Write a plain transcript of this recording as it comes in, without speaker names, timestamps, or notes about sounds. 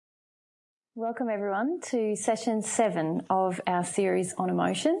Welcome everyone to session 7 of our series on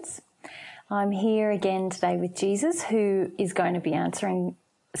emotions. I'm here again today with Jesus, who is going to be answering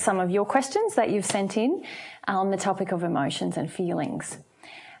some of your questions that you've sent in on the topic of emotions and feelings.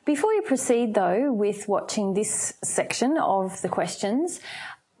 Before you proceed though with watching this section of the questions,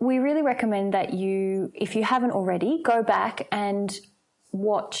 we really recommend that you, if you haven't already, go back and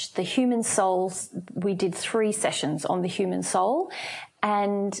watch the human souls. We did 3 sessions on the human soul,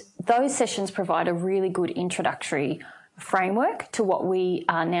 and those sessions provide a really good introductory framework to what we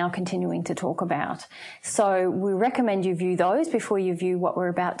are now continuing to talk about. So we recommend you view those before you view what we're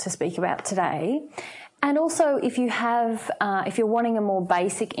about to speak about today. And also, if you have, if you're wanting a more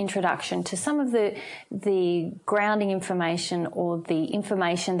basic introduction to some of the grounding information or the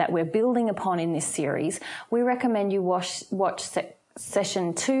information that we're building upon in this series, we recommend you watch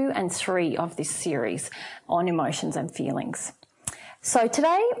session 2 and 3 of this series on emotions and feelings. So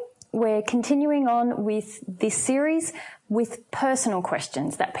today we're continuing on with this series with personal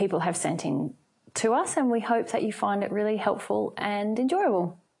questions that people have sent in to us, and we hope that you find it really helpful and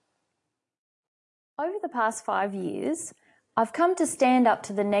enjoyable. Over the past 5 years, I've come to stand up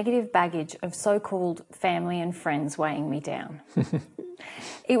to the negative baggage of so-called family and friends weighing me down.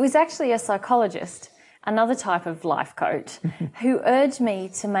 It was actually a psychologist, another type of life coach, who urged me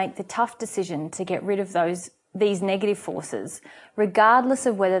to make the tough decision to get rid of these negative forces, regardless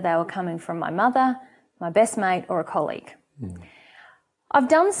of whether they were coming from my mother, my best mate, or a colleague. I've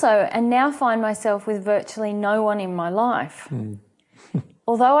done so and now find myself with virtually no one in my life.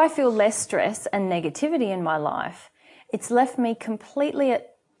 Although I feel less stress and negativity in my life, it's left me completely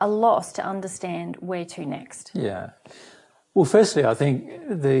at a loss to understand where to next. Yeah. Well, firstly, I think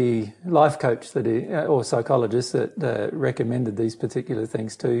the life coach or psychologist that recommended these particular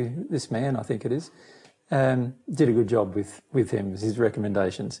things to this man, I think it is, did a good job with him, his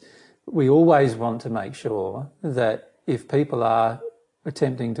recommendations. We always want to make sure that if people are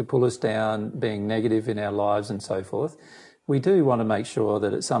attempting to pull us down, being negative in our lives and so forth, we do want to make sure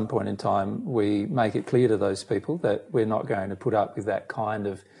that at some point in time we make it clear to those people that we're not going to put up with that kind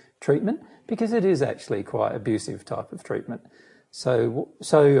of treatment, because it is actually quite abusive type of treatment. So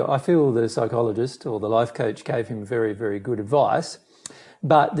I feel the psychologist or the life coach gave him very, very good advice.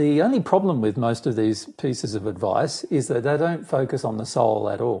 But the only problem with most of these pieces of advice is that they don't focus on the soul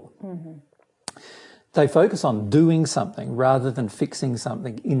at all. They focus on doing something rather than fixing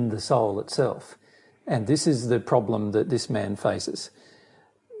something in the soul itself. And this is the problem that this man faces.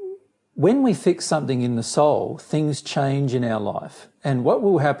 When we fix something in the soul, things change in our life. And what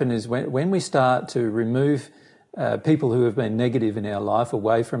will happen is when we start to remove people who have been negative in our life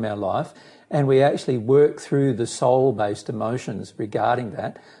away from our life, and we actually work through the soul-based emotions regarding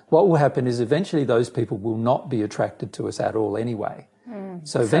that, what will happen is eventually those people will not be attracted to us at all anyway.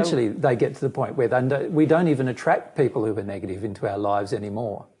 So eventually they get to the point where we don't even attract people who are negative into our lives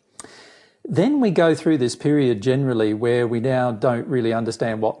anymore. Then we go through this period generally where we now don't really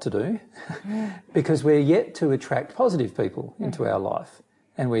understand what to do because we're yet to attract positive people into our life,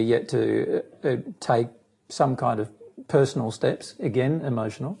 and we're yet to take some kind of personal steps, again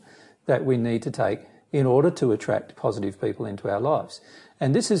emotional, that we need to take in order to attract positive people into our lives.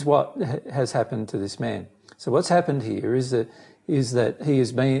 And this is what has happened to this man. So what's happened here is that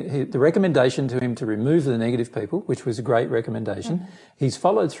the recommendation to him to remove the negative people, which was a great recommendation, he's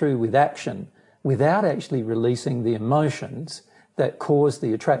followed through with action without actually releasing the emotions that caused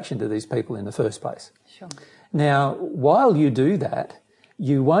the attraction to these people in the first place. Sure. Now, while you do that,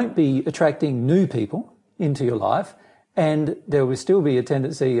 you won't be attracting new people into your life, and there will still be a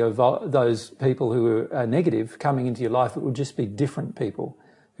tendency of those people who are negative coming into your life. It will just be different people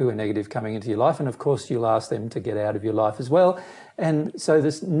who are negative coming into your life, and of course you'll ask them to get out of your life as well. And so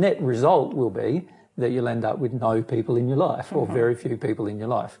this net result will be that you'll end up with no people in your life, or very few people in your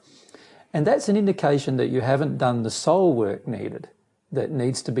life. And that's an indication that you haven't done the soul work that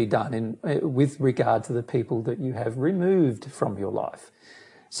needs to be done with regard to the people that you have removed from your life.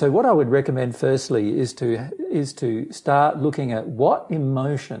 So what I would recommend firstly is to start looking at what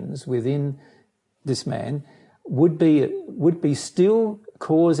emotions within this man would be still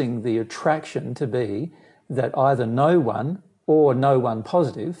causing the attraction to be that either no one or no one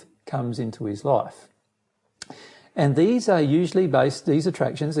positive comes into his life. And these are usually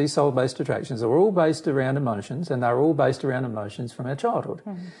these soul-based attractions are all based around emotions, and they're all based around emotions from our childhood.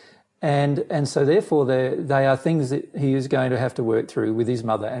 And so therefore they are things that he is going to have to work through with his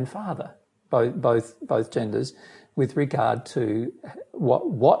mother and father, both genders, with regard to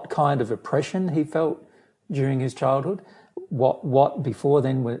what kind of oppression he felt during his childhood, what before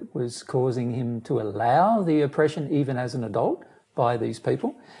then was causing him to allow the oppression even as an adult, by these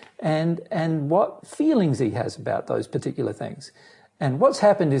people and what feelings he has about those particular things. And what's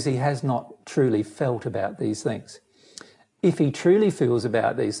happened is he has not truly felt about these things. If he truly feels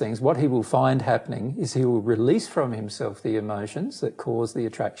about these things, what he will find happening is he will release from himself the emotions that cause the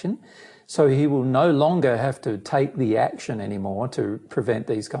attraction. So he will no longer have to take the action anymore to prevent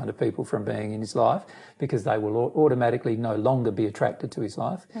these kind of people from being in his life, because they will automatically no longer be attracted to his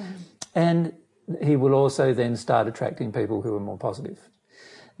life. And he will also then start attracting people who are more positive.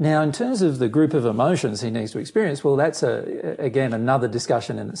 Now, in terms of the group of emotions he needs to experience, well, that's, again, another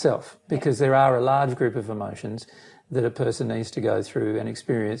discussion in itself, because there are a large group of emotions that a person needs to go through and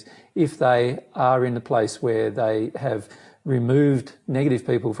experience if they are in a place where they have removed negative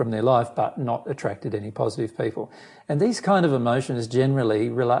people from their life but not attracted any positive people. And these kind of emotions generally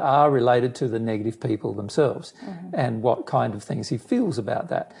are related to the negative people themselves and what kind of things he feels about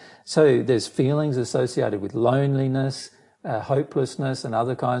that. So there's feelings associated with loneliness, hopelessness and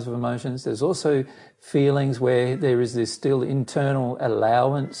other kinds of emotions. There's also feelings where there is this still internal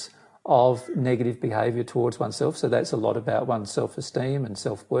allowance of negative behaviour towards oneself. So that's a lot about one's self-esteem and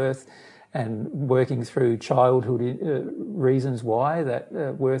self-worth, and working through childhood reasons why that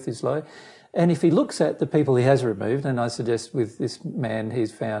worth is low. And if he looks at the people he has removed, and I suggest with this man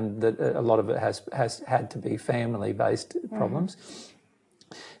he's found that a lot of it has had to be family-based problems.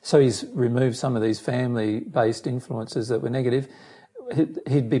 So he's removed some of these family-based influences that were negative.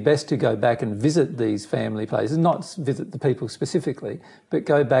 He'd be best to go back and visit these family places, not visit the people specifically, but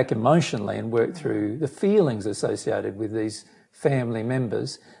go back emotionally and work through the feelings associated with these family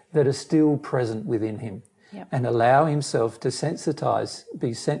members that are still present within him, and allow himself to sensitise,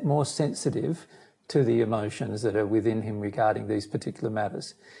 be more sensitive to the emotions that are within him regarding these particular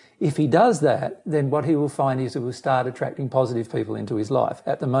matters. If he does that, then what he will find is he will start attracting positive people into his life.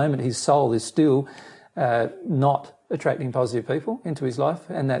 At the moment, his soul is still not attracting positive people into his life,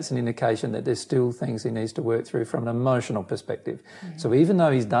 and that's an indication that there's still things he needs to work through from an emotional perspective. So even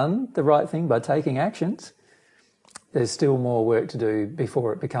though he's done the right thing by taking actions, there's still more work to do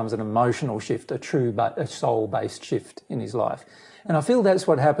before it becomes an emotional shift, a soul-based shift in his life. And I feel that's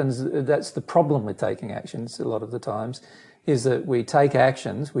what happens, that's the problem with taking actions a lot of the times, is that we take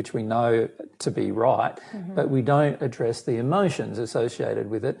actions which we know to be right, but we don't address the emotions associated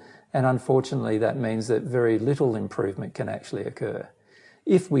with it. And unfortunately, that means that very little improvement can actually occur.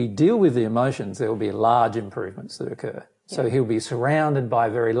 If we deal with the emotions, there will be large improvements that occur. So he'll be surrounded by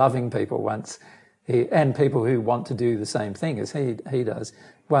very loving people and people who want to do the same thing as he does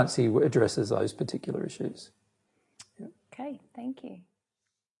once he addresses those particular issues. Okay, thank you.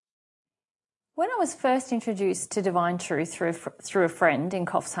 When I was first introduced to Divine Truth through a friend in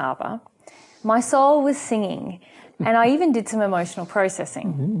Coffs Harbour, my soul was singing, and I even did some emotional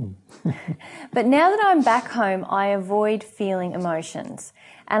processing. But now that I'm back home, I avoid feeling emotions,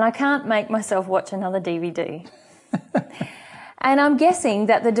 and I can't make myself watch another DVD. And I'm guessing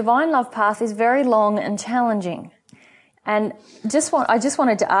that the Divine Love path is very long and challenging. And I just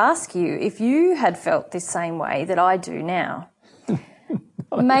wanted to ask you if you had felt this same way that I do now.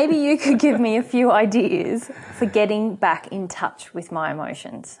 Maybe you could give me a few ideas for getting back in touch with my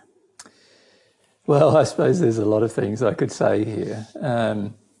emotions. Well, I suppose there's a lot of things I could say here.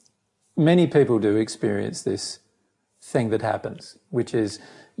 Many people do experience this thing that happens, which is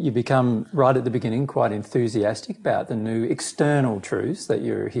you become, right at the beginning, quite enthusiastic about the new external truths that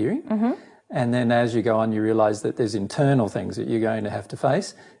you're hearing. And then as you go on, you realise that there's internal things that you're going to have to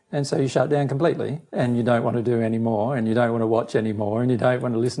face. And so you shut down completely, and you don't want to do any more, and you don't want to watch anymore, and you don't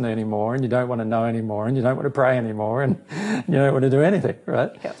want to listen anymore, and you don't want to know anymore, and you don't want to pray anymore, and you don't want to do anything,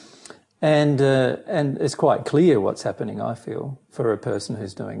 right? Yep. And it's quite clear what's happening, I feel, for a person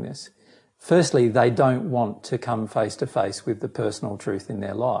who's doing this. Firstly, they don't want to come face to face with the personal truth in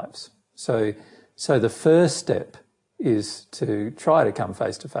their lives. So the first step is to try to come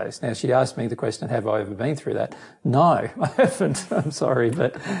face to face. Now, she asked me the question, have I ever been through that? No, I haven't. I'm sorry.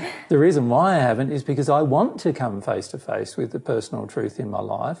 But the reason why I haven't is because I want to come face to face with the personal truth in my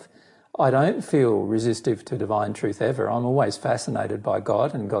life. I don't feel resistive to divine truth ever. I'm always fascinated by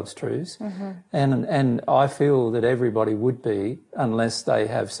God and God's truths. And I feel that everybody would be, unless they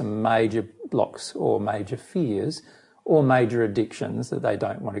have some major blocks or major fears or major addictions that they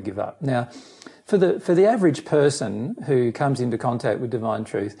don't want to give up. Now, for the average person who comes into contact with divine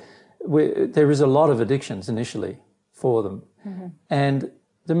truth, there is a lot of addictions initially for them. And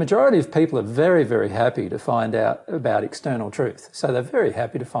the majority of people are very, very happy to find out about external truth. So they're very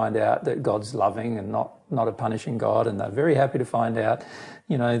happy to find out that God's loving and not a punishing God, and they're very happy to find out,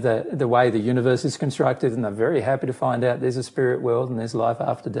 the way the universe is constructed, and they're very happy to find out there's a spirit world and there's life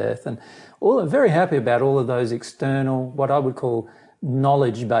after death, and all are very happy about all of those external, what I would call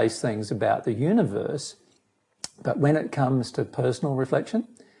knowledge-based things about the universe. But when it comes to personal reflection,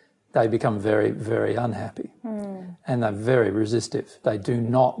 they become very, very unhappy. And they're very resistive. They do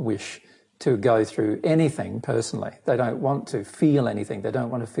not wish to go through anything personally. They don't want to feel anything. They don't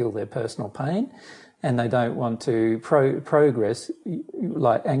want to feel their personal pain, and they don't want to progress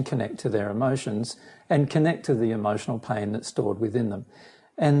and connect to their emotions and connect to the emotional pain that's stored within them.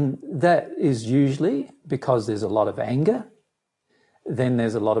 And that is usually because there's a lot of anger. Then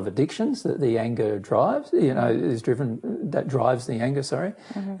there's a lot of addictions that the anger drives, that drives the anger, sorry.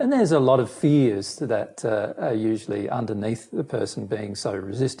 And there's a lot of fears that are usually underneath the person being so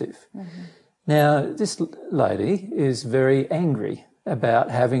resistive. Now, this lady is very angry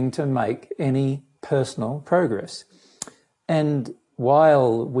about having to make any personal progress. And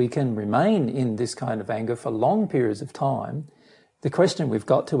while we can remain in this kind of anger for long periods of time, the question we've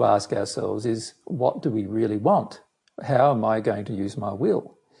got to ask ourselves is, what do we really want? How am I going to use my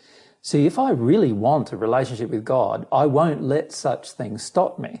will? See, if I really want a relationship with God, I won't let such things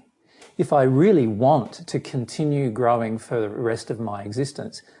stop me. If I really want to continue growing for the rest of my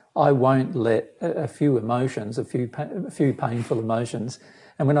existence, I won't let a few emotions, a few painful emotions,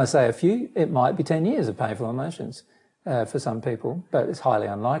 and when I say a few, it might be 10 years of painful emotions for some people, but it's highly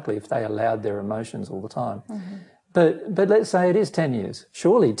unlikely if they allowed their emotions all the time. But let's say it is 10 years.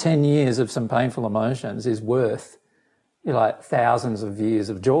 Surely 10 years of some painful emotions is worth like thousands of years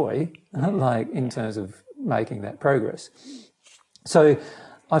of joy, like in terms of making that progress. So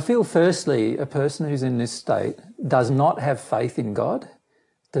I feel firstly, a person who's in this state does not have faith in God,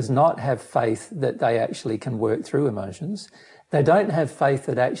 does not have faith that they actually can work through emotions. They don't have faith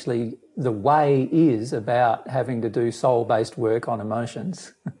that actually the way is about having to do soul-based work on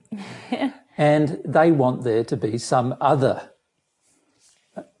emotions. And they want there to be some other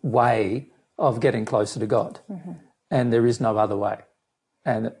way of getting closer to God. And there is no other way.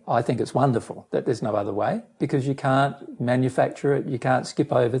 And I think it's wonderful that there's no other way, because you can't manufacture it, you can't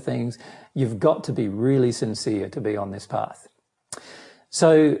skip over things. You've got to be really sincere to be on this path.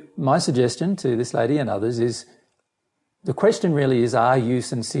 So my suggestion to this lady and others is, the question really is, are you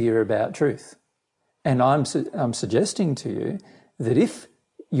sincere about truth? And I'm suggesting to you that if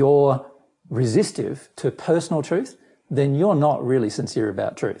you're resistive to personal truth, then you're not really sincere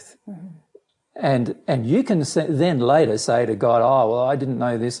about truth. And you can then later say to God, oh, well, I didn't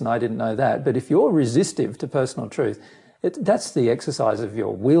know this and I didn't know that. But if you're resistive to personal truth, that's the exercise of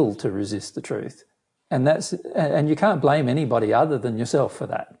your will to resist the truth. And you can't blame anybody other than yourself for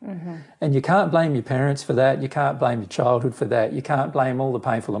that. And you can't blame your parents for that. You can't blame your childhood for that. You can't blame all the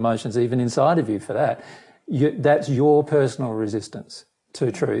painful emotions even inside of you for that. That's your personal resistance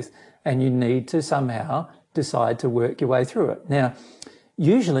to truth. And you need to somehow decide to work your way through it. Now,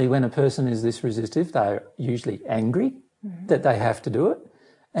 usually when a person is this resistive, they're usually angry that they have to do it.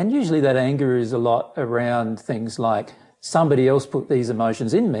 And usually that anger is a lot around things like, somebody else put these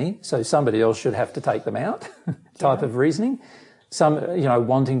emotions in me, so somebody else should have to take them out type of reasoning.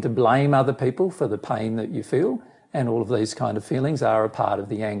 Wanting to blame other people for the pain that you feel, and all of these kind of feelings are a part of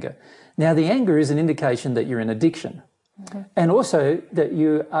the anger. Now, the anger is an indication that you're in addiction, and also that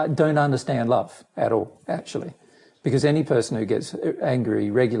you don't understand love at all, actually, because any person who gets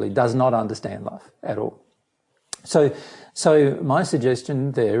angry regularly does not understand love at all. So my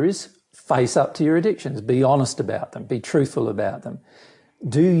suggestion there is, face up to your addictions, be honest about them, be truthful about them.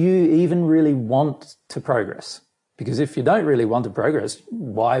 Do you even really want to progress? Because if you don't really want to progress,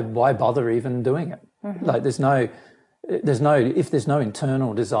 why bother even doing it? Like if there's no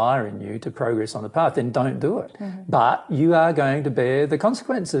internal desire in you to progress on the path, then don't do it. But you are going to bear the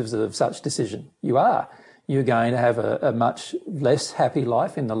consequences of such decision. You're going to have a much less happy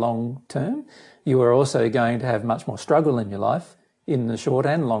life in the long term. You are also going to have much more struggle in your life in the short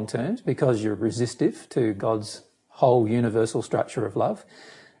and long terms, because you're resistive to God's whole universal structure of love.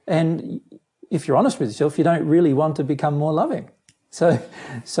 And if you're honest with yourself, you don't really want to become more loving. So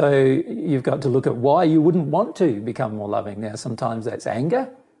you've got to look at why you wouldn't want to become more loving. Now, sometimes that's anger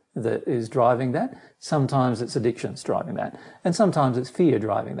that is driving that. Sometimes it's addictions driving that. And sometimes it's fear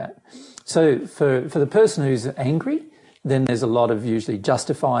driving that. So for the person who's angry, then there's a lot of usually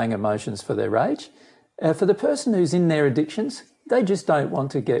justifying emotions for their rage. For the person who's in their addictions, they just don't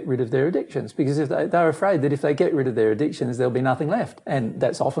want to get rid of their addictions, because if they're afraid that if they get rid of their addictions, there'll be nothing left. And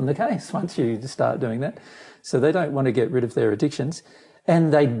that's often the case once you start doing that. So they don't want to get rid of their addictions.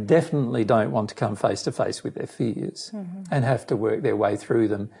 And they definitely don't want to come face to face with their fears and have to work their way through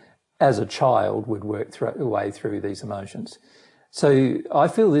them as a child would work their way through these emotions. So I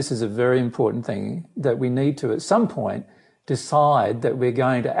feel this is a very important thing, that we need to at some point decide that we're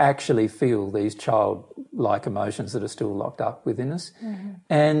going to actually feel these childlike emotions that are still locked up within us,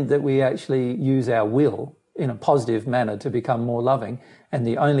 and that we actually use our will in a positive manner to become more loving. And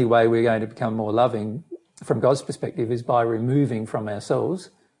the only way we're going to become more loving from God's perspective is by removing from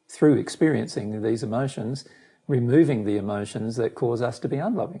ourselves, through experiencing these emotions, removing the emotions that cause us to be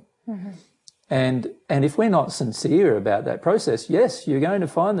unloving. And if we're not sincere about that process, yes, you're going to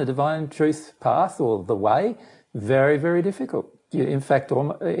find the divine truth path or the way very, very difficult. In fact,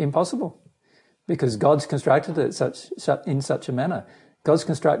 impossible, because God's constructed it in such a manner. God's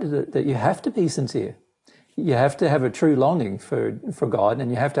constructed it that you have to be sincere. You have to have a true longing for God, and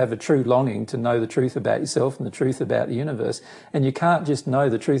you have to have a true longing to know the truth about yourself and the truth about the universe. And you can't just know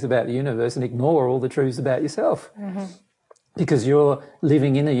the truth about the universe and ignore all the truths about yourself. Because you're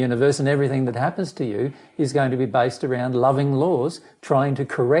living in a universe, and everything that happens to you is going to be based around loving laws trying to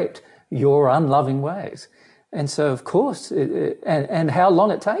correct your unloving ways. And so, of course, and how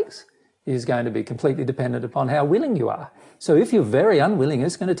long it takes is going to be completely dependent upon how willing you are. So if you're very unwilling,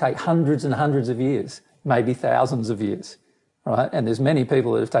 it's going to take hundreds and hundreds of years, maybe thousands of years, right? And there's many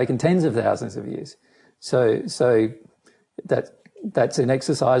people that have taken tens of thousands of years. So that's an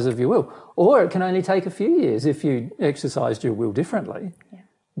exercise of your will. Or it can only take a few years if you exercised your will differently.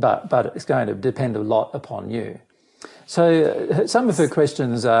 But it's going to depend a lot upon you. So some of her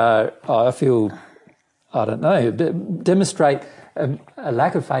questions are, I feel, I don't know, demonstrate a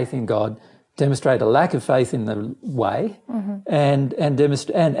lack of faith in God, demonstrate a lack of faith in the way, and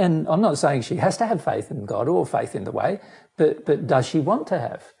I'm not saying she has to have faith in God or faith in the way, but does she want to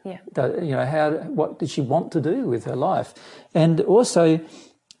have? What does she want to do with her life? And also,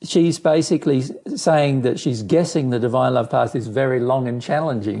 she's basically saying that she's guessing the divine love path is very long and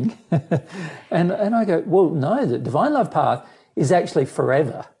challenging, and I go, well, no, the divine love path is actually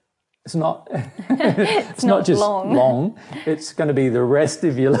forever. It's not. It's not just long. It's going to be the rest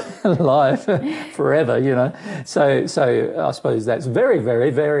of your life, forever. You know. So I suppose that's very, very,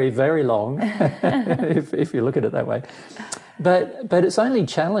 very, very long, if you look at it that way. But it's only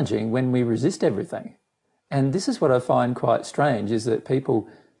challenging when we resist everything, and this is what I find quite strange: is that people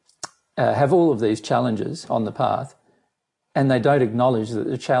have all of these challenges on the path, and they don't acknowledge that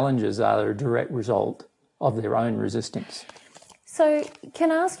the challenges are a direct result of their own resistance. So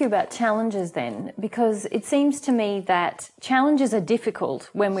can I ask you about challenges then? Because it seems to me that challenges are difficult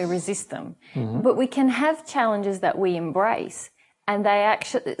when we resist them, but we can have challenges that we embrace, and they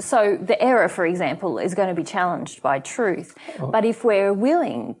actually, so the error, for example, is going to be challenged by truth. But if we're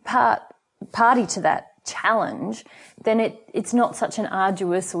willing party to that challenge, then it's not such an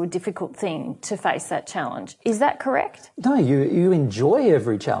arduous or difficult thing to face that challenge. Is that correct? No, you enjoy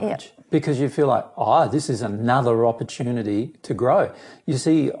every challenge. Because you feel like, this is another opportunity to grow. You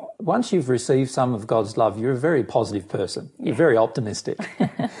see, once you've received some of God's love, you're a very positive person. You're very optimistic.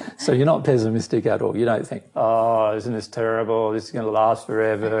 So you're not pessimistic at all. You don't think, isn't this terrible? This is going to last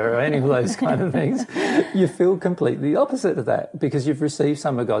forever, or any of those kind of things. You feel completely opposite of that, because you've received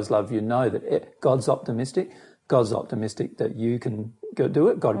some of God's love. You know that God's optimistic. God's optimistic that you can go do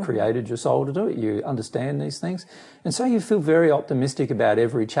it. God created your soul to do it. You understand these things. And so you feel very optimistic about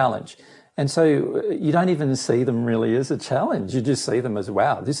every challenge. And so you don't even see them really as a challenge. You just see them as,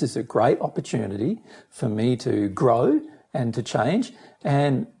 wow, this is a great opportunity for me to grow and to change.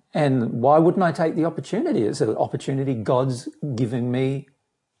 And why wouldn't I take the opportunity? It's an opportunity God's giving me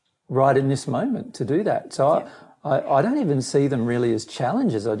right in this moment to do that. So I don't even see them really as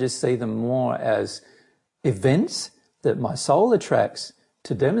challenges. I just see them more as events that my soul attracts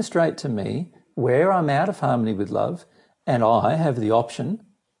to demonstrate to me where I'm out of harmony with love, and I have the option,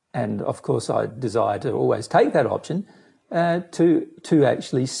 and of course I desire to always take that option, to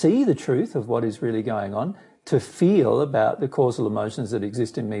actually see the truth of what is really going on, to feel about the causal emotions that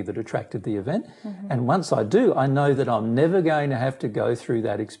exist in me that attracted the event. And once I do, I know that I'm never going to have to go through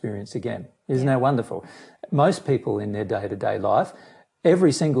that experience again. Isn't that wonderful? Most people in their day-to-day life,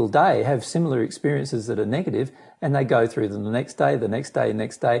 every single day, have similar experiences that are negative, and they go through them the next day,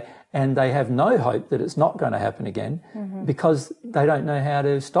 and they have no hope that it's not going to happen again, because they don't know how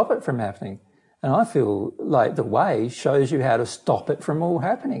to stop it from happening. And I feel like the way shows you how to stop it from all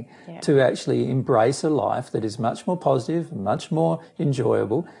happening, to actually embrace a life that is much more positive, much more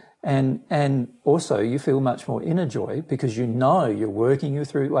enjoyable, And also you feel much more inner joy because you know you're working your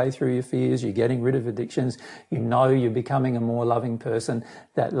way through your fears, you're getting rid of addictions, you know you're becoming a more loving person.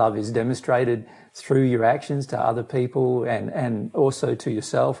 That love is demonstrated through your actions to other people and also to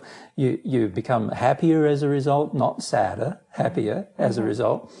yourself. You become happier as a result, not sadder, happier as a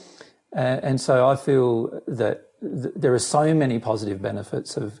result. And so I feel that there are so many positive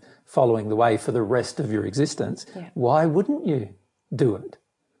benefits of following the way for the rest of your existence. Yeah. Why wouldn't you do it?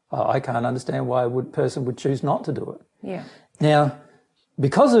 I can't understand why a person would choose not to do it. Yeah. Now,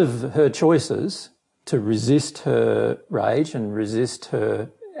 because of her choices to resist her rage and resist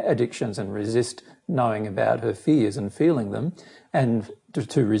her addictions and resist knowing about her fears and feeling them, and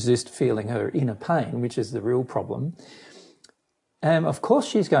to resist feeling her inner pain, which is the real problem, of course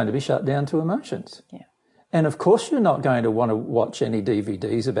she's going to be shut down to emotions. Yeah. And of course you're not going to want to watch any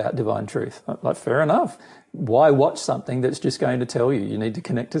DVDs about divine truth. Like, fair enough. Why watch something that's just going to tell you need to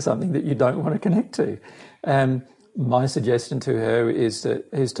connect to something that you don't want to connect to? My suggestion to her is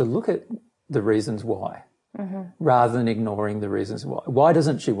to look at the reasons why, rather than ignoring the reasons why. Why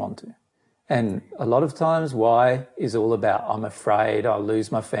doesn't she want to? And a lot of times why is all about, I'm afraid I'll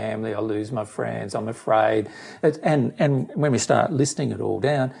lose my family, I'll lose my friends, I'm afraid. And when we start listing it all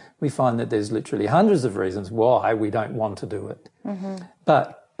down, we find that there's literally hundreds of reasons why we don't want to do it.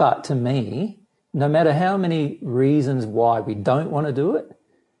 But to me, no matter how many reasons why we don't want to do it,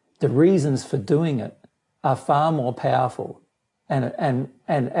 the reasons for doing it are far more powerful and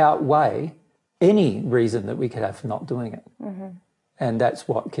outweigh any reason that we could have for not doing it. And that's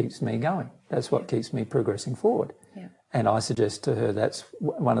what keeps me going. That's what keeps me progressing forward. Yeah. And I suggest to her that's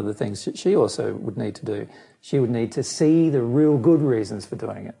one of the things that she also would need to do. She would need to see the real good reasons for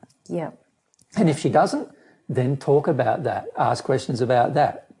doing it. Yeah. And if she doesn't, then talk about that. Ask questions about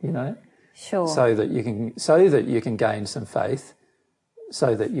that, Sure. So that you can gain some faith,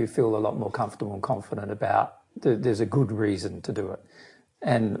 so that you feel a lot more comfortable and confident about there's a good reason to do it.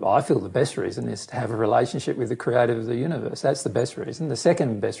 And I feel the best reason is to have a relationship with the creator of the universe. That's the best reason. The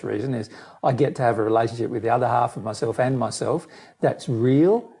second best reason is I get to have a relationship with the other half of myself that's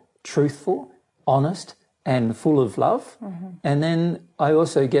real, truthful, honest, and full of love. And then I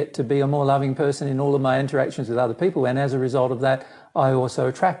also get to be a more loving person in all of my interactions with other people. And as a result of that, I also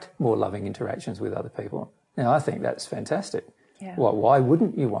attract more loving interactions with other people. Now, I think that's fantastic. Yeah. Well, why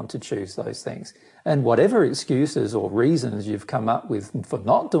wouldn't you want to choose those things? And whatever excuses or reasons you've come up with for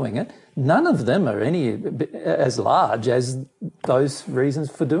not doing it, none of them are any as large as those reasons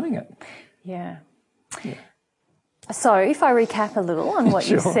for doing it. Yeah. So if I recap a little on what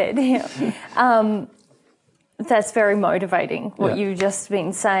you said, that's very motivating, what you've just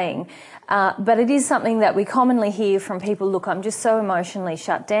been saying. But it is something that we commonly hear from people, look, I'm just so emotionally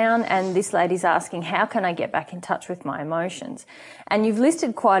shut down, and this lady's asking, how can I get back in touch with my emotions? And you've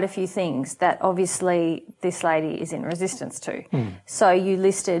listed quite a few things that obviously this lady is in resistance to. So you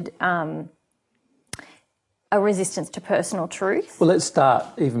listed a resistance to personal truth. Well, let's start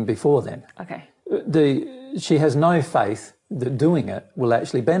even before then. Okay. She has no faith that doing it will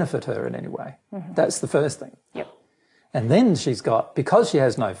actually benefit her in any way. That's the first thing. Yep. And then because she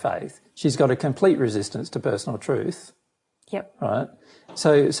has no faith, she's got a complete resistance to personal truth. Yep. Right?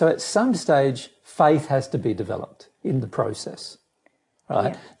 So at some stage, faith has to be developed in the process.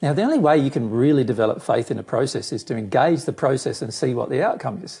 Right? Yeah. Now, the only way you can really develop faith in a process is to engage the process and see what the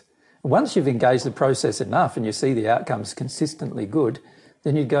outcome is. Once you've engaged the process enough and you see the outcomes consistently good,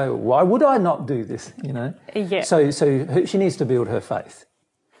 then you'd go, why would I not do this? Yeah. So she needs to build her faith.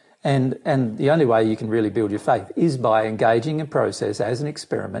 And the only way you can really build your faith is by engaging a process as an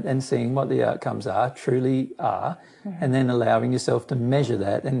experiment and seeing what the outcomes truly are, and then allowing yourself to measure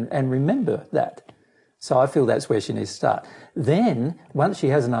that and remember that. So I feel that's where she needs to start. Then, once she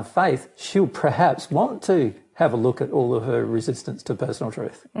has enough faith, she'll perhaps want to have a look at all of her resistance to personal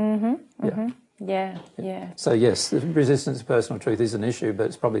truth. Yeah. So yes, the resistance to personal truth is an issue, but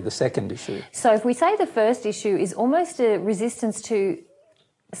it's probably the second issue. So if we say the first issue is almost a resistance to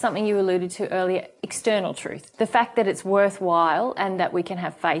something you alluded to earlier, external truth, the fact that it's worthwhile and that we can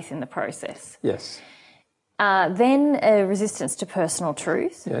have faith in the process. Yes. Then a resistance to personal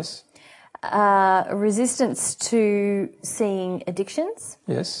truth. Yes. A resistance to seeing addictions.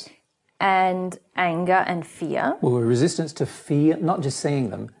 Yes. And anger and fear. Well, a resistance to fear, not just seeing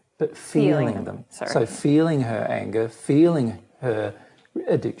them, but feeling them. Sorry. So feeling her anger, feeling her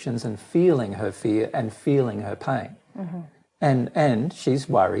addictions, and feeling her fear, and feeling her pain. And she's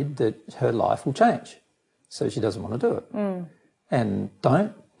worried that her life will change. So she doesn't want to do it. And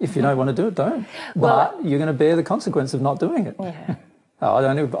if you don't want to do it, don't. Well, but you're going to bear the consequence of not doing it. Yeah. I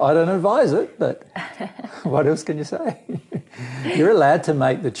don't advise it, but what else can you say? You're allowed to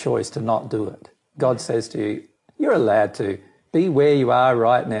make the choice to not do it. God says to you, you're allowed to be where you are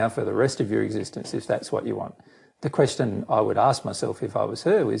right now for the rest of your existence if that's what you want. The question I would ask myself if I was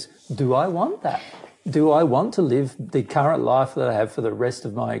her is, do I want that? Do I want to live the current life that I have for the rest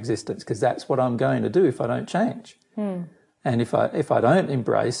of my existence? Because that's what I'm going to do if I don't change. And if I don't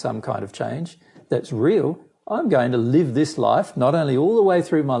embrace some kind of change that's real, I'm going to live this life, not only all the way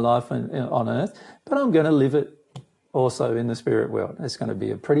through my life on earth, but I'm going to live it also in the spirit world. It's going to be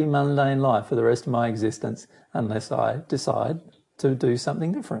a pretty mundane life for the rest of my existence unless I decide to do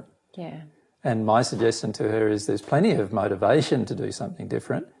something different. Yeah. And my suggestion to her is there's plenty of motivation to do something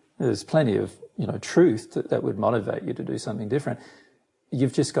different. There's plenty of, truth that would motivate you to do something different.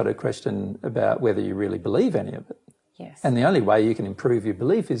 You've just got to question about whether you really believe any of it. Yes. And the only way you can improve your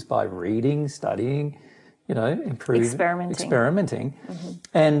belief is by reading, studying, experimenting.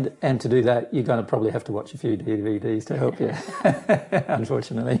 And to do that, you're going to probably have to watch a few DVDs to help you,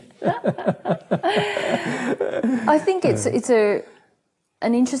 unfortunately. I think it's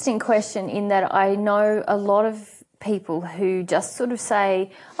an interesting question in that I know a lot of people who just sort of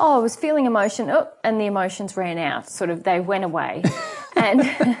say, I was feeling emotion, and the emotions ran out, sort of they went away. And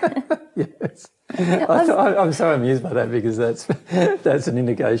yes. I'm so amused by that because that's an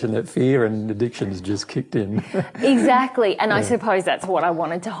indication that fear and addiction's just kicked in. Exactly. And I suppose that's what I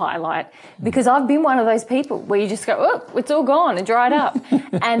wanted to highlight because I've been one of those people where you just go, it's all gone and dried up.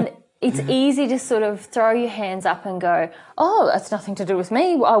 And it's easy to sort of throw your hands up and go, that's nothing to do with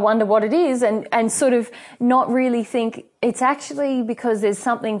me. I wonder what it is. And sort of not really think it's actually because there's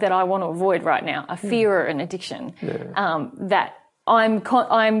something that I want to avoid right now, a fear or an addiction that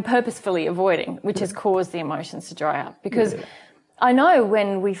I'm purposefully avoiding, which has caused the emotions to dry up. Because I know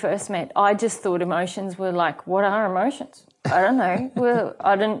when we first met, I just thought emotions were like, what are emotions? I don't know. Well,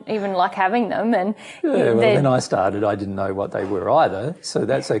 I didn't even like having them. And when I started, I didn't know what they were either. So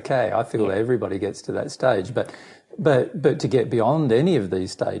that's okay. I feel everybody gets to that stage. But to get beyond any of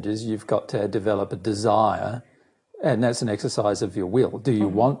these stages, you've got to develop a desire. And that's an exercise of your will. Do you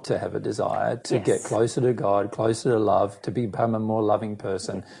want to have a desire to get closer to God, closer to love, to become a more loving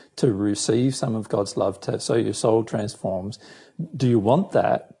person, to receive some of God's love so your soul transforms? Do you want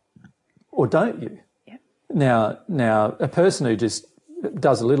that or don't you? Yeah. Now, a person who just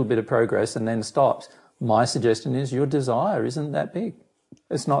does a little bit of progress and then stops, my suggestion is your desire isn't that big.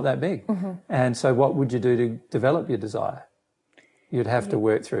 It's not that big. And so what would you do to develop your desire? You'd have to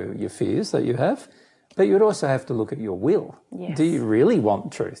work through your fears that you have. But you'd also have to look at your will. Yes. Do you really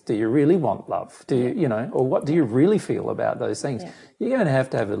want truth? Do you really want love? Do you, or what do you really feel about those things? Yeah. You're going to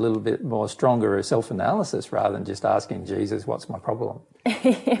have a little bit more stronger self-analysis rather than just asking Jesus, what's my problem?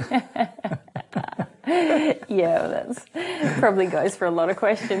 That's probably goes for a lot of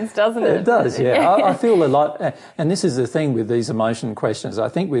questions, doesn't it? It does, yeah. I feel a lot, and this is the thing with these emotion questions. I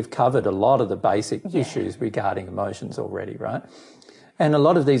think we've covered a lot of the basic issues regarding emotions already, right? And a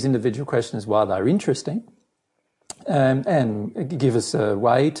lot of these individual questions, while they're interesting and give us a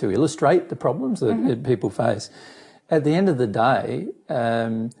way to illustrate the problems that people face, at the end of the day,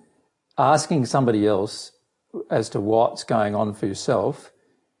 asking somebody else as to what's going on for yourself,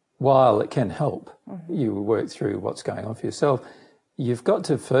 while it can help you work through what's going on for yourself, you've got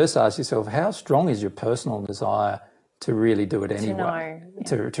to first ask yourself, how strong is your personal desire to really do it anyway?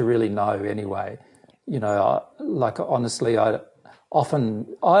 To really know anyway. Honestly, I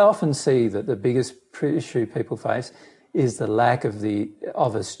often see that the biggest issue people face is the lack of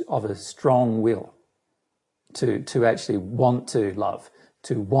a strong will to actually want to love,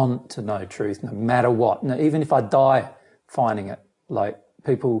 to want to know truth, no matter what. Now, even if I die finding it,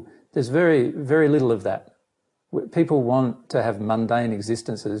 there's very, very little of that. People want to have mundane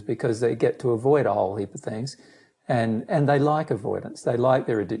existences because they get to avoid a whole heap of things. And they like avoidance. They like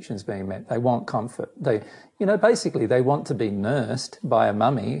their addictions being met. They want comfort. Basically they want to be nursed by a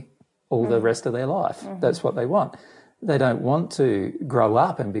mummy all the rest of their life. That's what they want. They don't want to grow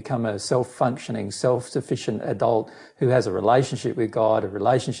up and become a self-functioning, self-sufficient adult who has a relationship with God, a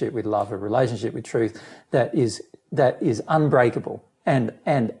relationship with love, a relationship with truth that is unbreakable and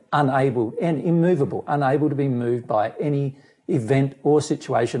unable and immovable, unable to be moved by any event or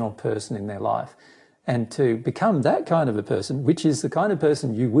situation or person in their life. And to become that kind of a person, which is the kind of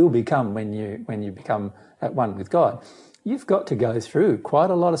person you will become when you become at one with God, you've got to go through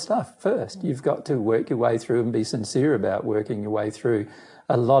quite a lot of stuff first. You've got to work your way through and be sincere about working your way through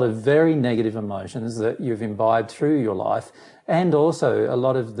a lot of very negative emotions that you've imbibed through your life, and also a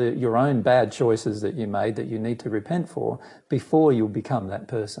lot of your own bad choices that you made that you need to repent for before you'll become that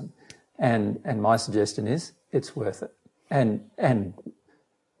person. And my suggestion is it's worth it. And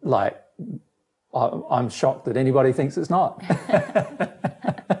I'm shocked that anybody thinks it's not.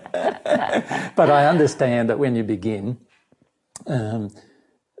 But I understand that when you begin,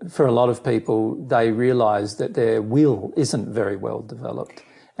 for a lot of people, they realise that their will isn't very well developed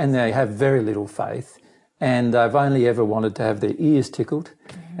and they have very little faith and they've only ever wanted to have their ears tickled,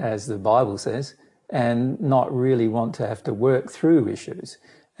 as the Bible says, and not really want to have to work through issues.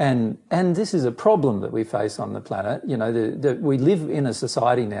 And this is a problem that we face on the planet. You know, we live in a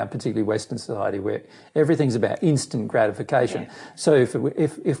society now, particularly Western society, where everything's about instant gratification. Yeah. So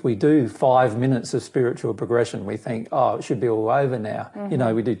if we do 5 minutes of spiritual progression, we think, oh, it should be all over now. You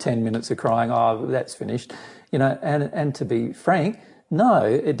know, we do 10 minutes of crying, oh, that's finished. You know, and to be frank, no,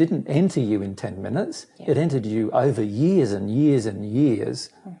 it didn't enter you in 10 minutes. Yeah. It entered you over years and years and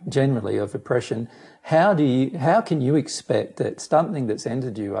years, generally, of oppression. How can you expect that something that's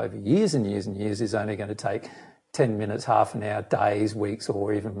entered you over years and years and years is only going to take 10 minutes, half an hour, days, weeks,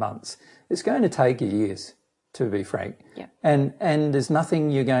 or even months? It's going to take you years, to be frank. Yeah. And there's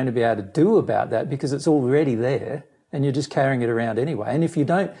nothing you're going to be able to do about that because it's already there and you're just carrying it around anyway. And if you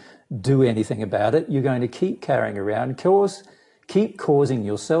don't do anything about it, you're going to keep carrying around, keep causing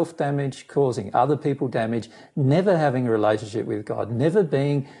yourself damage, causing other people damage, never having a relationship with God, never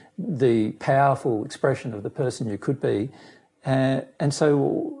being the powerful expression of the person you could be. And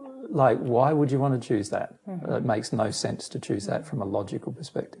so, like, why would you want to choose that? It makes no sense to choose that from a logical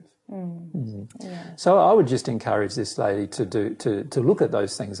perspective. Yeah. So I would just encourage this lady to look at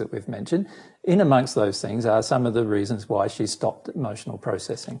those things that we've mentioned. In amongst those things are some of the reasons why she stopped emotional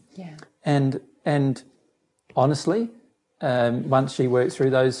processing. Yeah. And honestly, once she works through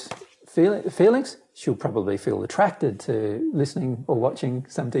those feelings, she'll probably feel attracted to listening or watching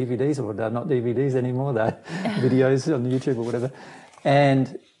some DVDs, or they're not DVDs anymore, they're videos on YouTube or whatever.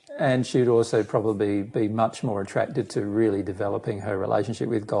 And she'd also probably be much more attracted to really developing her relationship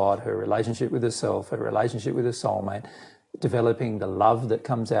with God, her relationship with herself, her relationship with her soulmate, developing the love that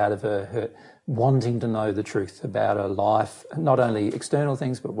comes out of her wanting to know the truth about her life, not only external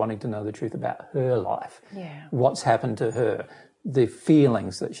things, but wanting to know the truth about her life. Yeah. What's happened to her, the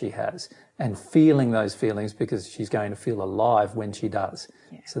feelings that she has, and feeling those feelings because she's going to feel alive when she does.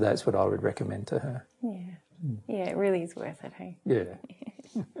 Yeah. So that's what I would recommend to her. Yeah. Yeah, it really is worth it, hey? Yeah.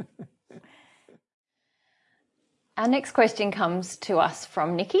 Our next question comes to us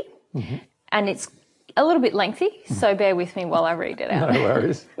from Nikki, and it's a little bit lengthy, so bear with me while I read it out. No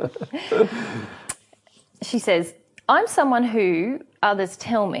worries. She says, I'm someone who, others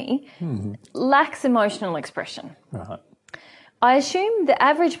tell me, lacks emotional expression. Right. I assume the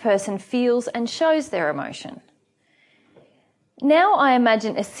average person feels and shows their emotion. Now I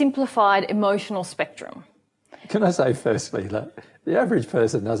imagine a simplified emotional spectrum. Can I say firstly that the average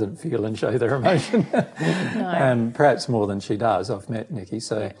person doesn't feel and show their emotion? No. Perhaps more than she does. I've met Nikki,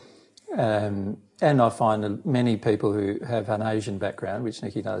 so... and I find that many people who have an Asian background, which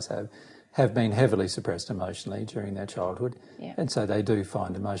Nikki does have been heavily suppressed emotionally during their childhood. Yeah. And so they do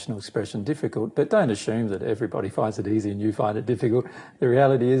find emotional expression difficult. But don't assume that everybody finds it easy and you find it difficult. The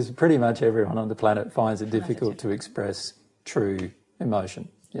reality is pretty much everyone on the planet finds it difficult to express true emotion.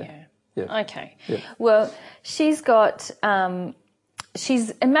 Yeah. Yeah. Okay. Yeah. Well, she's got... she's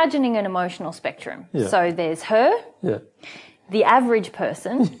imagining an emotional spectrum. Yeah. So there's her... Yeah. The average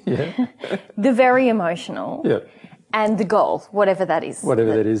person, the very emotional, and the goal, whatever that is.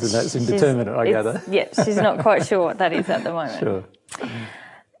 Whatever that is, and that's indeterminate, I gather. Yeah, she's not quite sure what that is at the moment. Sure.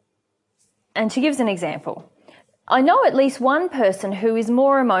 And she gives an example. I know at least one person who is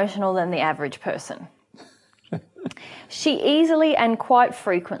more emotional than the average person. She easily and quite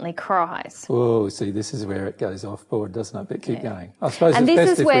frequently cries. Oh, see, this is where it goes off board, doesn't it? But keep going. I suppose it's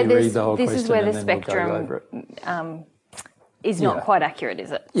best if we read the whole question and then we'll go over it. Is not quite accurate,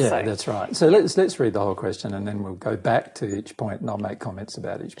 is it? Yeah, so, that's right. So let's read the whole question and then we'll go back to each point and I'll make comments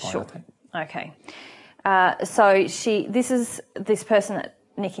about each point, sure. I think. Okay. So this is this person that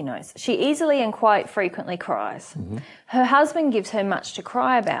Nikki knows. She easily and quite frequently cries. Her husband gives her much to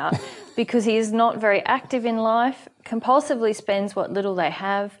cry about because he is not very active in life, compulsively spends what little they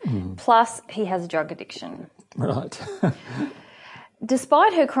have, plus he has a drug addiction. Right.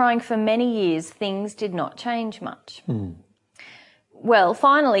 Despite her crying for many years, things did not change much. Well,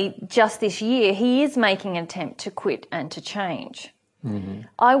 finally, just this year, he is making an attempt to quit and to change.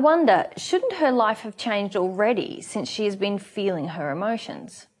 I wonder, shouldn't her life have changed already since she has been feeling her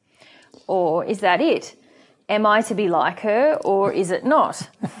emotions? Or is that it? Am I to be like her, or is it not?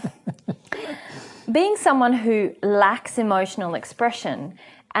 Being someone who lacks emotional expression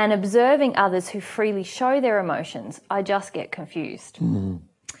and observing others who freely show their emotions, I just get confused.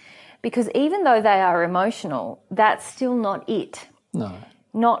 Because even though they are emotional, that's still not it. No.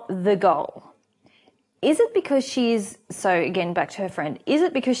 Not the goal. Is it because she's, so again, back to her friend, is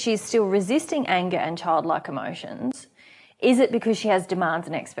it because she's still resisting anger and childlike emotions? Is it because she has demands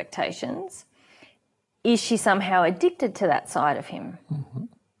and expectations? Is she somehow addicted to that side of him? Mm-hmm.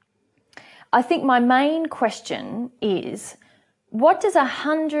 I think my main question is, what does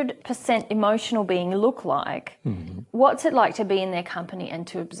 100% emotional being look like? Mm-hmm. What's it like to be in their company and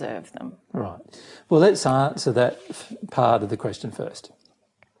to observe them? Right. Well, let's answer that part of the question first.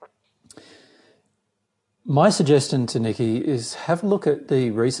 My suggestion to Nikki is have a look at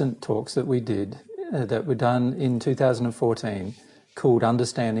the recent talks that we did that were done in 2014 called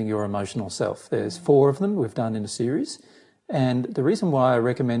Understanding Your Emotional Self. There's 4 of them we've done in a series. And the reason why I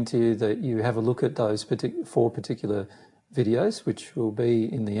recommend to you that you have a look at those 4 particular videos, which will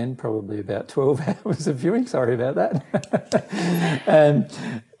be in the end probably about 12 hours of viewing, sorry about that,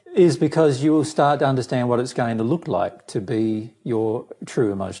 is because you will start to understand what it's going to look like to be your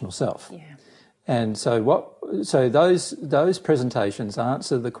true emotional self. Yeah. And so those presentations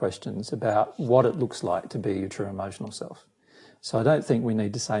answer the questions about what it looks like to be your true emotional self. So I don't think we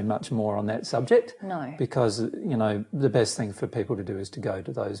need to say much more on that subject. No. Because, you know, the best thing for people to do is to go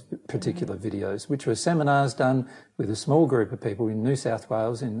to those particular videos, which were seminars done with a small group of people in New South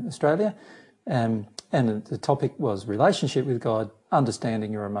Wales in Australia. And the topic was relationship with God,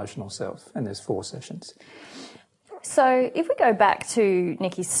 understanding your emotional self. And there's 4 sessions. So if we go back to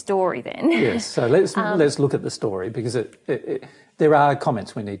Nikki's story then. Yes, so let's look at the story because there are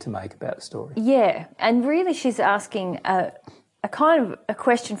comments we need to make about the story. Yeah, and really she's asking a kind of a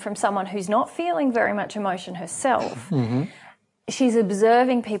question from someone who's not feeling very much emotion herself. Mm-hmm. She's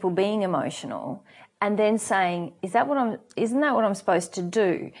observing people being emotional and then saying, isn't that what I'm supposed to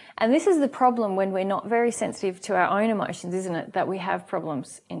do? And this is the problem when we're not very sensitive to our own emotions, isn't it? That we have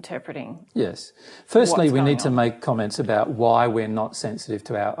problems interpreting. Yes. Firstly, we need to make comments about why we're not sensitive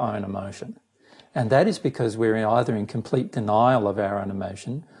to our own emotion. And that is because we're either in complete denial of our own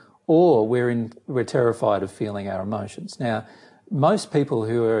emotion or we're terrified of feeling our emotions. Now, most people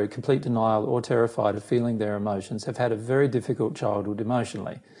who are in complete denial or terrified of feeling their emotions have had a very difficult childhood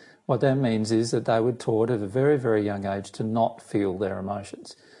emotionally. What that means is that they were taught at a very, very young age to not feel their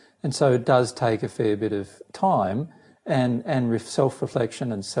emotions. And so it does take a fair bit of time and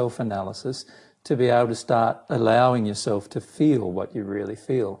self-reflection and self-analysis to be able to start allowing yourself to feel what you really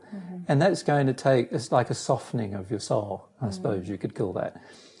feel. Mm-hmm. And that's going to take, it's like a softening of your soul, I suppose you could call that.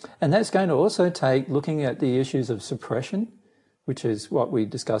 And that's going to also take looking at the issues of suppression, which is what we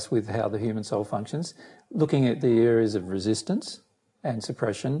discuss with how the human soul functions, looking at the areas of resistance and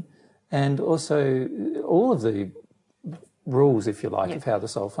suppression, and also all of the rules, if you like, of how the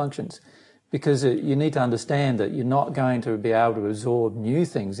soul functions. Because you need to understand that you're not going to be able to absorb new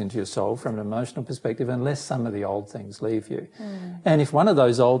things into your soul from an emotional perspective unless some of the old things leave you. And if one of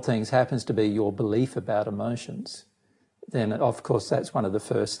those old things happens to be your belief about emotions, then of course that's one of the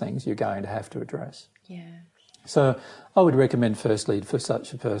first things you're going to have to address. Yeah. So I would recommend firstly for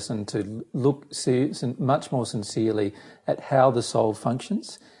such a person to look much more sincerely at how the soul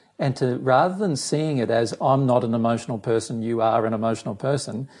functions, and to, rather than seeing it as I'm not an emotional person, you are an emotional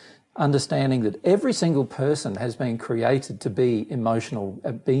person, understanding that every single person has been created to be emotional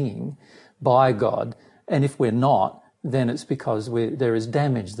being by God, and if we're not, then it's because there is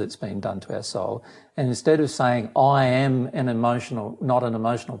damage that's been done to our soul. And instead of saying I am not an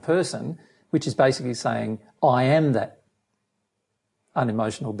emotional person, which is basically saying I am that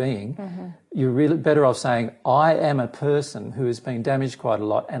unemotional being, you're really better off saying I am a person who has been damaged quite a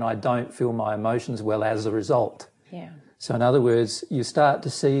lot and I don't feel my emotions well as a result. Yeah. So in other words, you start to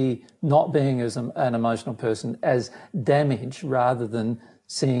see not being as an emotional person as damage rather than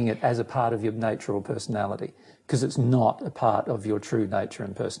seeing it as a part of your nature or personality, because it's not a part of your true nature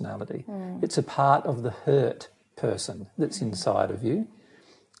and personality. It's a part of the hurt person that's inside of you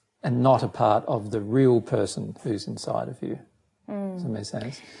and not a part of the real person who's inside of you. Does that make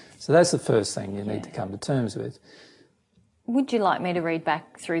sense? So that's the first thing you need to come to terms with. Would you like me to read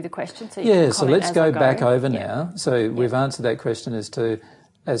back through the question? So let's go back over now. So we've answered that question as to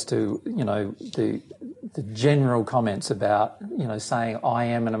you know the general comments about saying I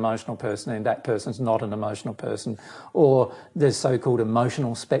am an emotional person and that person's not an emotional person, or there's so-called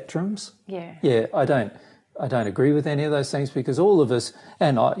emotional spectrums. I don't agree with any of those things, because all of us,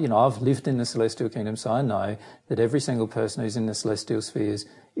 and I've lived in the celestial kingdom, so I know that every single person who's in the celestial spheres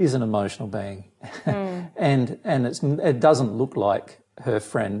is an emotional being. and it doesn't look like her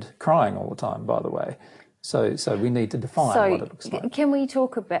friend crying all the time, by the way. So we need to define what it looks like. Can we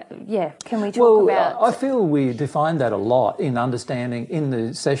talk about, I feel we define that a lot in understanding, in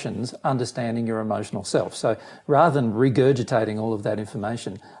the sessions, understanding your emotional self. So rather than regurgitating all of that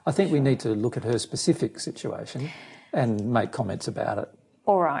information, I think we need to look at her specific situation and make comments about it.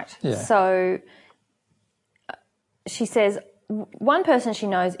 All right. Yeah. So she says one person she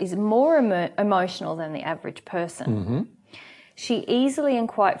knows is more emotional than the average person. Mm-hmm. She easily and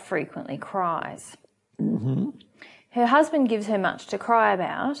quite frequently cries. Mm-hmm. Her husband gives her much to cry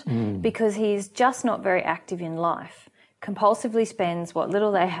about because he's just not very active in life, compulsively spends what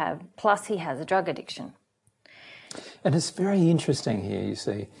little they have, plus he has a drug addiction. And it's very interesting here, you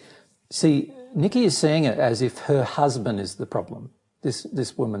see. See, Nikki is seeing it as if her husband is the problem.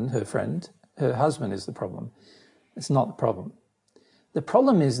 This woman, her friend, her husband is the problem. It's not the problem. The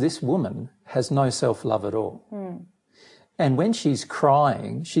problem is this woman has no self-love at all. And when she's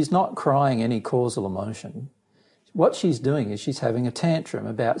crying, she's not crying any causal emotion. What she's doing is she's having a tantrum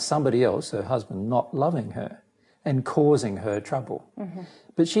about somebody else, her husband, not loving her and causing her trouble. Mm-hmm.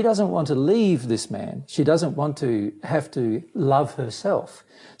 But she doesn't want to leave this man. She doesn't want to have to love herself.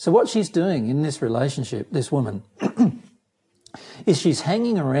 So what she's doing in this relationship, this woman, is she's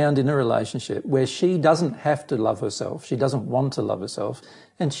hanging around in a relationship where she doesn't have to love herself. She doesn't want to love herself.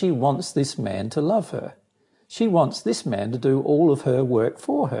 And she wants this man to love her. She wants this man to do all of her work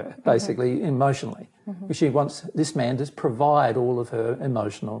for her, basically, emotionally. Mm-hmm. She wants this man to provide all of her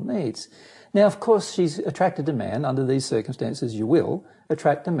emotional needs. Now, of course, she's attracted a man, under these circumstances, you will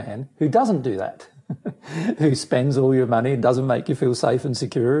attract a man who doesn't do that, who spends all your money and doesn't make you feel safe and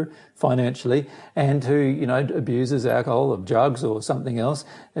secure financially, and who, abuses alcohol or drugs or something else,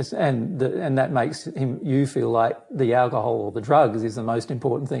 and that makes you feel like the alcohol or the drugs is the most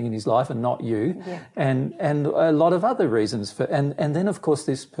important thing in his life and not you, and a lot of other reasons and then of course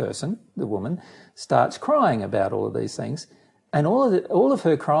this person, the woman, starts crying about all of these things. And all of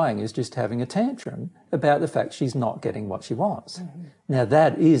her crying is just having a tantrum about the fact she's not getting what she wants. Mm-hmm. Now,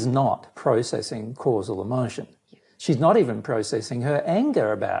 that is not processing causal emotion. She's not even processing her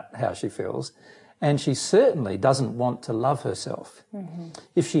anger about how she feels, and she certainly doesn't want to love herself. Mm-hmm.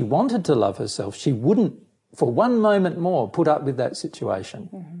 If she wanted to love herself, she wouldn't, for one moment more, put up with that situation.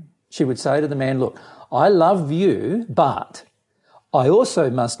 Mm-hmm. She would say to the man, look, I love you, but I also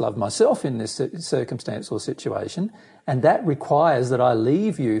must love myself in this circumstance or situation, and that requires that I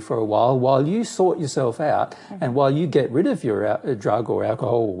leave you for a while you sort yourself out, and while you get rid of your drug or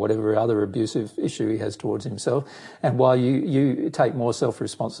alcohol or whatever other abusive issue he has towards himself, and while you take more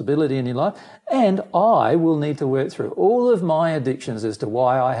self-responsibility in your life, and I will need to work through all of my addictions as to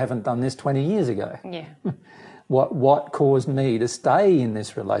why I haven't done this 20 years ago. Yeah. What caused me to stay in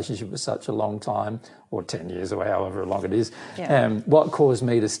this relationship for such a long time, or 10 years or however long it is, what caused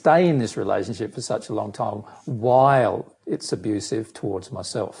me to stay in this relationship for such a long time while it's abusive towards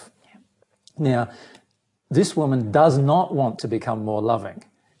myself. Yeah. Now, this woman does not want to become more loving.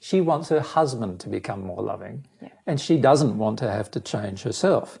 She wants her husband to become more loving, and she doesn't want to have to change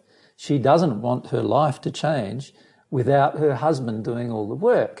herself. She doesn't want her life to change without her husband doing all the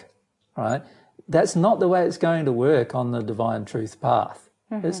work, right? That's not the way it's going to work on the divine truth path.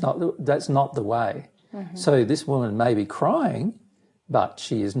 Mm-hmm. That's not the way. Mm-hmm. So this woman may be crying, but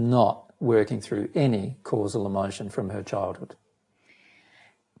she is not working through any causal emotion from her childhood.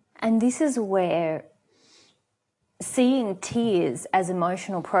 And this is where seeing tears as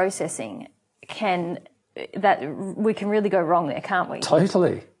emotional processing we can really go wrong there, can't we?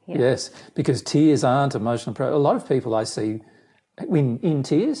 Totally, yes, because tears aren't emotional. A lot of people I see in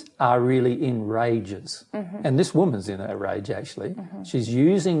tears are really in rages. Mm-hmm. And this woman's in a rage, actually. Mm-hmm. She's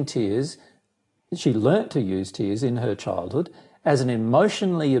using tears. She learnt to use tears in her childhood as an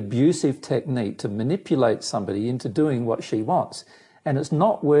emotionally abusive technique to manipulate somebody into doing what she wants. And it's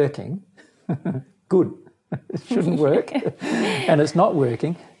not working. Good. It shouldn't work. And it's not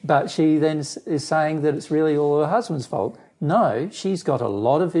working. But she then is saying that it's really all her husband's fault. No, she's got a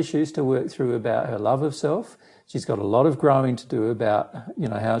lot of issues to work through about her love of self. She's got a lot of growing to do about,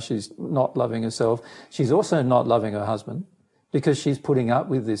 how she's not loving herself. She's also not loving her husband because she's putting up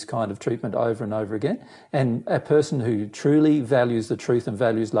with this kind of treatment over and over again. And a person who truly values the truth and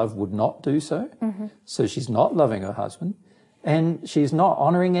values love would not do so. Mm-hmm. So she's not loving her husband, and she's not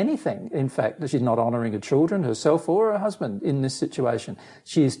honouring anything. In fact, she's not honouring her children, herself or her husband in this situation.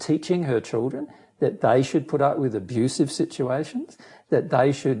 She is teaching her children that they should put up with abusive situations, that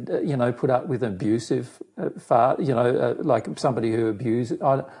they should, put up with abusive, like somebody who abuses.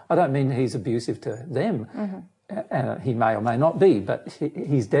 I don't mean he's abusive to them. Mm-hmm. He may or may not be, but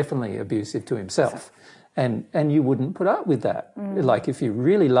he's definitely abusive to himself. And you wouldn't put up with that. Like if you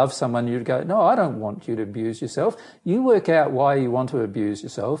really love someone, you'd go, no, I don't want you to abuse yourself. You work out why you want to abuse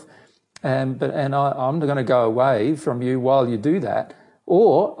yourself. I'm going to go away from you while you do that.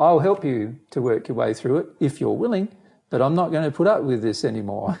 Or I'll help you to work your way through it if you're willing, but I'm not going to put up with this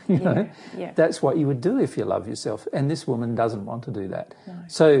anymore. You know? That's what you would do if you love yourself. And this woman doesn't want to do that.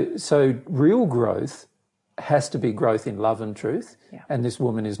 No. So real growth has to be growth in love and truth. And this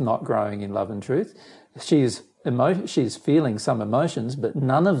woman is not growing in love and truth. She is feeling some emotions, but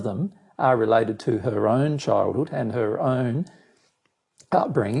none of them are related to her own childhood and her own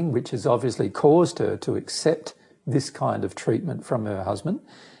upbringing, which has obviously caused her to accept this kind of treatment from her husband.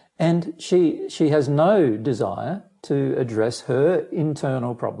 And she has no desire to address her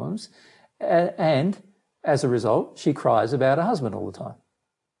internal problems. And as a result, she cries about her husband all the time.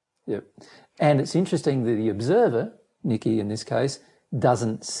 Yep. And it's interesting that the observer, Nikki in this case,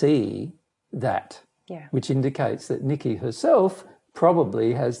 doesn't see that. Which indicates that Nikki herself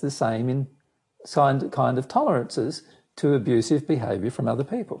probably has the same kind of tolerances to abusive behaviour from other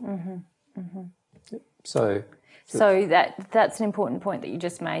people. Yep. So that's an important point that you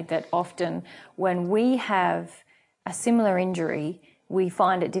just made, that often when we have a similar injury, we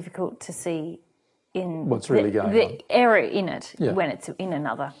find it difficult to see in what's really going on. The error in it when it's in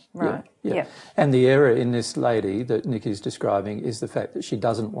another. Right. Yeah. And the error in this lady that Nikki's describing is the fact that she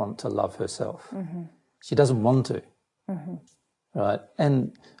doesn't want to love herself. She doesn't want to. Right?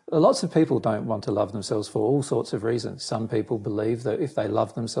 And lots of people don't want to love themselves for all sorts of reasons. Some people believe that if they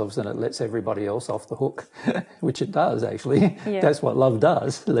love themselves, then it lets everybody else off the hook, which it does, actually. That's what love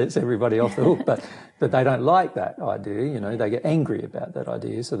does, lets everybody off the hook. But they don't like that idea, you know. They get angry about that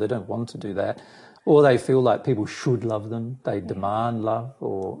idea, so they don't want to do that. Or they feel like people should love them. They demand love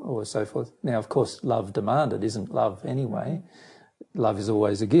or so forth. Now, of course, love demanded isn't love anyway. Love is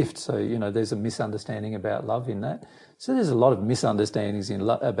always a gift. So, you know, there's a misunderstanding about love in that. So there's a lot of misunderstandings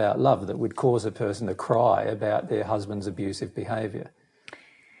about love that would cause a person to cry about their husband's abusive behaviour.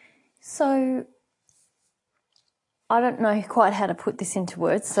 So I don't know quite how to put this into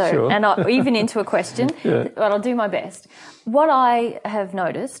words, even into a question, but I'll do my best. What I have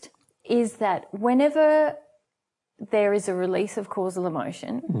noticed is that whenever there is a release of causal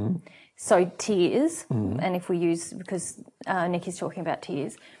emotion, so tears, and if we use, because Nikki's talking about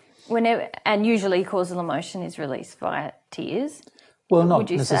tears, and usually causal emotion is released via tears. Well, not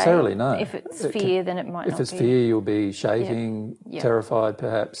necessarily, no. If it's fear, then it might not be. If it's fear, you'll be shaking, terrified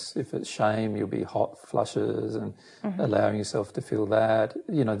perhaps. If it's shame, you'll be hot flushes and allowing yourself to feel that.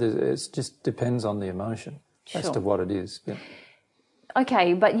 You know, it just depends on the emotion as to what it is. Yeah.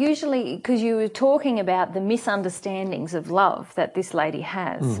 Okay, but usually, because you were talking about the misunderstandings of love that this lady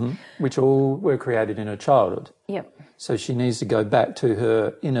has. Which all were created in her childhood. Yep. So she needs to go back to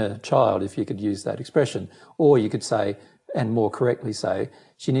her inner child, if you could use that expression. Or you could say, and more correctly say,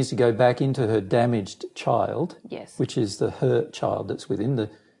 she needs to go back into her damaged child, which is the hurt child that's within the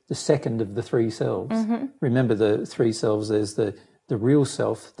second of the three selves. Remember the three selves, there's the real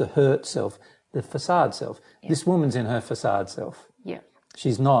self, the hurt self, the facade self. This woman's in her facade self.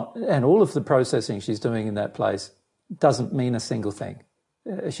 She's not, and all of the processing she's doing in that place doesn't mean a single thing.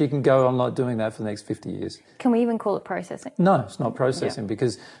 She can go on like doing that for the next 50 years. Can we even call it processing? No, it's not processing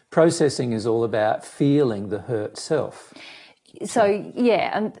because processing is all about feeling the hurt self. So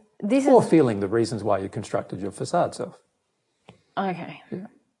and this or feeling the reasons why you constructed your facade self. Okay. Yeah.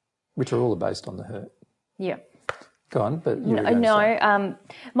 Which are all based on the hurt. Yeah. Go on, but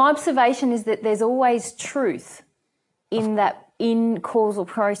my observation is that there's always truth in causal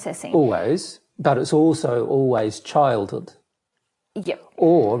processing. Always, but it's also always childhood. Yep.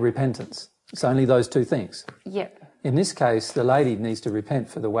 Or repentance. It's only those two things. Yep. In this case, the lady needs to repent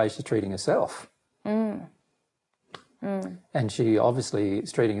for the way she's treating herself. And she obviously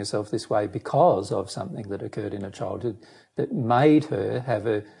is treating herself this way because of something that occurred in her childhood that made her have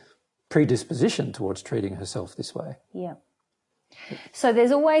a predisposition towards treating herself this way. Yeah. So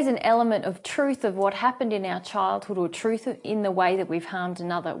there's always an element of truth of what happened in our childhood or truth in the way that we've harmed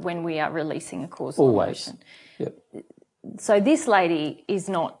another when we are releasing a causal emotion. Yep. So this lady is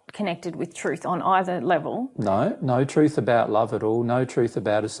not connected with truth on either level. No truth about love at all, no truth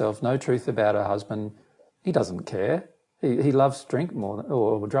about herself, no truth about her husband. He doesn't care. He loves drink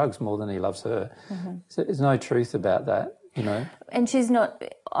or drugs more than he loves her. So there's no truth about that, you know. And she's not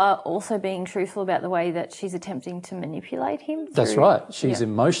also being truthful about the way that she's attempting to manipulate him. That's right. She's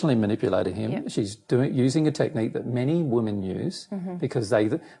emotionally manipulating him. She's using a technique that many women use because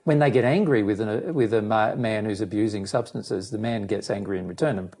when they get angry with a man who's abusing substances, the man gets angry in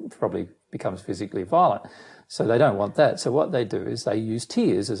return and probably becomes physically violent. So they don't want that. So what they do is they use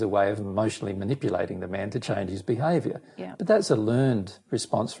tears as a way of emotionally manipulating the man to change his behaviour. Yeah. But that's a learned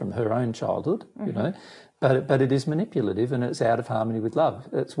response from her own childhood, you know. But it is manipulative and it's out of harmony with love.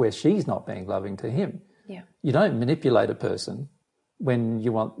 It's where she's not being loving to him. Yeah. You don't manipulate a person when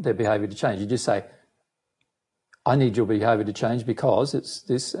you want their behaviour to change. You just say, I need your behaviour to change because it's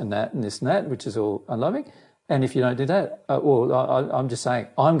this and that and this and that, which is all unloving. And if you don't do that, I'm just saying,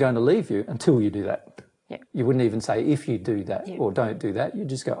 I'm going to leave you until you do that. Yeah. You wouldn't even say if you do that or don't do that. You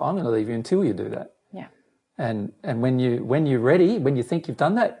just go, I'm going to leave you until you do that. Yeah. And when you're ready, when you think you've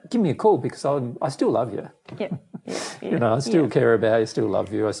done that, give me a call because I still love you. Yeah. Yeah. Yeah. You know, I still care about you, still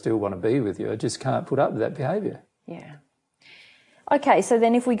love you, I still want to be with you. I just can't put up with that behaviour. Yeah. Okay, so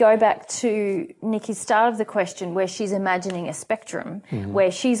then if we go back to Nikki's start of the question where she's imagining a spectrum,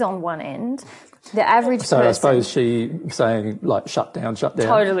 where she's on one end, the average person... So I suppose she's saying, like, shut down.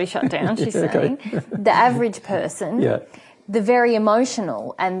 Totally shut down, she's saying. The average person, the very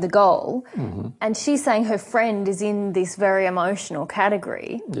emotional and the goal, and she's saying her friend is in this very emotional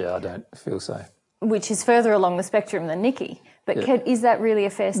category. Yeah, I don't feel so. Which is further along the spectrum than Nikki. But is that really a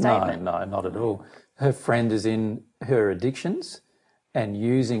fair statement? No, not at all. Her friend is in her addictions and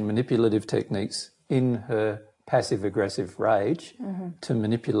using manipulative techniques in her passive-aggressive rage to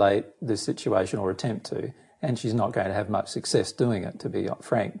manipulate the situation or attempt to, and she's not going to have much success doing it, to be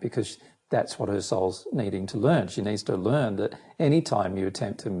frank, because that's what her soul's needing to learn. She needs to learn that any time you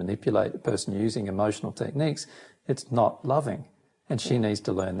attempt to manipulate a person using emotional techniques, it's not loving, and she needs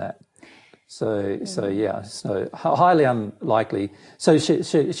to learn that. So highly unlikely. So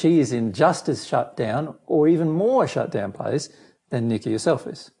she is in just as shut down or even more shut down place than Nikki herself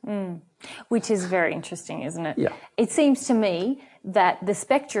is. Which is very interesting, isn't it? Yeah. It seems to me that the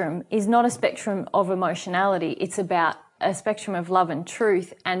spectrum is not a spectrum of emotionality. It's about a spectrum of love and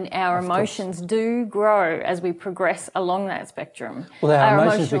truth, and our emotions do grow as we progress along that spectrum. Well, our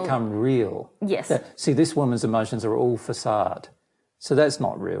emotions become real. Yes. See, this woman's emotions are all facade. So that's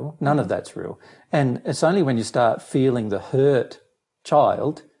not real. None of that's real. And it's only when you start feeling the hurt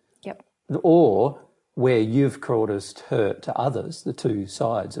child or where you've caused hurt to others, the two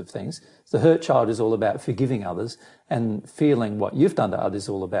sides of things. The hurt child is all about forgiving others, and feeling what you've done to others is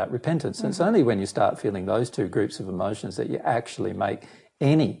all about repentance. And it's only when you start feeling those two groups of emotions that you actually make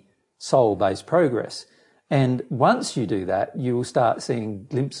any soul-based progress. And once you do that, you will start seeing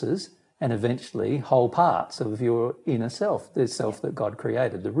glimpses and eventually whole parts of your inner self, the self that God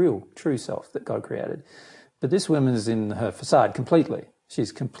created, the real, true self that God created. But this woman is in her facade completely.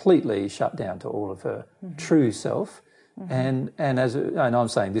 She's completely shut down to all of her true self. And I'm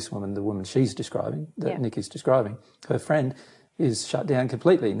saying this woman, the woman she's describing, that Nikki's describing, her friend, is shut down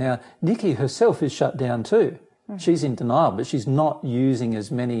completely. Now, Nikki herself is shut down too. She's in denial, but she's not using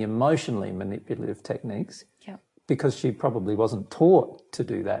as many emotionally manipulative techniques. Because she probably wasn't taught to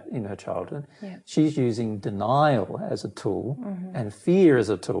do that in her childhood. She's using denial as a tool and fear as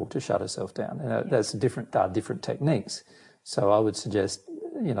a tool to shut herself down. And that's different techniques. So I would suggest,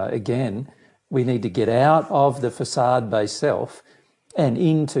 again, we need to get out of the facade-based self and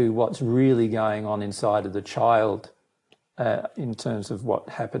into what's really going on inside of the child in terms of what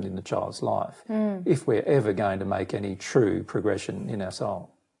happened in the child's life, if we're ever going to make any true progression in our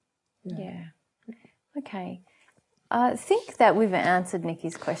soul. Yeah. Okay. I think that we've answered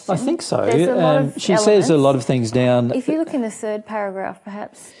Nikki's question. I think so. She says a lot of things down. If you look in the third paragraph,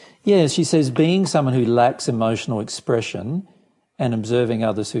 perhaps. Yeah, she says, being someone who lacks emotional expression and observing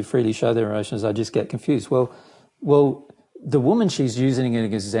others who freely show their emotions, I just get confused. Well, the woman she's using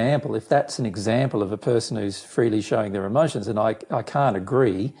an example, if that's an example of a person who's freely showing their emotions, and I can't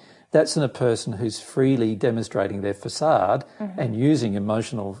agree, that's in a person who's freely demonstrating their facade and using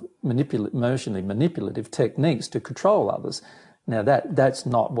emotionally manipulative techniques to control others. Now, that's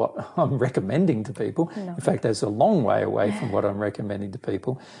not what I'm recommending to people. No. In fact, that's a long way away from what I'm recommending to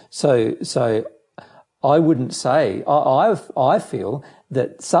people. So I wouldn't say, I feel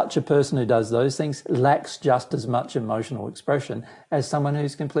that such a person who does those things lacks just as much emotional expression as someone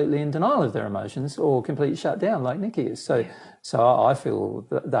who's completely in denial of their emotions or completely shut down like Nikki is. So I feel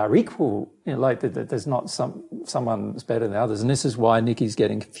that they're equal, like that there's not someone that's better than others. And this is why Nikki's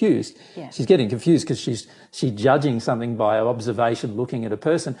getting confused. Yeah. She's getting confused because she's judging something by observation, looking at a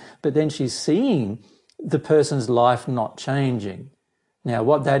person, but then she's seeing the person's life not changing. Now,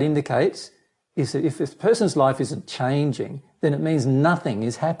 what that indicates is that if this person's life isn't changing, then it means nothing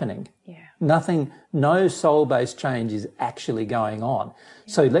is happening. Yeah. No soul-based change is actually going on.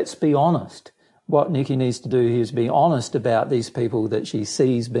 Yeah. So let's be honest. What Nikki needs to do here is be honest about these people that she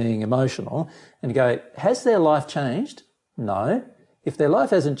sees being emotional and go, has their life changed? No. If their life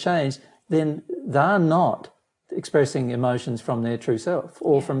hasn't changed, then they're not expressing emotions from their true self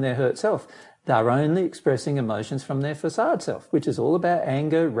or from their hurt self. They're only expressing emotions from their facade self, which is all about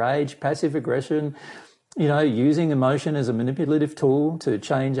anger, rage, passive aggression, using emotion as a manipulative tool to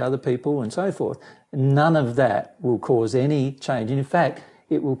change other people and so forth. None of that will cause any change. In fact,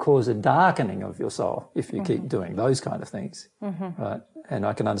 it will cause a darkening of your soul if you keep doing those kind of things, right? And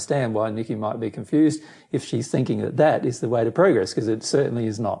I can understand why Nikki might be confused if she's thinking that that is the way to progress, because it certainly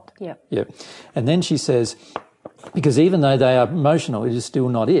is not. Yep. And then she says, because even though they are emotional, it is still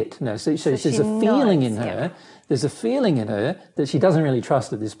not it. No, so there's a feeling in her. There's a feeling in her that she doesn't really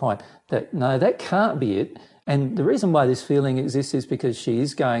trust at this point. That no, that can't be it. And the reason why this feeling exists is because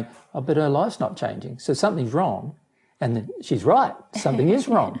she's going, oh, but her life's not changing, so something's wrong. And she's right, something is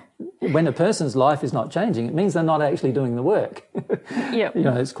wrong. When a person's life is not changing, it means they're not actually doing the work.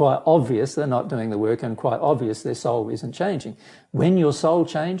 It's quite obvious they're not doing the work, and quite obvious their soul isn't changing. When your soul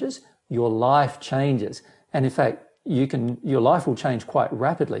changes, your life changes. And in fact, your life will change quite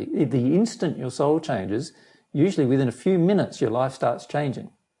rapidly. The instant your soul changes, usually within a few minutes, your life starts changing.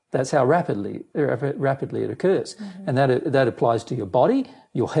 That's how rapidly it occurs. And that applies to your body,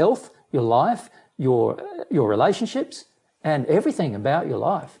 your health, your life, your relationships, and everything about your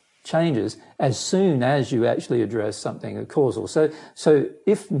life changes as soon as you actually address something causal. So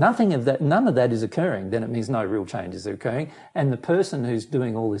if none of that is occurring, then it means no real changes are occurring. And the person who's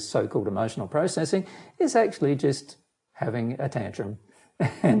doing all this so-called emotional processing is actually just having a tantrum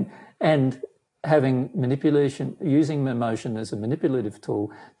and having manipulation, using emotion as a manipulative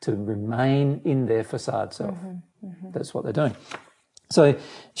tool to remain in their facade self. That's what they're doing. So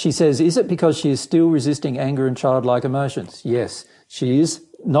she says, is it because she is still resisting anger and childlike emotions? Yes, she is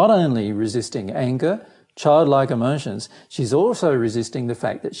not only resisting anger, childlike emotions, she's also resisting the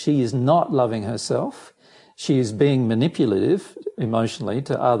fact that she is not loving herself. She is being manipulative emotionally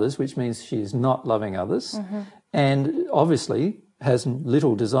to others, which means she is not loving others, and obviously has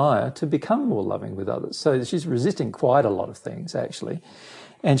little desire to become more loving with others. So she's resisting quite a lot of things, actually.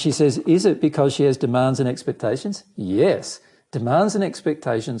 And she says, is it because she has demands and expectations? Yes. Demands and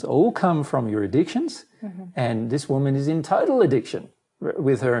expectations all come from your addictions, and this woman is in total addiction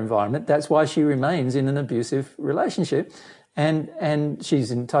with her environment. That's why she remains in an abusive relationship, and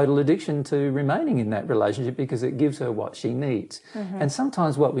she's in total addiction to remaining in that relationship because it gives her what she needs. And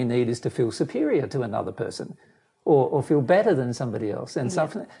sometimes what we need is to feel superior to another person, or feel better than somebody else, and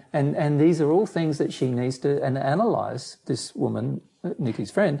something. And these are all things that she needs to analyse. This woman,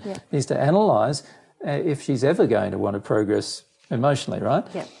 Nikki's friend, needs to analyse. If she's ever going to want to progress emotionally, right?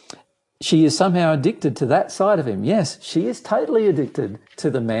 She is somehow addicted to that side of him. Yes, she is totally addicted to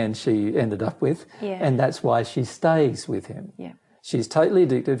the man she ended up with, and that's why she stays with him. She's totally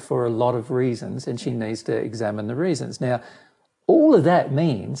addicted for a lot of reasons, and she needs to examine the reasons. Now, all of that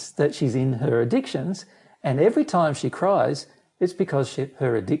means that she's in her addictions, and every time she cries, it's because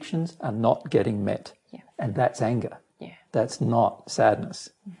her addictions are not getting met, and that's anger. That's not sadness.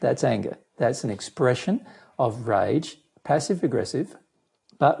 That's anger. That's an expression of rage, passive-aggressive,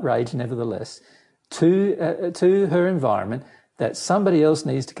 but rage nevertheless, to her environment, that somebody else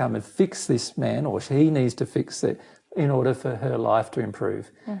needs to come and fix this man, or he needs to fix it in order for her life to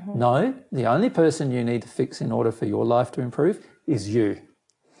improve. No, the only person you need to fix in order for your life to improve is you.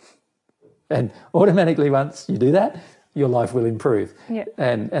 And automatically once you do that, your life will improve.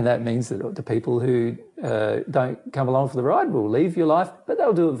 And that means that the people who don't come along for the ride will leave your life, but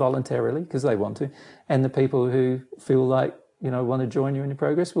they'll do it voluntarily because they want to. And the people who feel like, want to join you in your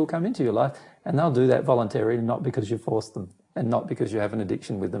progress will come into your life, and they'll do that voluntarily, not because you forced them, and not because you have an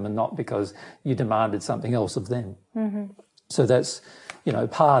addiction with them, and not because you demanded something else of them. So that's,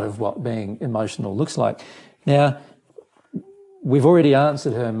 part of what being emotional looks like. Now, we've already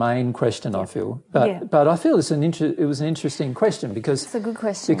answered her main question, I feel, but I feel it was an interesting question because it's a good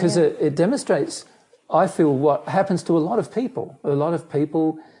question because it demonstrates, I feel, what happens to a lot of people. A lot of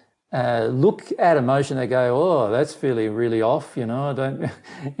people look at emotion, they go, "Oh, that's feeling really off," I don't,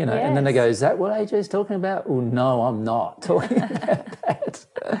 and then they go, "Is that what AJ's talking about?" Oh, no, I'm not talking about that.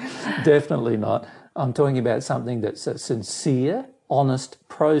 Definitely not. I'm talking about something that's a sincere, honest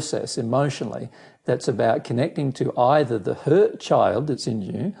process emotionally. That's about connecting to either the hurt child that's in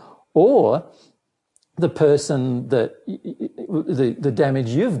you or the person that the damage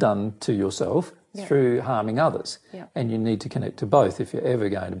you've done to yourself through harming others. And you need to connect to both if you're ever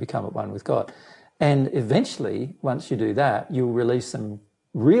going to become at one with God. And eventually, once you do that, you'll release some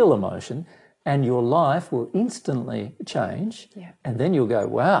real emotion and your life will instantly change. And then you'll go,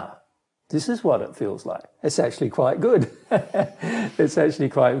 wow, this is what it feels like. It's actually quite good. It's actually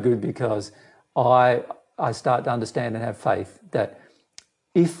quite good because I start to understand and have faith that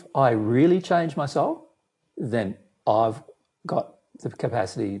if I really change my soul, then I've got the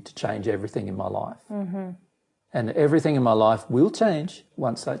capacity to change everything in my life. And everything in my life will change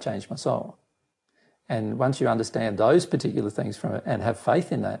once I change my soul. And once you understand those particular things from it and have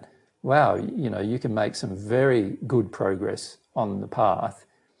faith in that, wow, you can make some very good progress on the path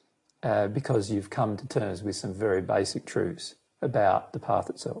because you've come to terms with some very basic truths about the path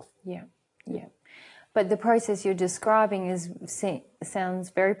itself. Yeah. But the process you're describing sounds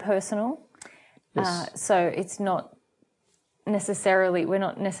very personal. Yes. So it's not necessarily, we're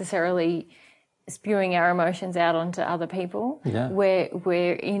not necessarily spewing our emotions out onto other people. Yeah.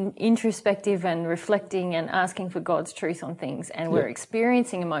 We're introspective and reflecting and asking for God's truth on things, and we're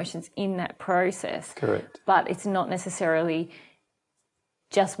experiencing emotions in that process. Correct. But it's not necessarily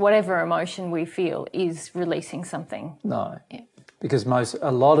just whatever emotion we feel is releasing something. No. Yeah. Because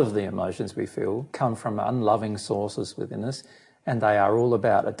a lot of the emotions we feel come from unloving sources within us, and they are all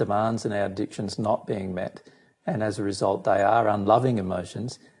about our demands and our addictions not being met. And as a result, they are unloving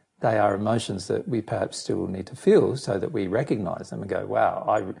emotions. They are emotions that we perhaps still need to feel so that we recognise them and go, wow,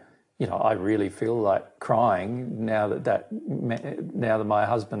 I really feel like crying now that my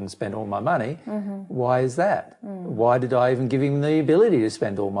husband spent all my money. Why is that? Why did I even give him the ability to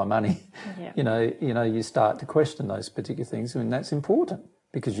spend all my money? Yeah. You start to question those particular things, and that's important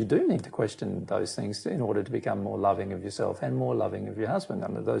because you do need to question those things in order to become more loving of yourself and more loving of your husband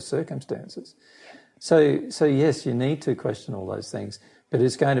under those circumstances. So yes, you need to question all those things, but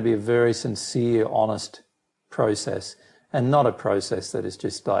it's going to be a very sincere, honest process, and not a process that is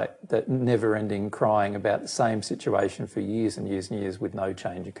just like that never-ending crying about the same situation for years and years and years with no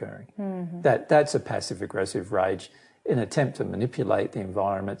change occurring. That's a passive-aggressive rage, an attempt to manipulate the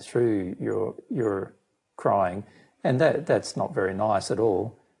environment through your crying, and that's not very nice at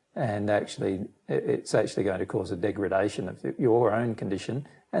all. And actually, it's actually going to cause a degradation of your own condition,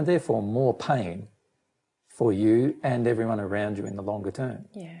 and therefore more pain for you and everyone around you in the longer term.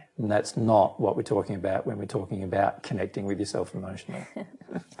 Yeah. And that's not what we're talking about when we're talking about connecting with yourself emotionally.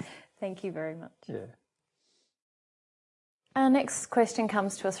 Thank you very much. Yeah. Our next question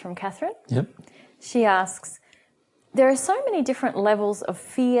comes to us from Catherine. Yep. She asks, there are so many different levels of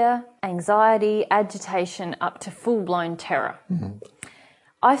fear, anxiety, agitation, up to full-blown terror.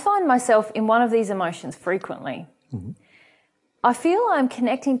 I find myself in one of these emotions frequently. I feel I'm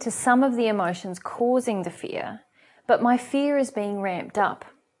connecting to some of the emotions causing the fear, but my fear is being ramped up.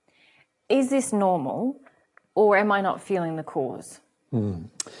 Is this normal, or am I not feeling the cause? Well,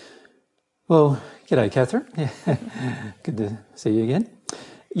 g'day, Catherine. Good to see you again.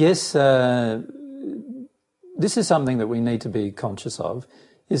 Yes, this is something that we need to be conscious of,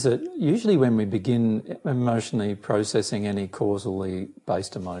 is that usually when we begin emotionally processing any causally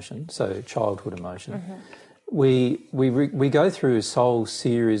based emotion, so childhood emotion, we go through a whole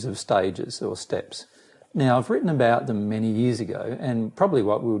series of stages or steps. Now, I've written about them many years ago, and probably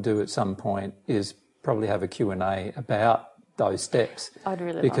what we'll do at some point is probably have a Q&A about those steps. I'd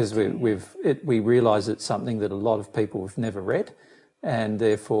really because like to. we realise it's something that a lot of people have never read, and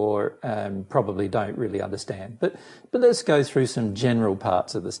therefore probably don't really understand. But let's go through some general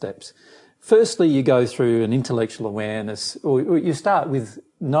parts of the steps. Firstly, you go through an intellectual awareness, or you start with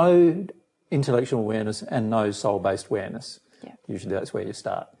no intellectual awareness and no soul-based awareness. Yeah. Usually that's where you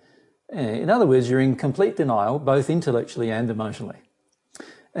start. In other words, you're in complete denial, both intellectually and emotionally.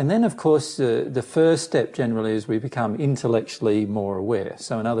 And then, of course, the first step generally is we become intellectually more aware.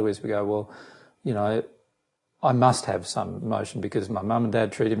 So in other words, we go, well, you know, I must have some emotion because my mum and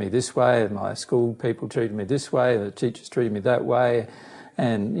dad treated me this way, and my school people treated me this way, the teachers treated me that way,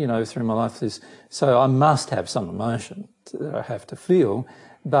 and, you know, through my life so I must have some emotion that I have to feel,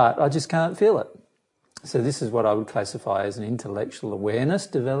 but I just can't feel it. So this is what I would classify as an intellectual awareness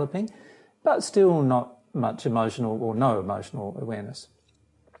developing, but still not much emotional or no emotional awareness.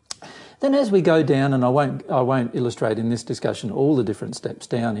 Then as we go down, and I won't illustrate in this discussion all the different steps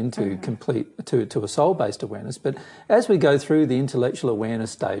down into to a soul-based awareness, but as we go through the intellectual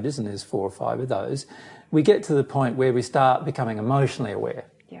awareness stages, and there's 4 or 5 of those, we get to the point where we start becoming emotionally aware.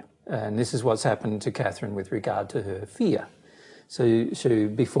 Yeah. And this is what's happened to Catherine with regard to her fear. So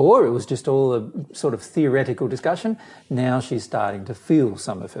before it was just all a sort of theoretical discussion. Now she's starting to feel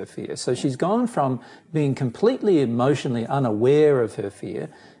some of her fear. So she's gone from being completely emotionally unaware of her fear,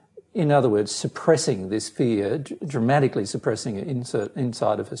 in other words, suppressing this fear, dramatically suppressing it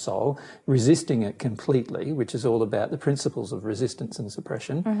inside of her soul, resisting it completely, which is all about the principles of resistance and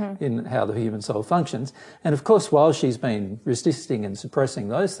suppression in how the human soul functions. And of course, while she's been resisting and suppressing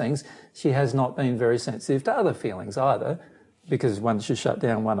those things, she has not been very sensitive to other feelings either, because once you shut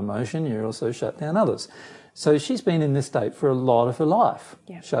down one emotion, you also shut down others. So she's been in this state for a lot of her life,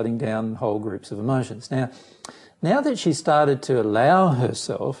 Yeah. shutting down whole groups of emotions. Now that she's started to allow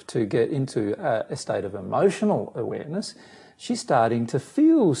herself to get into a state of emotional awareness, she's starting to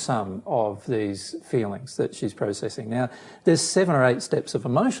feel some of these feelings that she's processing. Now, there's 7 or 8 steps of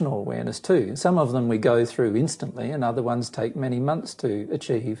emotional awareness too. Some of them we go through instantly and other ones take many months to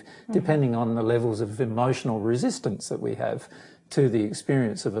achieve, depending on the levels of emotional resistance that we have to the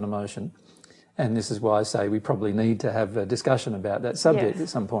experience of an emotion. And this is why I say we probably need to have a discussion about that subject at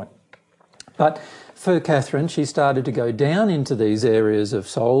some point. But for Catherine, she started to go down into these areas of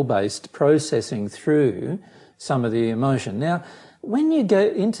soul-based processing through some of the emotion. Now, when you go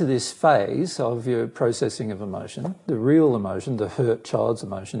into this phase of your processing of emotion, the real emotion, the hurt child's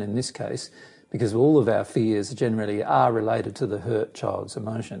emotion in this case, because all of our fears generally are related to the hurt child's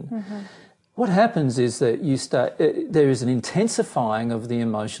emotion, what happens is that there is an intensifying of the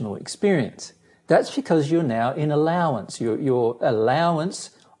emotional experience. That's because you're now in allowance. Your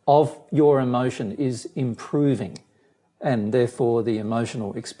allowance of your emotion is improving, and therefore the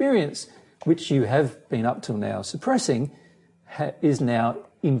emotional experience, which you have been up till now suppressing, is now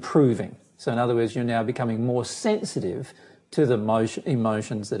improving. So in other words, you're now becoming more sensitive to the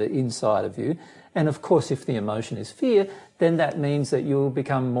emotions that are inside of you. And of course, if the emotion is fear, then that means that you'll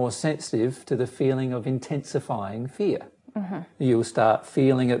become more sensitive to the feeling of intensifying fear. You'll start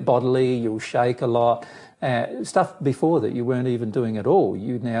feeling it bodily, you'll shake a lot. Stuff before that you weren't even doing at all,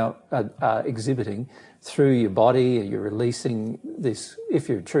 you now are exhibiting through your body. You're releasing this, if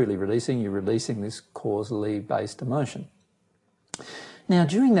you're truly releasing, you're releasing this causally based emotion. Now,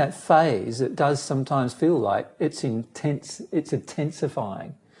 during that phase, it does sometimes feel like it's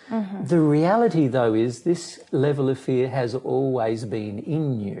intensifying. The reality, though, is this level of fear has always been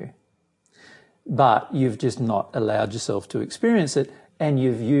in you, but you've just not allowed yourself to experience it, and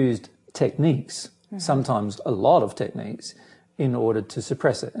you've used techniques, sometimes a lot of techniques, in order to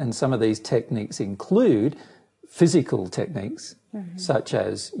suppress it. And some of these techniques include physical techniques, such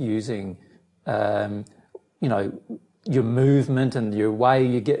as using, your movement and your way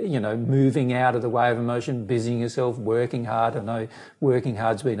you get, moving out of the way of emotion, busying yourself, working hard. I know working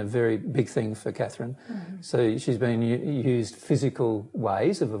hard's been a very big thing for Catherine. So she's been used physical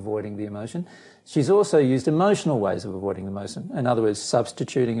ways of avoiding the emotion. She's also used emotional ways of avoiding emotion. In other words,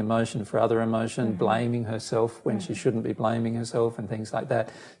 substituting emotion for other emotion, blaming herself when she shouldn't be blaming herself and things like that.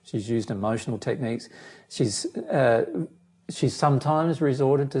 She's used emotional techniques. She's sometimes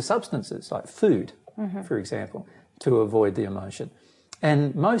resorted to substances like food, for example, to avoid the emotion.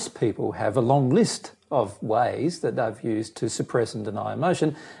 And most people have a long list of ways that they've used to suppress and deny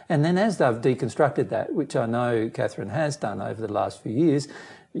emotion. And then as they've deconstructed that, which I know Catherine has done over the last few years,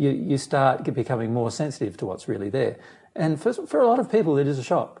 you start becoming more sensitive to what's really there. And for a lot of people, it is a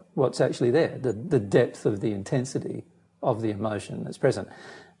shock what's actually there, the depth of the intensity of the emotion that's present.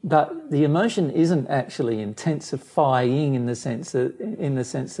 But the emotion isn't actually intensifying in the sense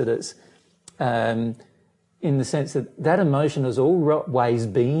that that emotion has always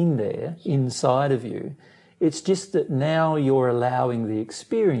been there inside of you. It's just that now you're allowing the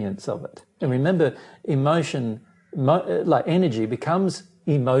experience of it. And remember, emotion, like energy, becomes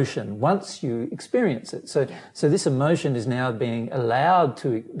emotion once you experience it. So this emotion is now being allowed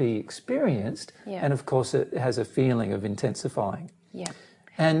to be experienced, and of course it has a feeling of intensifying.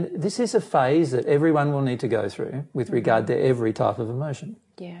 And this is a phase that everyone will need to go through with regard to every type of emotion,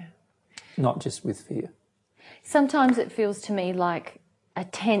 not just with fear. Sometimes it feels to me like a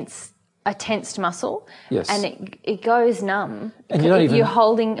tensed muscle, Yes. and it goes numb. And you're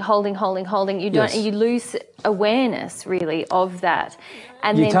holding. You don't. You lose awareness really of that,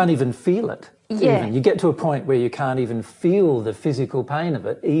 and you then can't even feel it. Yeah. You get to a point where you can't even feel the physical pain of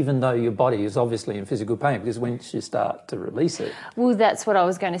it, even though your body is obviously in physical pain, because once you start to release it. Well, that's what I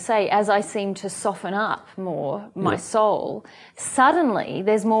was going to say. As I seem to soften up more, my soul, suddenly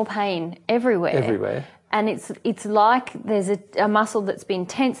there's more pain everywhere. And it's like there's a muscle that's been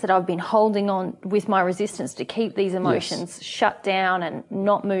tense that I've been holding on with my resistance to keep these emotions shut down and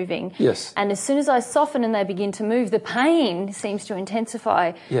not moving. Yes. And as soon as I soften and they begin to move, the pain seems to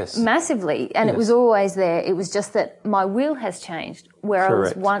intensify massively. And it was always there. It was just that my will has changed. Where I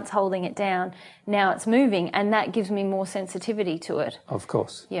was once holding it down, now it's moving, and that gives me more sensitivity to it. Of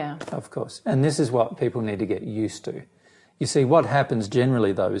course. Yeah. Of course. And this is what people need to get used to. You see, what happens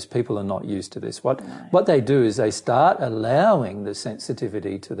generally, though, is people are not used to this. What they do is they start allowing the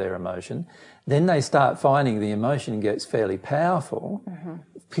sensitivity to their emotion. Then they start finding the emotion gets fairly powerful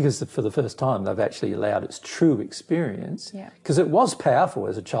because for the first time they've actually allowed its true experience. Because it was powerful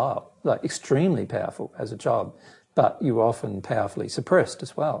as a child, like extremely powerful as a child, but you were often powerfully suppressed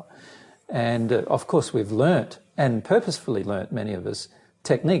as well. And of course we've learnt, and purposefully learnt, many of us,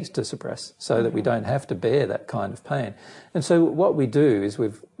 techniques to suppress so that we don't have to bear that kind of pain. And so what we do is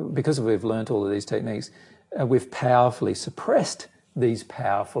because we've learnt all of these techniques, we've powerfully suppressed these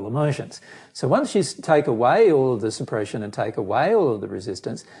powerful emotions. So once you take away all of the suppression and take away all of the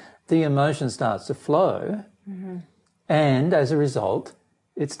resistance, the emotion starts to flow, and as a result,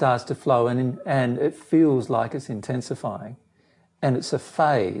 it starts to flow and it feels like it's intensifying. And it's a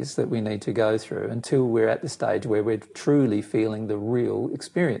phase that we need to go through until we're at the stage where we're truly feeling the real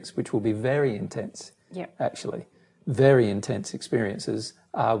experience, which will be very intense, actually. Very intense experiences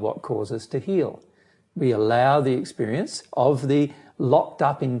are what cause us to heal. We allow the experience of the locked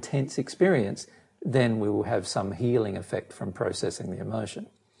up intense experience, then we will have some healing effect from processing the emotion.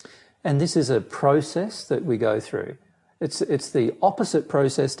 And this is a process that we go through. It's the opposite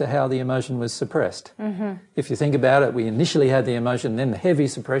process to how the emotion was suppressed. If you think about it, we initially had the emotion, then the heavy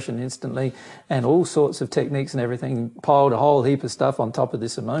suppression instantly, and all sorts of techniques and everything, piled a whole heap of stuff on top of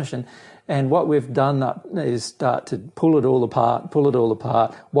this emotion. And what we've done is start to pull it all apart,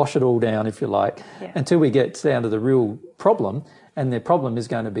 wash it all down, if you like, until we get down to the real problem. And the problem is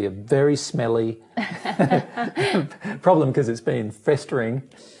going to be a very smelly problem because it's been festering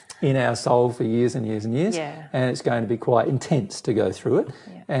in our soul for years and years and years, and it's going to be quite intense to go through it.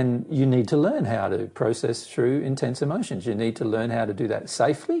 And you need to learn how to process through intense emotions. You need to learn how to do that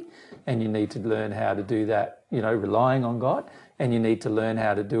safely, and you need to learn how to do that, relying on God, and you need to learn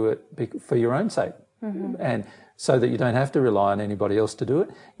how to do it for your own sake. And so that you don't have to rely on anybody else to do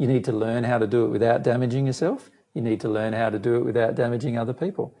it. You need to learn how to do it without damaging yourself. You need to learn how to do it without damaging other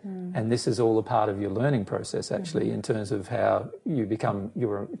people. And this is all a part of your learning process, actually, in terms of how you become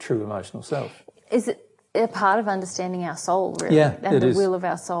your true emotional self. Is it a part of understanding our soul, really? And the will of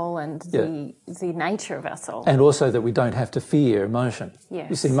our soul and the nature of our soul. And also that we don't have to fear emotion. Yes.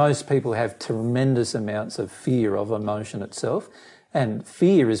 You see, most people have tremendous amounts of fear of emotion itself, and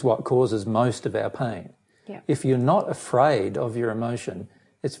fear is what causes most of our pain. If you're not afraid of your emotion,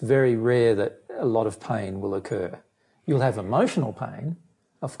 it's very rare that a lot of pain will occur. You'll have emotional pain,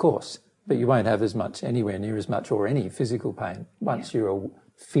 of course, but you won't have anywhere near as much or any physical pain once you're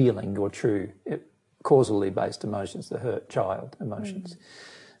feeling your true causally based emotions, the hurt child emotions.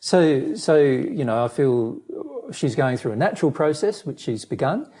 So I feel she's going through a natural process, which she's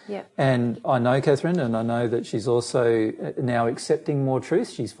begun. And I know Catherine, and I know that she's also now accepting more truth.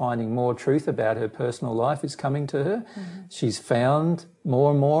 She's finding more truth about her personal life is coming to her. She's found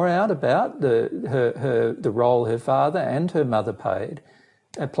more and more out about the role her father and her mother played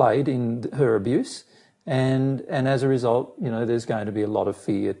in her abuse. And as a result, there's going to be a lot of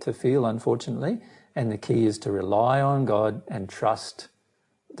fear to feel, unfortunately. And the key is to rely on God and trust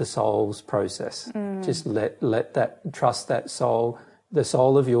the soul's process. Just trust that soul, the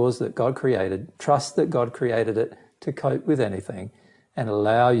soul of yours that God created. Trust that God created it to cope with anything, and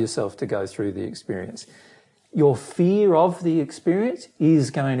allow yourself to go through the experience. Your fear of the experience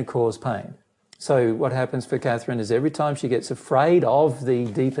is going to cause pain. So what happens for Catherine is every time she gets afraid of the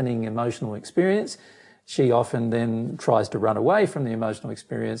deepening emotional experience, she often then tries to run away from the emotional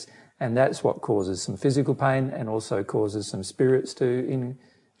experience, and that's what causes some physical pain and also causes some spirits to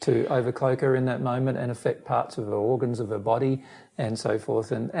overcloak her in that moment and affect parts of her organs of her body and so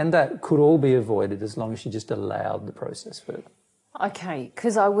forth. And that could all be avoided as long as she just allowed the process further. Okay,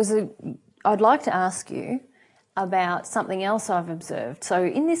 because I'd like to ask you about something else I've observed. So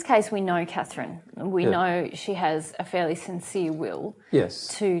in this case, we know Catherine. We know she has a fairly sincere will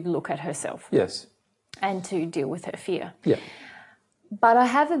to look at herself and to deal with her fear. But I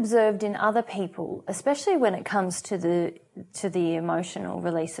have observed in other people, especially when it comes to the emotional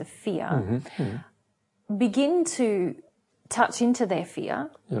release of fear, begin to touch into their fear.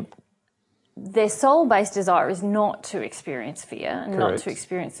 Their soul-based desire is not to experience fear and not to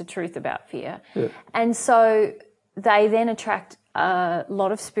experience the truth about fear. And so they then attract a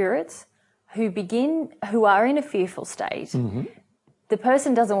lot of spirits who are in a fearful state. The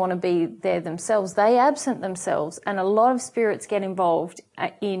person doesn't want to be there themselves. They absent themselves, and a lot of spirits get involved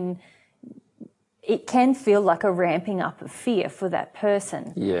in. It can feel like a ramping up of fear for that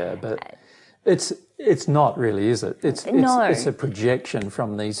person. Yeah, but it's not really, is it? It's a projection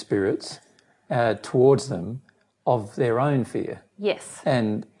from these spirits towards them of their own fear. Yes.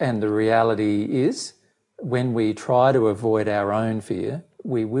 And the reality is, when we try to avoid our own fear,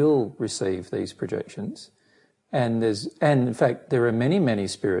 we will receive these projections. And in fact, there are many, many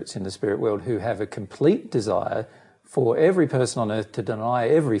spirits in the spirit world who have a complete desire for every person on earth to deny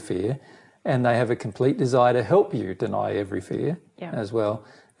every fear, and they have a complete desire to help you deny every fear as well.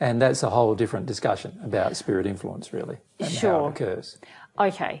 And that's a whole different discussion about spirit influence, really, and how it occurs.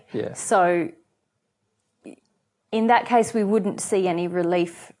 Okay. Yeah. So in that case, we wouldn't see any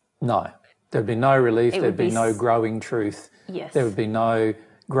relief. No. There'd be no relief. There'd be no growing truth. Yes. There would be no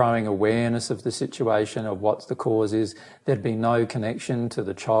growing awareness of the situation, of what the cause is. There'd be no connection to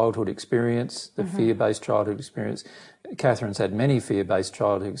the childhood experience, the fear-based childhood experience. Catherine's had many fear-based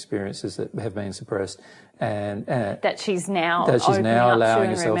childhood experiences that have been suppressed, and that she's now allowing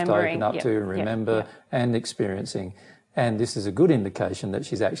herself to open up to and remember and experiencing. And this is a good indication that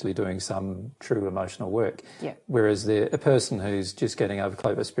she's actually doing some true emotional work. Yeah. Whereas a person who's just getting over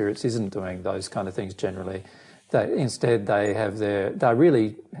clover spirits isn't doing those kind of things generally. Instead, they're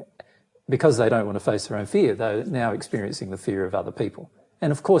really, because they don't want to face their own fear, they're now experiencing the fear of other people.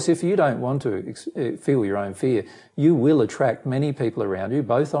 And of course, if you don't want to feel your own fear, you will attract many people around you,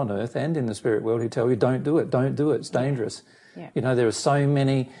 both on earth and in the spirit world, who tell you, don't do it, it's dangerous. Yeah. You know, there are so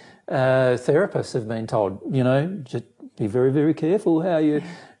many therapists have been told, you know, just be very, very careful how you,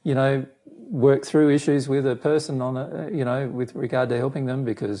 you know, work through issues with a person with regard to helping them,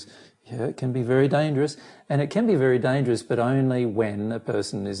 because it can be very dangerous. And it can be very dangerous, but only when a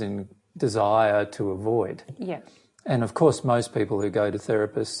person is in desire to avoid. Yeah. And of course, most people who go to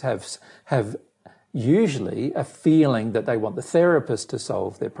therapists have usually a feeling that they want the therapist to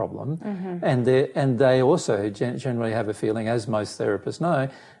solve their problem, and they also generally have a feeling, as most therapists know,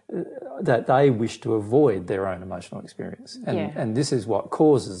 that they wish to avoid their own emotional experience. And this is what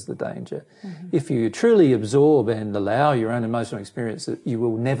causes the danger. If you truly absorb and allow your own emotional experience, you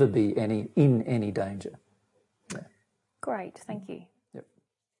will never be in any danger. Yeah. Great, thank you. Yep.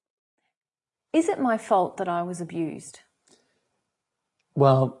 Is it my fault that I was abused?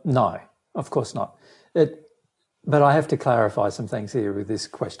 Well, no, of course not. But I have to clarify some things here with this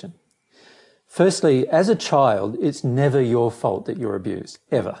question. Firstly, as a child, it's never your fault that you're abused,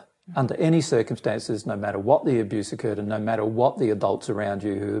 ever. Under any circumstances, no matter what the abuse occurred and no matter what the adults around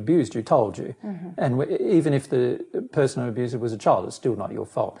you who abused you told you. And even if the person who abused you was a child, it's still not your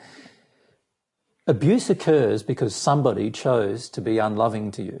fault. Abuse occurs because somebody chose to be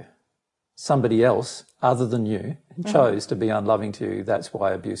unloving to you. Somebody else, other than you, chose to be unloving to you. That's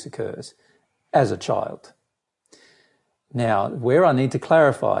why abuse occurs as a child. Now, where I need to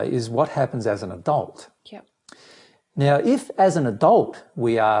clarify is what happens as an adult. Yep. Now, if as an adult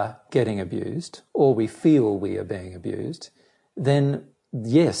we are getting abused or we feel we are being abused, then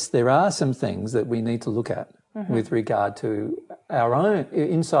yes, there are some things that we need to look at with regard to our own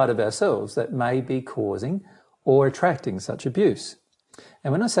inside of ourselves that may be causing or attracting such abuse.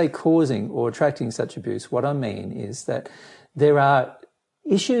 And when I say causing or attracting such abuse, what I mean is that there are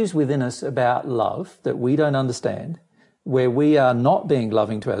issues within us about love that we don't understand, where we are not being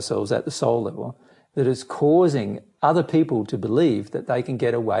loving to ourselves at the soul level, that is causing other people to believe that they can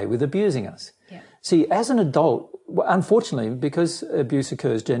get away with abusing us. Yeah. See, as an adult, unfortunately, because abuse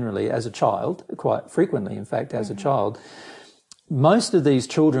occurs generally as a child, quite frequently, in fact, as a child, most of these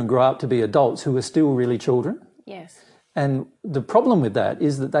children grow up to be adults who are still really children. Yes. And the problem with that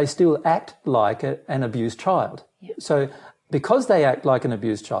is that they still act like an abused child. Yeah. So because they act like an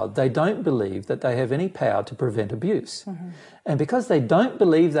abused child, they don't believe that they have any power to prevent abuse. And because they don't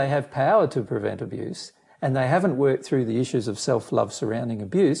believe they have power to prevent abuse, and they haven't worked through the issues of self-love surrounding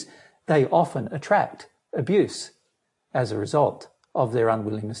abuse, they often attract abuse as a result of their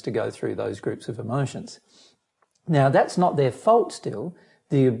unwillingness to go through those groups of emotions. Now, that's not their fault still.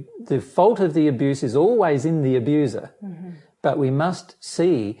 The fault of the abuse is always in the abuser. But we must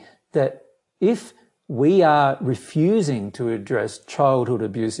see that if we are refusing to address childhood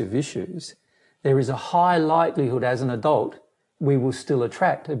abusive issues, there is a high likelihood as an adult we will still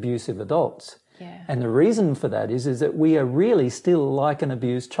attract abusive adults. Yeah. And the reason for that is that we are really still like an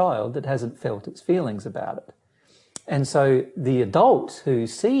abused child that hasn't felt its feelings about it. And so the adults who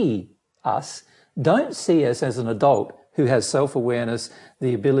see us don't see us as an adult who has self-awareness,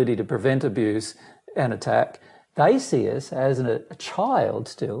 the ability to prevent abuse and attack. They see us as a child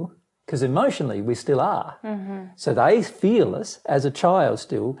still, because emotionally we still are. So they feel us as a child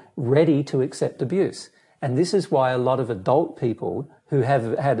still, ready to accept abuse. And this is why a lot of adult people who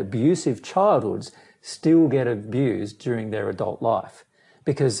have had abusive childhoods still get abused during their adult life.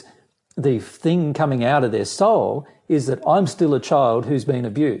 Because the thing coming out of their soul is that I'm still a child who's been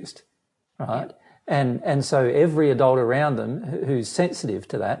abused, right? Yep. And so every adult around them who's sensitive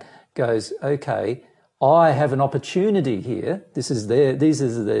to that goes, okay, I have an opportunity here. These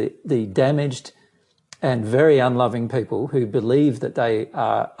are the damaged and very unloving people who believe that they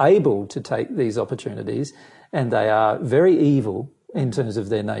are able to take these opportunities, and they are very evil in terms of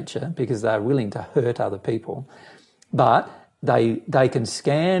their nature because they are willing to hurt other people. But they can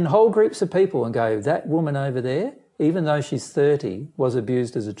scan whole groups of people and go, that woman over there even though she's 30, was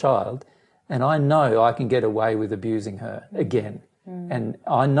abused as a child, and I know I can get away with abusing her again. And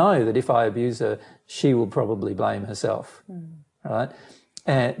I know that if I abuse her, she will probably blame herself, right?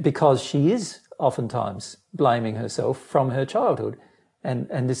 Because she is oftentimes blaming herself from her childhood.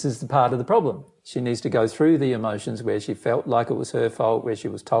 And this is the part of the problem. She needs to go through the emotions where she felt like it was her fault, where she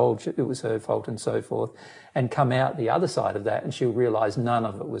was told it was her fault and so forth, and come out the other side of that, and she'll realise none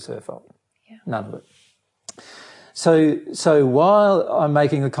of it was her fault. Yeah. None of it. So while I'm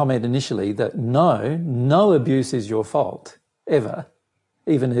making the comment initially that no abuse is your fault, ever,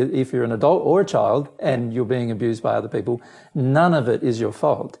 even if you're an adult or a child and you're being abused by other people, none of it is your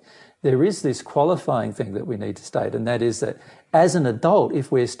fault. There is this qualifying thing that we need to state, and that is that as an adult,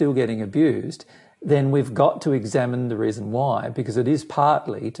 if we're still getting abused, then we've got to examine the reason why, because it is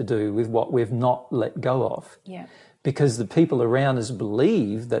partly to do with what we've not let go of. Yeah. Because the people around us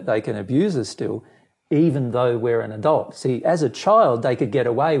believe that they can abuse us still, even though we're an adult. See, as a child, they could get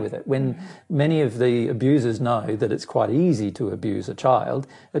away with it. When many of the abusers know that it's quite easy to abuse a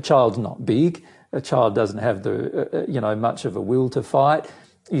child's not big, a child doesn't have much of a will to fight.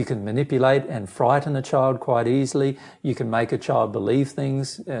 You can manipulate and frighten a child quite easily. You can make a child believe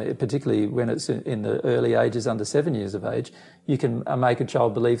things, particularly when it's in the early ages, under 7 years of age. You can make a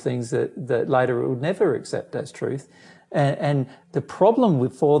child believe things that later it would never accept as truth. And the problem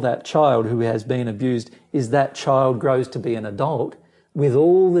for that child who has been abused is that child grows to be an adult with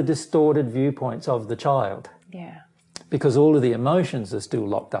all the distorted viewpoints of the child. Yeah. Because all of the emotions are still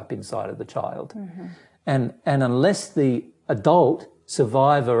locked up inside of the child. Mm-hmm. And unless the adult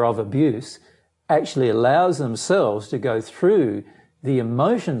survivor of abuse actually allows themselves to go through the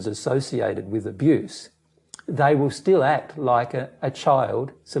emotions associated with abuse, they will still act like a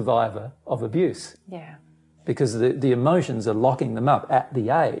child survivor of abuse. Yeah. Because the emotions are locking them up at the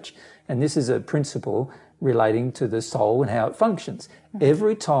age. And this is a principle relating to the soul and how it functions. Mm-hmm.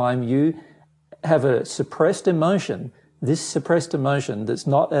 Every time you have a suppressed emotion, this suppressed emotion that's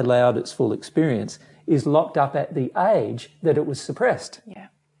not allowed its full experience is locked up at the age that it was suppressed. Yeah.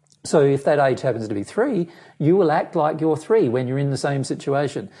 So if that age happens to be 3, you will act like you're 3 when you're in the same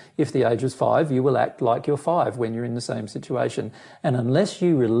situation. If the age was 5, you will act like you're 5 when you're in the same situation. And unless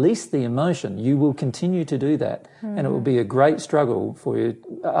you release the emotion, you will continue to do that. Mm-hmm. And it will be a great struggle for you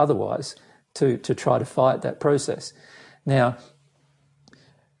otherwise to try to fight that process. Now,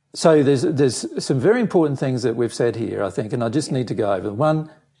 so there's some very important things that we've said here, I think, and I just need to go over. One,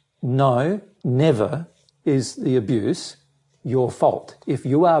 no, never is the abuse your fault. If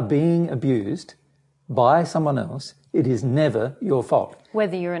you are being abused by someone else, it is never your fault.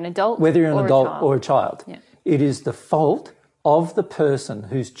 Whether you're an adult or a child. Yeah. It is the fault of the person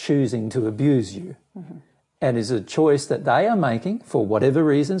who's choosing to abuse you. Mm-hmm. And is a choice that they are making for whatever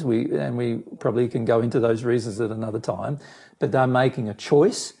reasons, we probably can go into those reasons at another time, but they're making a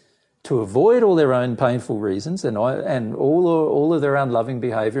choice to avoid all their own painful reasons and all of their unloving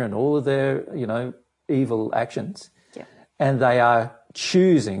behaviour and all of their, evil actions. Yeah. And they are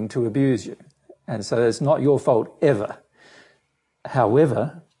choosing to abuse you. And so it's not your fault ever.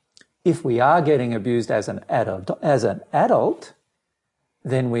 However, if we are getting abused as an adult,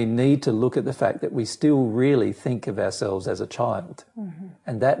 then we need to look at the fact that we still really think of ourselves as a child. Mm-hmm.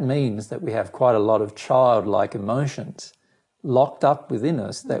 And that means that we have quite a lot of childlike emotions locked up within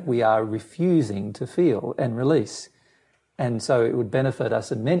us that we are refusing to feel and release. And so it would benefit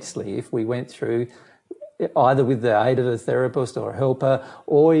us immensely if we went through, either with the aid of a therapist or a helper,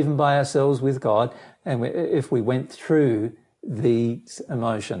 or even by ourselves with God, and if we went through these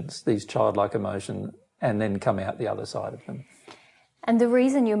emotions, these childlike emotions, and then come out the other side of them. And the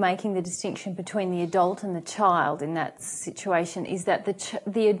reason you're making the distinction between the adult and the child in that situation is that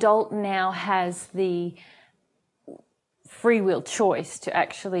the adult now has the free will choice to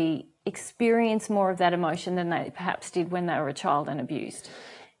actually experience more of that emotion than they perhaps did when they were a child and abused.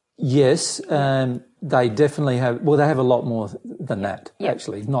 Yes, they definitely have. Well, they have a lot more than that,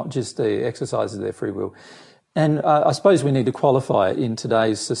 actually, not just the exercise of their free will. And I suppose we need to qualify it in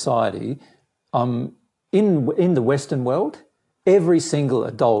today's society. In the Western world, every single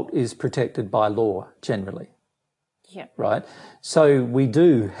adult is protected by law, generally. Yeah. Right? So we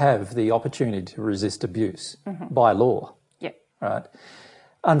do have the opportunity to resist abuse by law. Yeah. Right?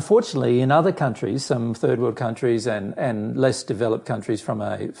 Unfortunately, in other countries, some third world countries and less developed countries from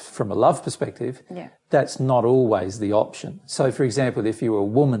a love perspective, that's not always the option. So, for example, if you were a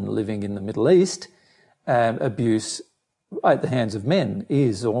woman living in the Middle East, abuse at the hands of men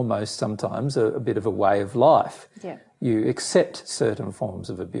is almost sometimes a bit of a way of life. Yeah. You accept certain forms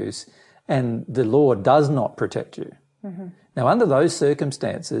of abuse and the law does not protect you. Mm-hmm. Now, under those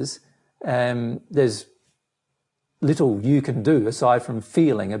circumstances, there's little you can do aside from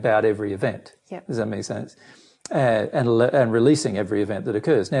feeling about every event. Yep. Does that make sense? And releasing every event that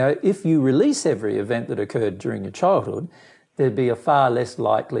occurs. Now, if you release every event that occurred during your childhood, there'd be a far less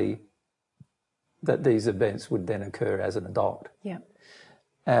likely that these events would then occur as an adult. Yeah.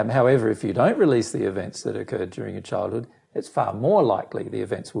 However, if you don't release the events that occurred during your childhood, it's far more likely the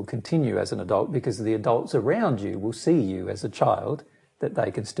events will continue as an adult, because the adults around you will see you as a child that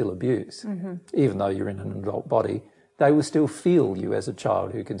they can still abuse. Mm-hmm. Even though you're in an adult body, they will still feel you as a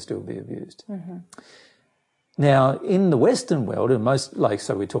child who can still be abused. Mm-hmm. Now, in the Western world, and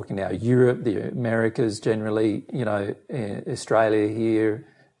so we're talking now Europe, the Americas generally, Australia here,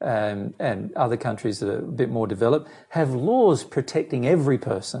 and other countries that are a bit more developed, have laws protecting every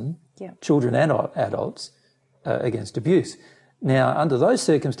person, children and adults, against abuse. Now, under those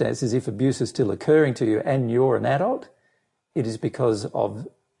circumstances, if abuse is still occurring to you and you're an adult, it is because of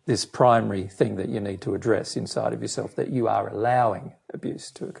this primary thing that you need to address inside of yourself, that you are allowing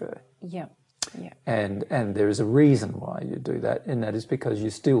abuse to occur. Yeah. Yeah. And there is a reason why you do that, and that is because you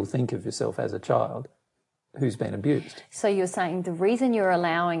still think of yourself as a child who's been abused. So you're saying the reason you're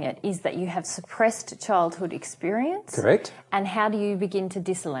allowing it is that you have suppressed childhood experience? Correct. And how do you begin to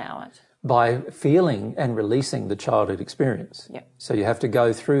disallow it? By feeling and releasing the childhood experience. Yep. So you have to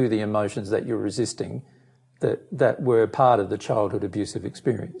go through the emotions that you're resisting that were part of the childhood abusive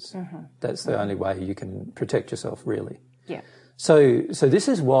experience. Mm-hmm. That's the only way you can protect yourself, really. Yeah. So this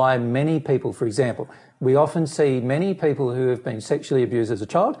is why many people, for example, we often see many people who have been sexually abused as a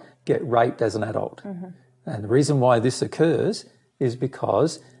child get raped as an adult. Mm-hmm. And the reason why this occurs is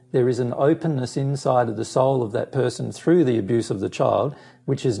because there is an openness inside of the soul of that person through the abuse of the child,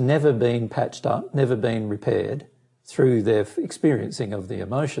 which has never been patched up, never been repaired through their experiencing of the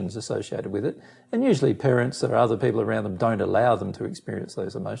emotions associated with it. And usually parents or other people around them don't allow them to experience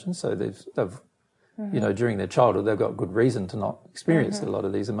those emotions. So they've mm-hmm. During their childhood, they've got good reason to not experience mm-hmm. a lot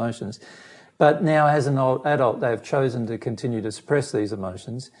of these emotions. But now as an adult, they've chosen to continue to suppress these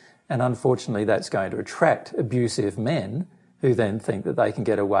emotions. And unfortunately, that's going to attract abusive men who then think that they can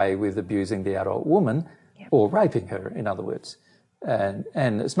get away with abusing the adult woman or raping her, in other words. And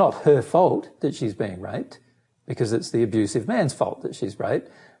it's not her fault that she's being raped, because it's the abusive man's fault that she's raped.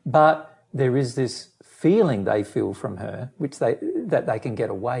 But there is this feeling they feel from her, that they can get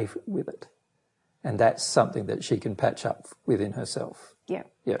away with it. And that's something that she can patch up within herself. Yeah.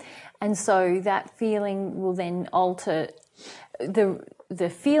 Yeah. And so that feeling will then alter the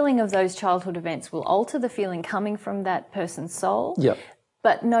feeling of those childhood events will alter the feeling coming from that person's soul. Yep.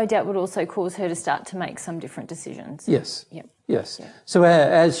 But no doubt would also cause her to start to make some different decisions. Yes. Yep. Yes. Yep. So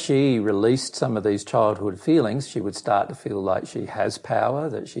as she released some of these childhood feelings, she would start to feel like she has power,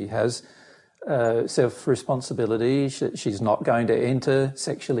 that she has self-responsibility. She's not going to enter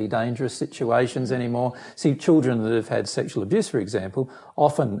sexually dangerous situations anymore. See, children that have had sexual abuse, for example,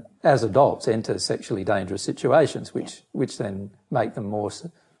 often as adults enter sexually dangerous situations, which then make them more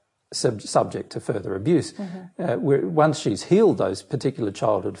subject to further abuse. Mm-hmm. Once she's healed those particular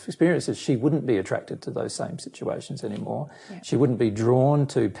childhood experiences, she wouldn't be attracted to those same situations anymore. Yeah. She wouldn't be drawn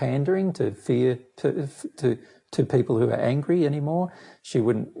to pandering, to fear, to people who are angry anymore. She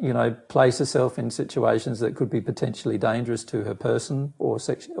wouldn't, place herself in situations that could be potentially dangerous to her person or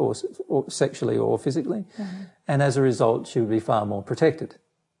sexually or physically. Mm-hmm. And as a result, she would be far more protected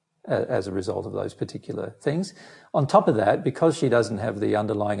as a result of those particular things. On top of that, because she doesn't have the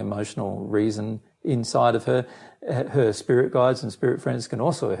underlying emotional reason inside of her, her spirit guides and spirit friends can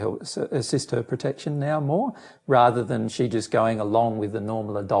also help assist her protection now more, rather than she just going along with the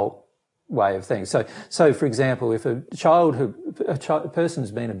normal adult way of things. So for example, if a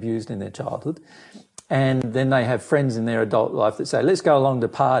person's been abused in their childhood, and then they have friends in their adult life that say, "Let's go along to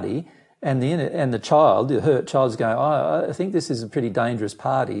party," and the hurt child's going, "Oh, I think this is a pretty dangerous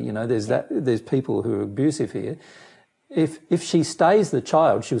party. There's people who are abusive here." If she stays the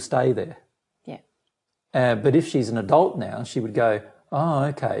child, she'll stay there. Yeah. But if she's an adult now, she would go, "Oh,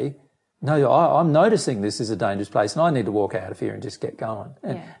 okay. No, I'm noticing this is a dangerous place and I need to walk out of here and just get going."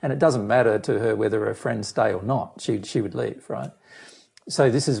 And it doesn't matter to her whether her friends stay or not. She would leave, right?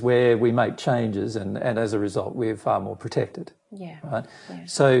 So this is where we make changes, and as a result, we're far more protected. Yeah. Right? Yeah.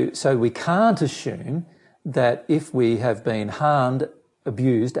 So we can't assume that if we have been harmed,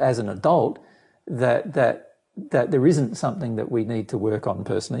 abused as an adult, that there isn't something that we need to work on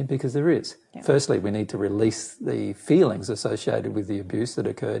personally, because there is. Yep. Firstly, we need to release the feelings associated with the abuse that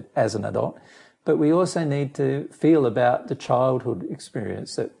occurred as an adult, but we also need to feel about the childhood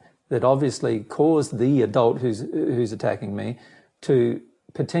experience that obviously caused the adult who's attacking me to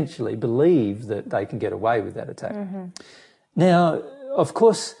potentially believe that they can get away with that attack. Mm-hmm. Now, of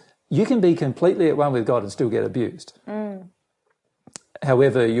course, You can be completely at one with God and still get abused.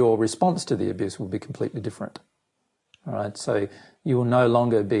 However, your response to the abuse will be completely different. All right, so you will no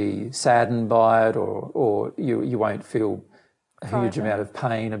longer be saddened by it, or you won't feel a huge amount of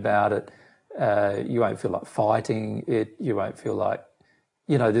pain about it. You won't feel like fighting it. You won't feel like,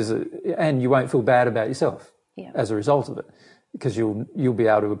 and you won't feel bad about yourself as a result of it, because you'll be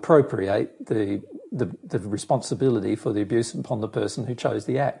able to appropriate the responsibility for the abuse upon the person who chose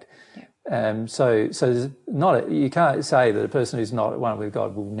the act. So there's you can't say that a person who's not at one with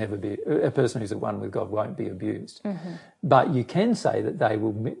God will never be, a person who's at one with God won't be abused. But you can say that they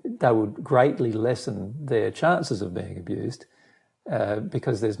will greatly lessen their chances of being abused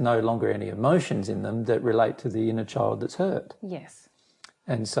because there's no longer any emotions in them that relate to the inner child that's hurt. Yes.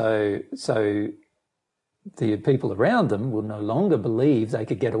 And so the people around them will no longer believe they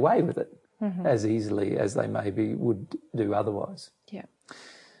could get away with it as easily as they maybe would do otherwise. Yeah.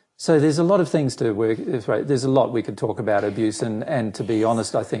 So there's a lot of things to work. There's a lot we could talk about abuse, and to be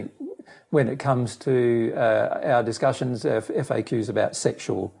honest, I think when it comes to our discussions, FAQs about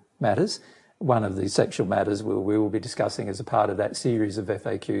sexual matters, one of the sexual matters we will be discussing as a part of that series of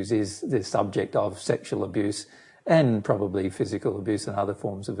FAQs is the subject of sexual abuse and probably physical abuse and other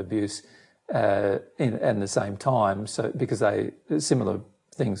forms of abuse at the same time. So because similar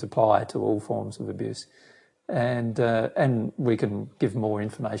things apply to all forms of abuse. And we can give more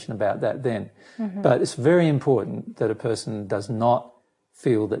information about that then. But it's very important that a person does not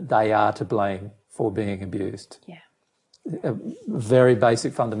feel that they are to blame for being abused. Yeah. A very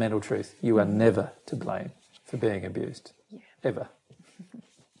basic fundamental truth. You are never to blame for being abused. Yeah. Ever.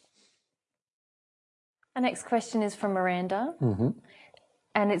 Our next question is from Miranda.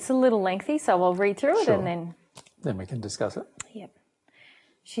 And it's a little lengthy, so I'll read through it and then we can discuss it. Yep.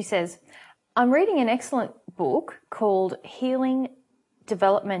 She says, I'm reading an excellent book called Healing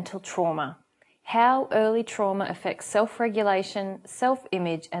Developmental Trauma: How Early Trauma Affects Self-Regulation,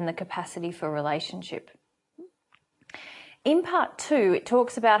 Self-Image and the Capacity for Relationship. In part 2, it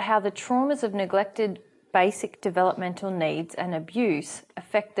talks about how the traumas of neglected basic developmental needs and abuse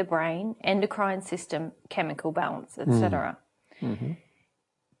affect the brain, endocrine system, chemical balance, etc.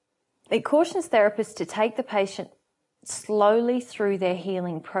 It cautions therapists to take the patient slowly through their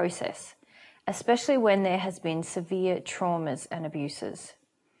healing process, especially when there has been severe traumas and abuses.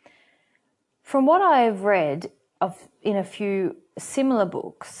 From what I have read in a few similar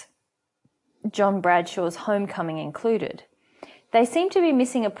books, John Bradshaw's Homecoming included, they seem to be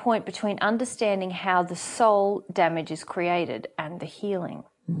missing a point between understanding how the soul damage is created and the healing,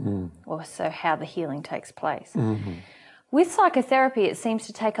 or so how the healing takes place. With psychotherapy, it seems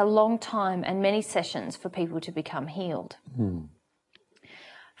to take a long time and many sessions for people to become healed.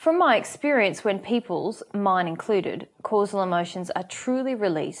 From my experience, when people's, mine included, causal emotions are truly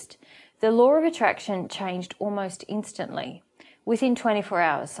released, the law of attraction changed almost instantly, within 24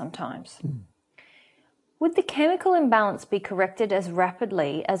 hours sometimes. Would the chemical imbalance be corrected as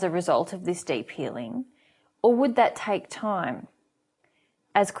rapidly as a result of this deep healing, or would that take time,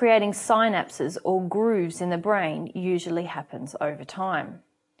 as creating synapses or grooves in the brain usually happens over time?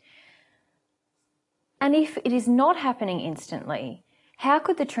 And if it is not happening instantly, how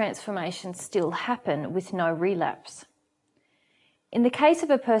could the transformation still happen with no relapse? In the case of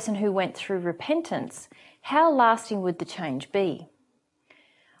a person who went through repentance, how lasting would the change be?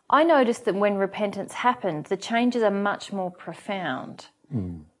 I noticed that when repentance happened, the changes are much more profound.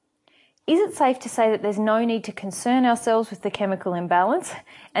 Is it safe to say that there's no need to concern ourselves with the chemical imbalance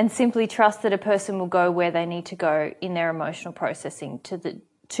and simply trust that a person will go where they need to go in their emotional processing to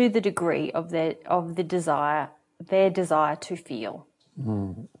the degree of their desire to feel?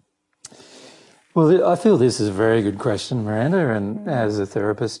 Well, I feel this is a very good question, Miranda, and as a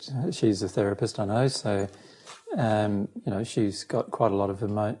therapist, she's a therapist, I know, so she's got quite a lot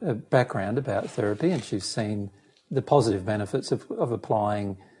of background about therapy, and she's seen the positive benefits of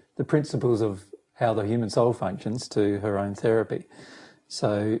applying the principles of how the human soul functions to her own therapy.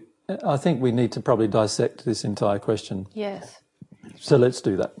 So I think we need to probably dissect this entire question. Yes. So let's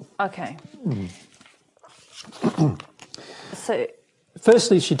do that. Okay. So,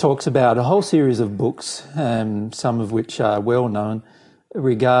 firstly, she talks about a whole series of books, some of which are well known,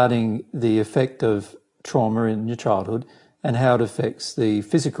 regarding the effect of trauma in your childhood and how it affects the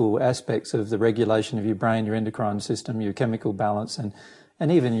physical aspects of the regulation of your brain, your endocrine system, your chemical balance, and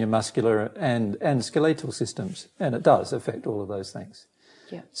even your muscular and skeletal systems. And it does affect all of those things.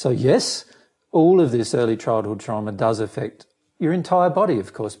 yeah. So yes, all of this early childhood trauma does affect your entire body,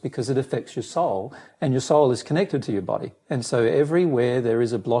 of course, because it affects your soul, and your soul is connected to your body. And so everywhere there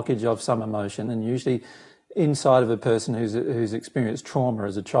is a blockage of some emotion, and usually inside of a person who's experienced trauma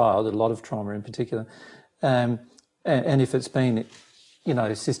as a child, a lot of trauma in particular, and if it's been,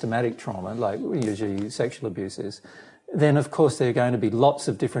 systematic trauma, like usually sexual abuse is, then of course there are going to be lots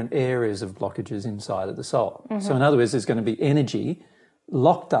of different areas of blockages inside of the soul. Mm-hmm. So in other words, there's going to be energy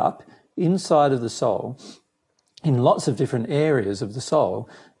locked up inside of the soul in lots of different areas of the soul,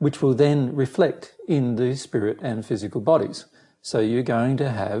 which will then reflect in the spirit and physical bodies. So you're going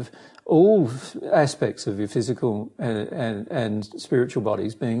to have all aspects of your physical and spiritual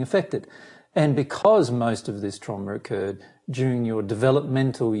bodies being affected. And because most of this trauma occurred during your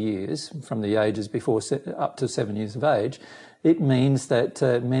developmental years, from the ages before up to 7 years of age, it means that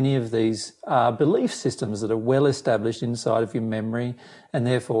many of these are belief systems that are well established inside of your memory and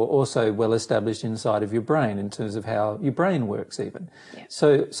therefore also well established inside of your brain in terms of how your brain works even. Yeah.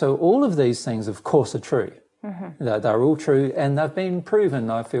 So all of these things, of course, are true. Mm-hmm. They're all true, and they've been proven,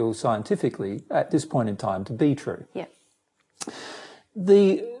 I feel, scientifically at this point in time to be true. Yeah.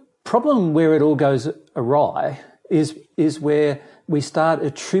 The problem where it all goes awry is where we start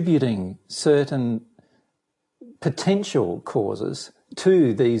attributing certain potential causes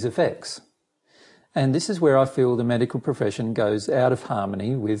to these effects. And this is where I feel the medical profession goes out of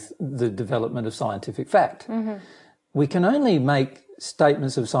harmony with the development of scientific fact. Mm-hmm. We can only make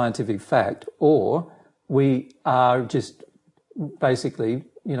statements of scientific fact, or we are just basically,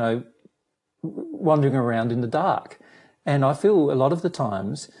 wandering around in the dark. And I feel a lot of the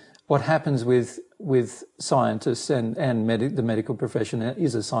times what happens with scientists and the medical profession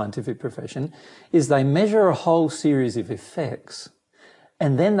is a scientific profession, is they measure a whole series of effects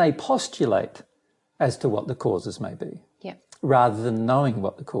and then they postulate as to what the causes may be, rather than knowing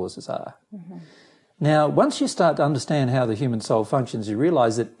what the causes are. Mm-hmm. Now, once you start to understand how the human soul functions, you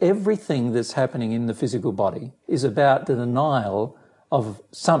realise that everything that's happening in the physical body is about the denial of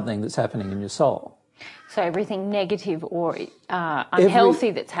something that's happening in your soul. So everything negative or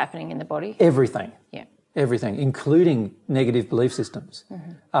unhealthy that's happening in the body? Everything. Yeah. Everything, including negative belief systems,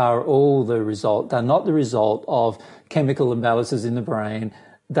 mm-hmm. are all the result. They're not the result of chemical imbalances in the brain.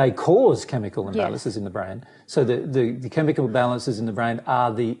 They cause chemical imbalances in the brain. So the chemical imbalances in the brain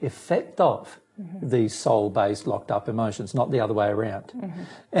are the effect of mm-hmm. these soul-based locked-up emotions, not the other way around. Mm-hmm.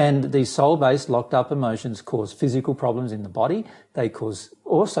 And these soul-based locked-up emotions cause physical problems in the body. They cause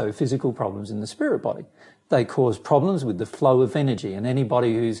also physical problems in the spirit body. They cause problems with the flow of energy. And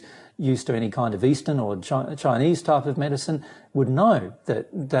anybody who's used to any kind of Eastern or Chinese type of medicine would know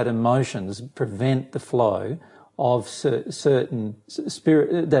that emotions prevent the flow of certain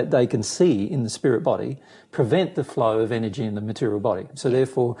spirit that they can see in the spirit body, prevent the flow of energy in the material body. So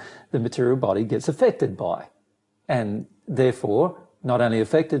therefore, the material body gets affected by, and therefore not only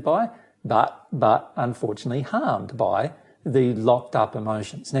affected by, but unfortunately harmed by the locked up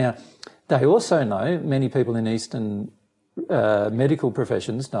emotions. Now, they also know, many people in Eastern medical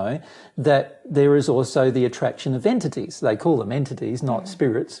professions know, that there is also the attraction of entities. They call them entities, not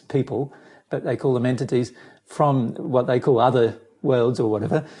spirits, people, but they call them entities from what they call other worlds or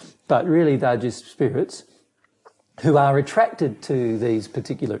whatever, but really they're just spirits who are attracted to these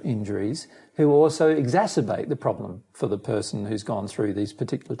particular injuries, who also exacerbate the problem for the person who's gone through these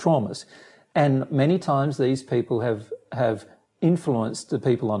particular traumas. And many times these people have influenced the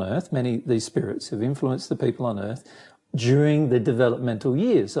people on earth, these spirits have influenced the people on earth during the developmental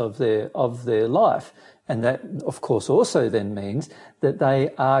years of their life. And that, of course, also then means that they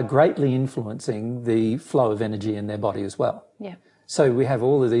are greatly influencing the flow of energy in their body as well. Yeah. So we have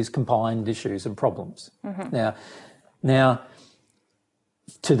all of these combined issues and problems. Mm-hmm. Now,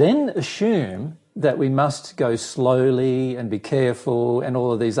 to then assume that we must go slowly and be careful and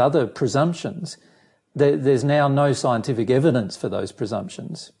all of these other presumptions, there's now no scientific evidence for those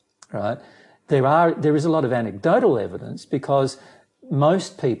presumptions, right? There is a lot of anecdotal evidence because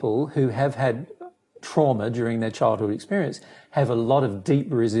most people who have had trauma during their childhood experience have a lot of deep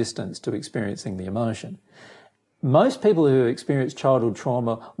resistance to experiencing the emotion. Most people who experience childhood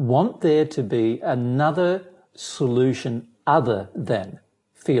trauma want there to be another solution other than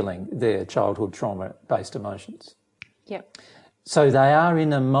feeling their childhood trauma-based emotions. Yep. So they are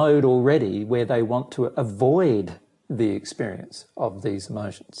in a mode already where they want to avoid the experience of these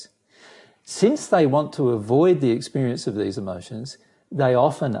emotions. Since they want to avoid the experience of these emotions, they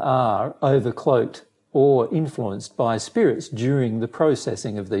often are overcloaked or influenced by spirits during the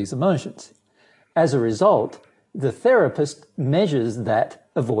processing of these emotions. As a result, the therapist measures that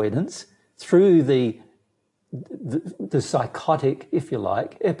avoidance through the psychotic, if you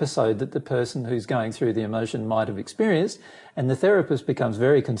like, episode that the person who's going through the emotion might have experienced, and the therapist becomes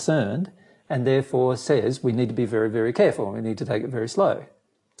very concerned and therefore says we need to be very, very careful, we need to take it very slow.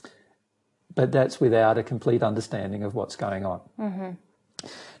 but that's without a complete understanding of what's going on.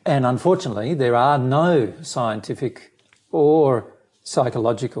 And unfortunately, there are no scientific or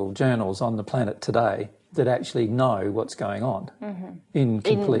psychological journals on the planet today that actually know what's going on in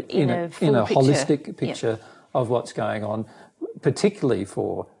a holistic picture of what's going on, particularly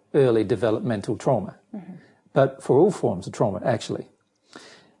for early developmental trauma, but for all forms of trauma, actually.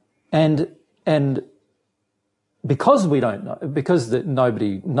 And because we don't know, because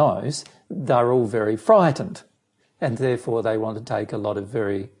nobody knows, they're all very frightened, and therefore they want to take a lot of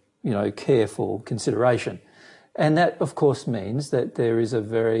very, careful consideration. And that, of course, means that there is a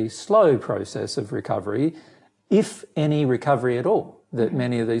very slow process of recovery, if any recovery at all, that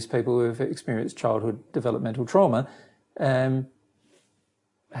many of these people who have experienced childhood developmental trauma, many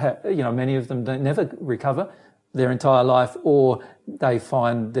of them don't never recover their entire life, or they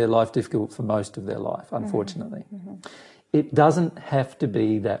find their life difficult for most of their life, unfortunately. It doesn't have to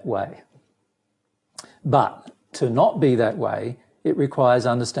be that way. But to not be that way, it requires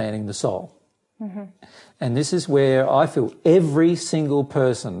understanding the soul. And this is where I feel every single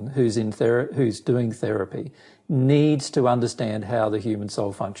person who's doing therapy needs to understand how the human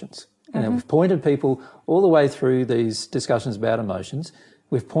soul functions. And we've pointed people all the way through these discussions about emotions.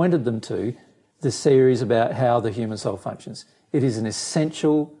 We've pointed them to the series about how the human soul functions. It is an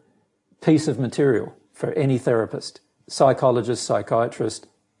essential piece of material for any therapist, psychologist, psychiatrist,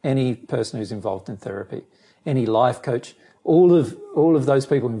 any person who's involved in therapy, any life coach. All of those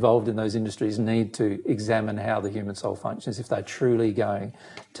people involved in those industries need to examine how the human soul functions if they're truly going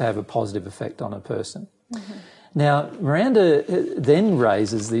to have a positive effect on a person. Now, Miranda then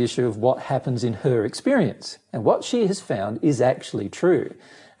raises the issue of what happens in her experience. And what she has found is actually true.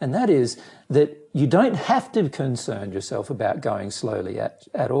 And that is that you don't have to concern yourself about going slowly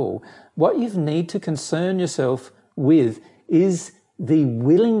at all. What you need to concern yourself with is the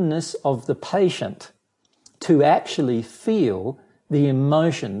willingness of the patient to actually feel the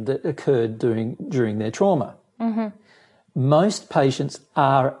emotion that occurred during their trauma. Most patients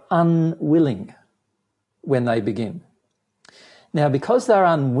are unwilling when they begin. Now, because they're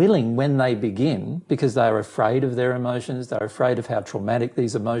unwilling when they begin, because they're afraid of their emotions, they're afraid of how traumatic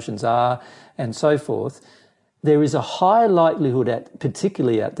these emotions are, and so forth, there is a high likelihood,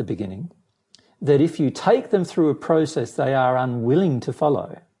 particularly at the beginning, that if you take them through a process they are unwilling to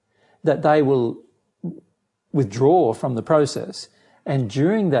follow, that they will withdraw from the process, and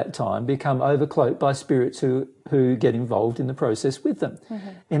during that time become overcloaked by spirits who get involved in the process with them.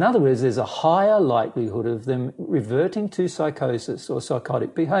 In other words, there's a higher likelihood of them reverting to psychosis or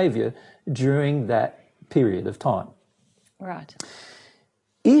psychotic behaviour during that period of time. Right.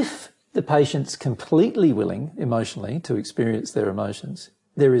 If the patient's completely willing emotionally to experience their emotions,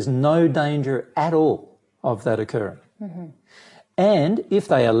 there is no danger at all of that occurring. And if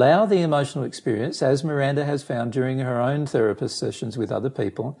they allow the emotional experience, as Miranda has found during her own therapist sessions with other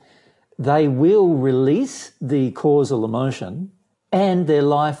people, they will release the causal emotion and their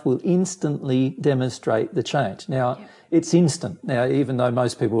life will instantly demonstrate the change. Now, it's instant. Now, even though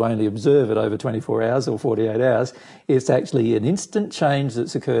most people only observe it over 24 hours or 48 hours, it's actually an instant change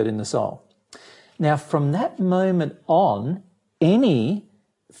that's occurred in the soul. Now, from that moment on, any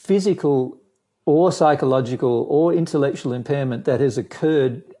physical or psychological or intellectual impairment that has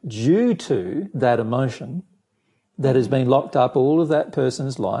occurred due to that emotion that has been locked up all of that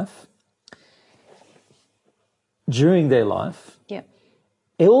person's life, during their life,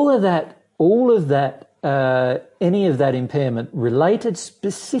 any of that impairment related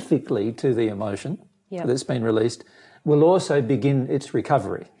specifically to the emotion that's been released will also begin its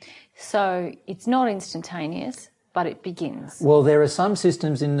recovery. So it's not instantaneous, but it begins. Well, there are some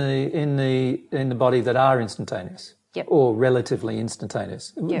systems in the body that are instantaneous, or relatively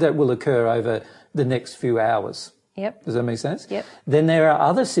instantaneous, that will occur over the next few hours. Does that make sense? Then there are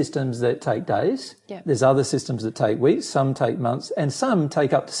other systems that take days. There's other systems that take weeks, some take months, and some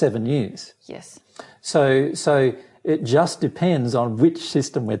take up to 7 years. So it just depends on which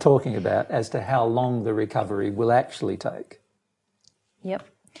system we're talking about as to how long the recovery will actually take.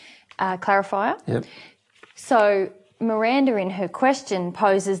 Clarifier. So Miranda, in her question,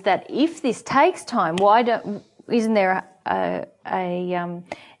 poses that if this takes time, isn't there a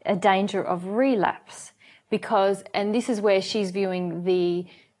danger of relapse? Because, and this is where she's viewing the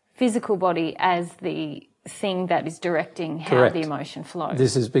physical body as the thing that is directing how the emotion flows.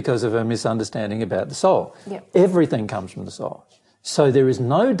 This is because of a misunderstanding about the soul. Everything comes from the soul. So there is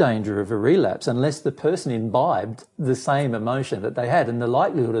no danger of a relapse unless the person imbibed the same emotion that they had, and the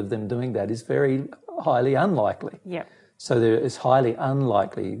likelihood of them doing that is very highly unlikely. So it's highly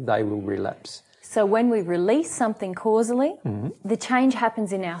unlikely they will relapse. So when we release something causally, the change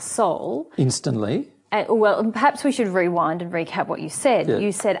happens in our soul. Instantly. Well, perhaps we should rewind and recap what you said. Yeah.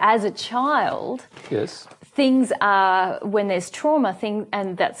 You said as a child, Yes. things are, when there's trauma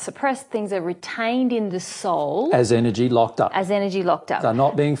and that's suppressed, things are retained in the soul. As energy locked up. As energy locked up. They're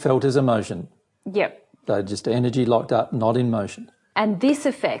not being felt as emotion. Yep. They're just energy locked up, not in motion. And this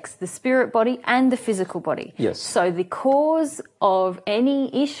affects the spirit body and the physical body. Yes. So the cause of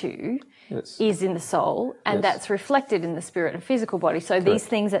any issue is in the soul, and that's reflected in the spirit and physical body. So these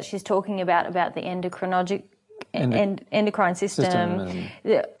things that she's talking about the endocrine system,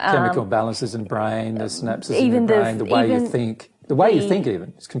 and chemical balances in brain, the synapses in even the brain, the way you think. The way you think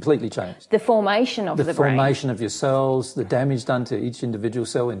even, it's completely changed. The formation of the brain. The formation of your cells, the damage done to each individual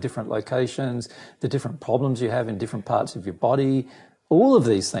cell in different locations, the different problems you have in different parts of your body. All of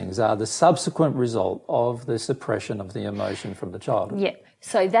these things are the subsequent result of the suppression of the emotion from the childhood. Yeah.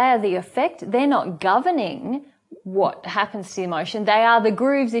 So they are the effect. They're not governing what happens to the emotion. They are the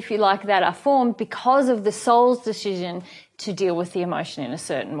grooves, if you like, that are formed because of the soul's decision to deal with the emotion in a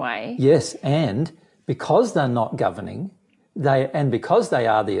certain way. Yes, and because they're not governing, because they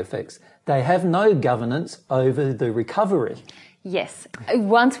are the effects, they have no governance over the recovery. Yes.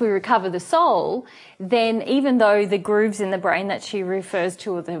 Once we recover the soul, then even though the grooves in the brain that she refers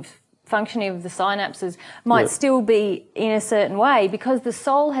to, or the functioning of the synapses, might still be in a certain way, because the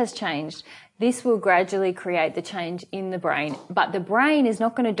soul has changed, this will gradually create the change in the brain. But the brain is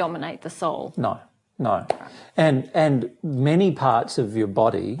not going to dominate the soul. No. And many parts of your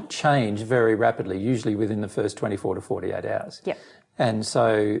body change very rapidly, usually within the first 24 to 48 hours. Yep. And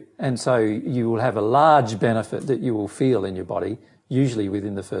so you will have a large benefit that you will feel in your body, usually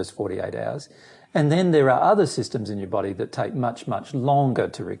within the first 48 hours. And then there are other systems in your body that take much, much longer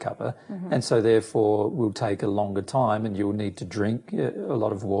to recover. And so therefore will take a longer time, and you'll need to drink a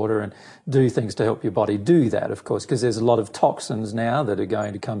lot of water and do things to help your body do that, of course, because there's a lot of toxins now that are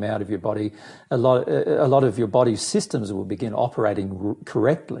going to come out of your body. A lot of your body's systems will begin operating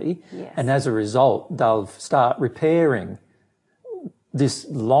correctly. Yes. And as a result, they'll start repairing this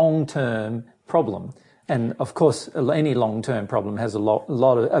long-term problem. And of course, any long-term problem has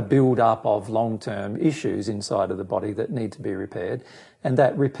a build-up of long-term issues inside of the body that need to be repaired. And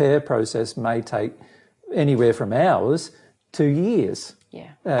that repair process may take anywhere from hours to years.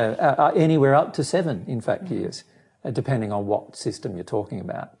 Yeah. Anywhere up to 7, in fact, years, depending on what system you're talking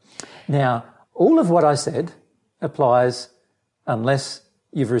about. Now, all of what I said applies unless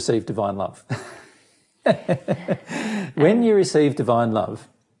you've received divine love. When you receive divine love,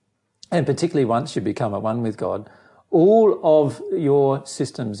 and particularly once you become at one with God, all of your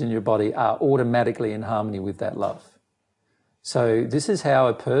systems in your body are automatically in harmony with that love. So this is how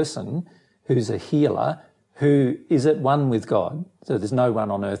a person who's a healer, who is at one with God, so there's no one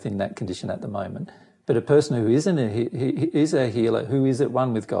on earth in that condition at the moment, but a person who is a healer, who is at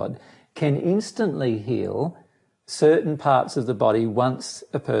one with God, can instantly heal certain parts of the body once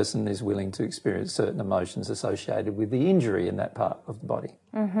a person is willing to experience certain emotions associated with the injury in that part of the body.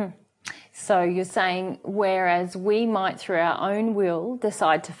 Mm-hmm. So you're saying, whereas we might, through our own will,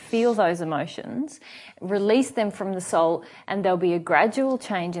 decide to feel those emotions, release them from the soul, and there'll be a gradual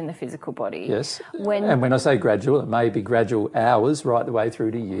change in the physical body. Yes. And when I say gradual, it may be gradual hours right the way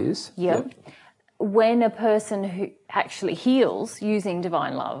through to years. Yep. When a person who actually heals using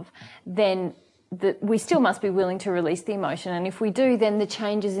divine love, then we still must be willing to release the emotion. And if we do, then the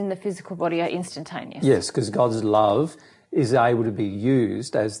changes in the physical body are instantaneous. Yes, because God's love is able to be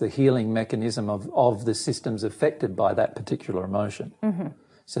used as the healing mechanism of the systems affected by that particular emotion. Mm-hmm.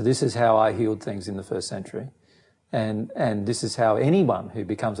 So this is how I healed things in the first century. And this is how anyone who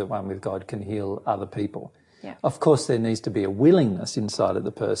becomes at one with God can heal other people. Yeah. Of course, there needs to be a willingness inside of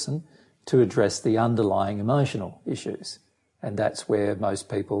the person to address the underlying emotional issues. And that's where most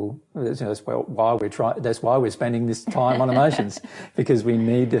people, that's why we're spending this time on emotions, because we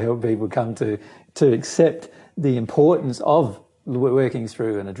need to help people come to accept the importance of working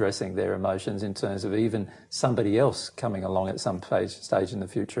through and addressing their emotions in terms of even somebody else coming along at some stage in the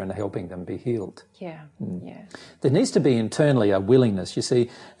future and helping them be healed. Yeah, yeah. There needs to be internally a willingness, you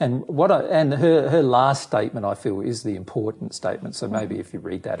see, and her last statement, I feel, is the important statement. So maybe if you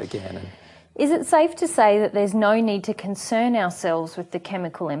read that again. Is it safe to say that there's no need to concern ourselves with the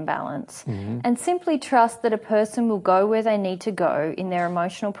chemical imbalance and simply trust that a person will go where they need to go in their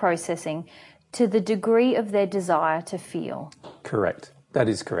emotional processing to the degree of their desire to feel? Correct. That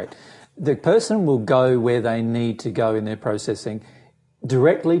is correct. The person will go where they need to go in their processing,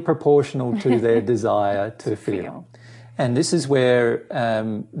 directly proportional to their desire to feel. And this is where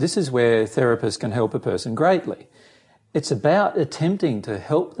therapists can help a person greatly. It's about attempting to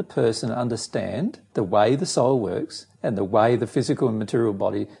help the person understand the way the soul works and the way the physical and material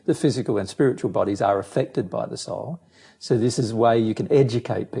body, the physical and spiritual bodies are affected by the soul. So this is a way you can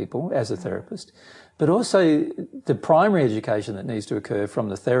educate people as a therapist. But also the primary education that needs to occur from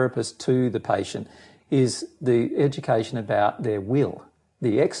the therapist to the patient is the education about their will,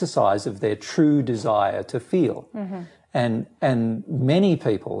 the exercise of their true desire to feel. And many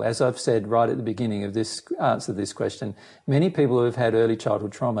people, as I've said right at the beginning of this answer to this question, many people who have had early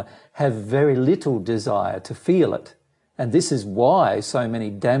childhood trauma have very little desire to feel it. And this is why so many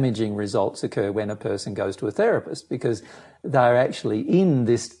damaging results occur when a person goes to a therapist, because they're actually in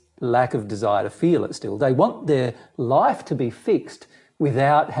this lack of desire to feel it still. They want their life to be fixed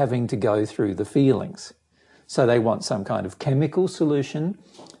without having to go through the feelings. So they want some kind of chemical solution,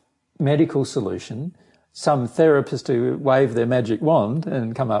 medical solution, some therapist to wave their magic wand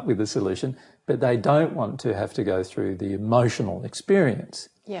and come up with a solution, but they don't want to have to go through the emotional experience.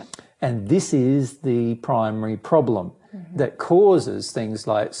 Yeah. And this is the primary problem that causes things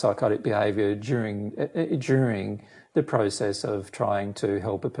like psychotic behaviour during the process of trying to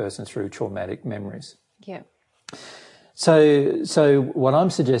help a person through traumatic memories. Yeah. So what I'm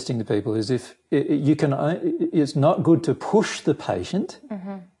suggesting to people is it's not good to push the patient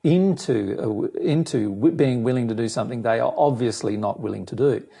into being willing to do something they are obviously not willing to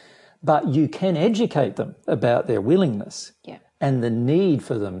do. But you can educate them about their willingness and the need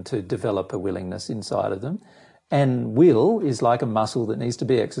for them to develop a willingness inside of them. And will is like a muscle that needs to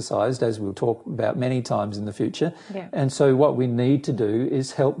be exercised, as we'll talk about many times in the future. Yeah. And so what we need to do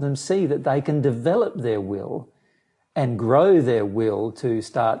is help them see that they can develop their will and grow their will to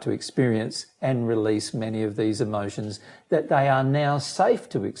start to experience and release many of these emotions that they are now safe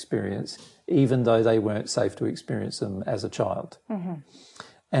to experience, even though they weren't safe to experience them as a child.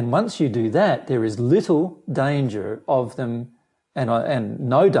 And once you do that, there is little danger of them, and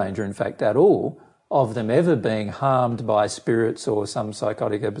no danger, in fact, at all, of them ever being harmed by spirits or some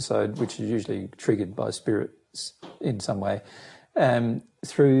psychotic episode, which is usually triggered by spirits in some way,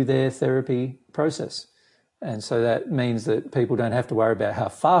 through their therapy process. And so that means that people don't have to worry about how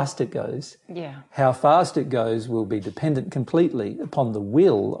fast it goes. Yeah. How fast it goes will be dependent completely upon the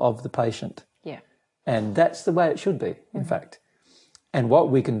will of the patient. Yeah. And that's the way it should be, in fact. And what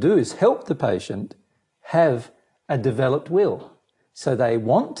we can do is help the patient have a developed will. So they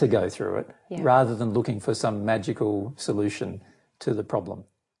want to go through it rather than looking for some magical solution to the problem.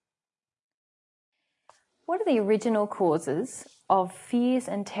 What are the original causes of fears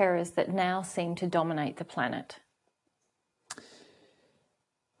and terrors that now seem to dominate the planet?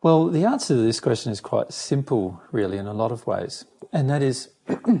 Well, the answer to this question is quite simple, really, in a lot of ways. And that is,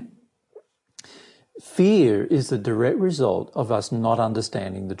 fear is the direct result of us not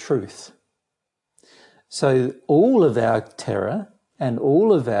understanding the truth. So all of our terror and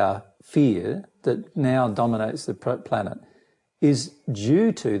all of our fear that now dominates the planet is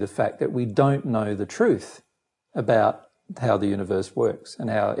due to the fact that we don't know the truth about how the universe works and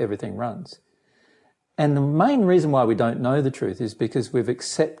how everything runs. And the main reason why we don't know the truth is because we've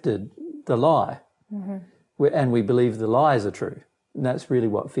accepted the lie. And we believe the lies are true. And that's really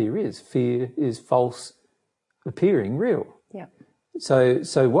what fear is. Fear is false appearing real. Yeah.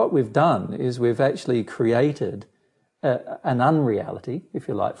 So what we've done is we've actually created an unreality, if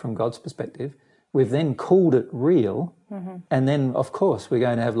you like, from God's perspective. We've then called it real, and then, of course, we're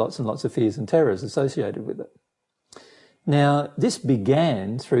going to have lots and lots of fears and terrors associated with it. Now, this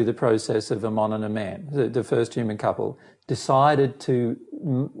began through the process of a mon and a man. The first human couple decided to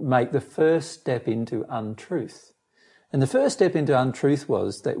make the first step into untruth. And the first step into untruth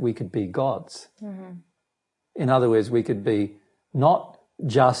was that we could be gods. In other words, we could be not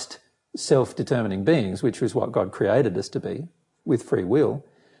just self-determining beings, which was what God created us to be, with free will,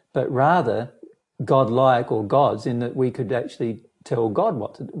 but rather God-like or gods, in that we could actually tell God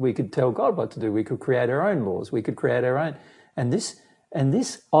what to do. We could tell God what to do. We could create our own laws. We could create our own. And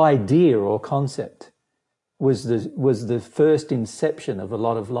this idea or concept was the first inception of a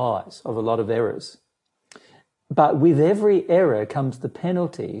lot of lies, of a lot of errors. But with every error comes the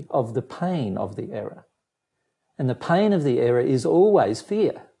penalty of the pain of the error. And the pain of the error is always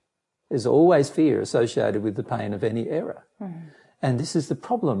fear. There's always fear associated with the pain of any error. And this is the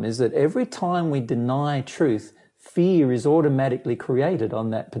problem, is that every time we deny truth, fear is automatically created on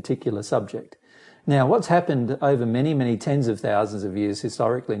that particular subject. Now, what's happened over many, many tens of thousands of years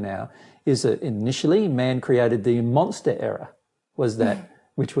historically now is that initially man created the monster error,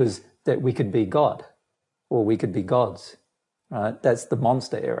 which was that we could be God or we could be gods, right? That's the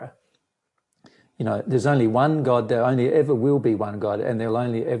monster error. You know, there's only one God, there only ever will be one God, and there'll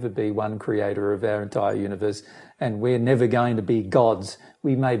only ever be one creator of our entire universe, and we're never going to be gods.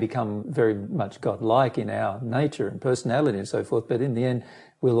 We may become very much God-like in our nature and personality and so forth, but in the end,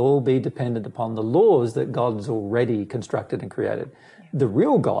 we'll all be dependent upon the laws that God's already constructed and created. Yeah. The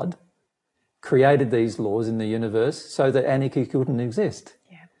real God created these laws in the universe so that anarchy couldn't exist.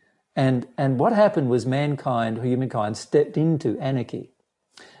 Yeah. And what happened was humankind stepped into anarchy.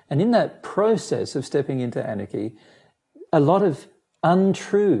 And in that process of stepping into anarchy, a lot of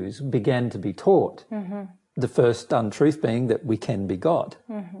untruths began to be taught. Mm-hmm. The first untruth being that we can be God.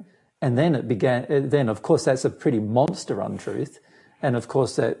 Mm-hmm. And then of course that's a pretty monster untruth. And of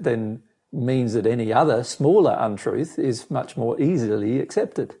course that then means that any other smaller untruth is much more easily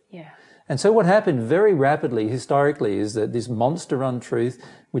accepted. Yeah. And so what happened very rapidly historically is that this monster untruth,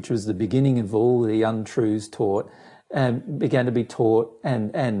 which was the beginning of all the untruths taught, began to be taught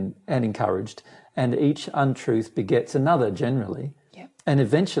and encouraged. And each untruth begets another generally. Yep. And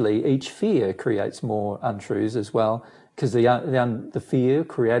eventually each fear creates more untruths as well, because the fear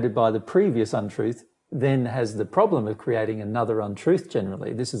created by the previous untruth then has the problem of creating another untruth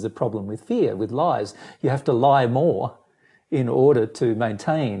generally. This is the problem with fear, with lies. You have to lie more in order to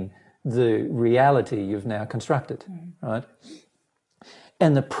maintain the reality you've now constructed, right?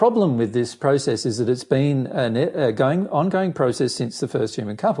 And the problem with this process is that it's been an ongoing process since the first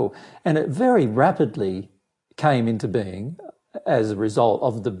human couple, and it very rapidly came into being as a result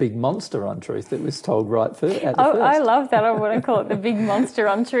of the big monster untruth that was told at the first. I love that. I want to call it the big monster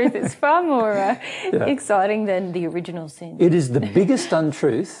untruth. It's far more exciting than the original sin. It is the biggest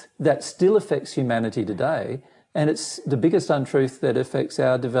untruth that still affects humanity today, and it's the biggest untruth that affects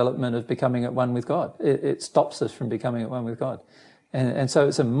our development of becoming at one with God. It stops us from becoming at one with God. And so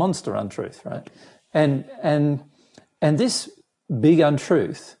it's a monster untruth, right? And this big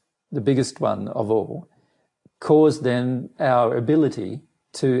untruth, the biggest one of all, caused then our ability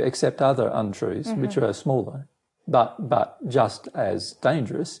to accept other untruths, which are smaller, but just as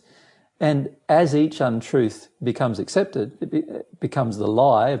dangerous. And as each untruth becomes accepted, it becomes the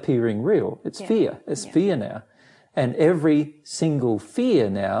lie appearing real. It's fear. It's fear now. And every single fear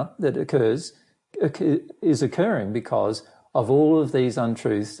now that occurs is occurring because of all of these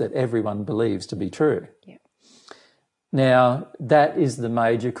untruths that everyone believes to be true. Yeah. Now, that is the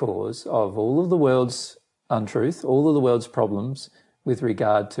major cause of all of the world's untruth, all of the world's problems with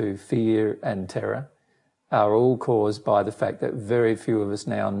regard to fear and terror are all caused by the fact that very few of us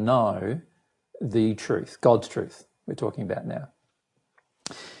now know the truth, God's truth we're talking about now.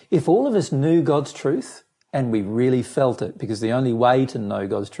 If all of us knew God's truth and we really felt it, because the only way to know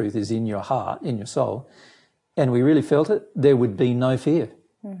God's truth is in your heart, in your soul, and we really felt it, there would be no fear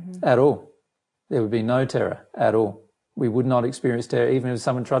at all. There would be no terror at all. We would not experience terror. Even if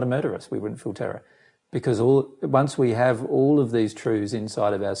someone tried to murder us, we wouldn't feel terror. Because once we have all of these truths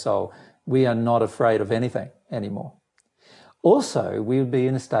inside of our soul, we are not afraid of anything anymore. Also, we would be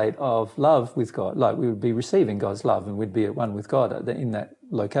in a state of love with God, like we would be receiving God's love and we'd be at one with God in that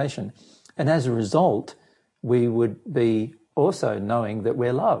location. And as a result, we would be also knowing that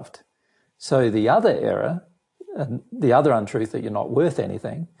we're loved. So the other error, the other untruth that you're not worth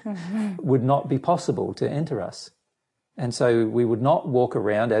anything, would not be possible to enter us. And so we would not walk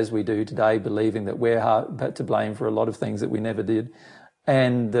around as we do today believing that we're to blame for a lot of things that we never did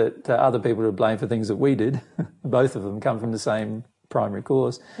and that other people are to blame for things that we did. Both of them come from the same primary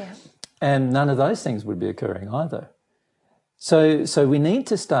cause. Yeah. And none of those things would be occurring either. So we need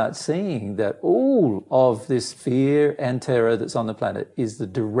to start seeing that all of this fear and terror that's on the planet is the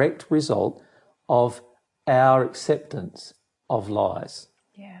direct result of our acceptance of lies.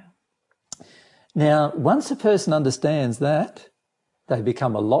 Yeah. Now, once a person understands that, they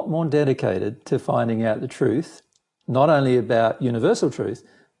become a lot more dedicated to finding out the truth, not only about universal truth,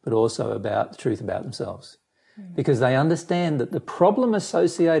 but also about the truth about themselves. Because they understand that the problem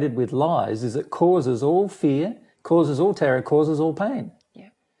associated with lies is it causes all fear, causes all terror, causes all pain. Yeah.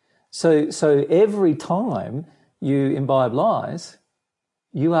 So every time you imbibe lies,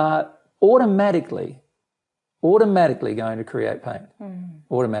 you are automatically going to create pain.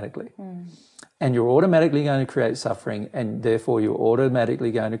 Automatically. And you're automatically going to create suffering, and therefore you're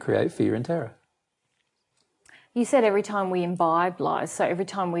automatically going to create fear and terror. You said every time we imbibe lies, so every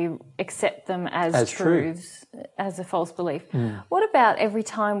time we accept them as truths, as a false belief. What about every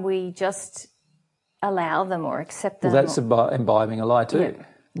time we just allow them or accept them? Well, that's imbibing a lie too. Yeah.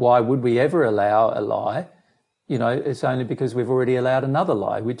 Why would we ever allow a lie? You know, it's only because we've already allowed another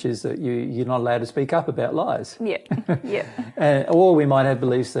lie, which is that you're not allowed to speak up about lies. Yeah, yeah. Or we might have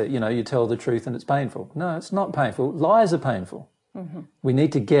beliefs that, you tell the truth and it's painful. No, it's not painful. Lies are painful. We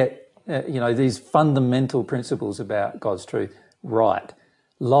need to get these fundamental principles about God's truth right.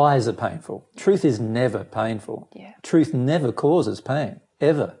 Lies are painful. Truth is never painful. Yeah. Truth never causes pain,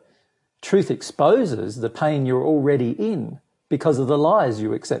 ever. Truth exposes the pain you're already in because of the lies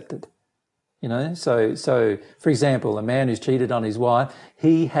you accepted. So for example, a man who's cheated on his wife,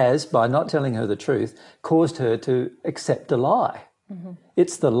 he has, by not telling her the truth, caused her to accept a lie. Mm-hmm.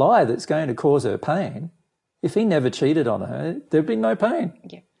 It's the lie that's going to cause her pain. If he never cheated on her, there'd be no pain.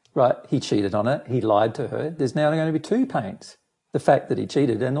 Yeah. Right? He cheated on her. He lied to her. There's now going to be two pains. The fact that he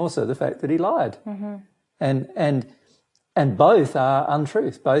cheated and also the fact that he lied. Mm-hmm. And both are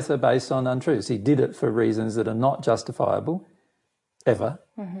untruth. Both are based on untruths. He did it for reasons that are not justifiable ever.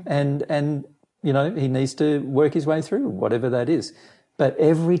 Mm-hmm. And he needs to work his way through whatever that is. But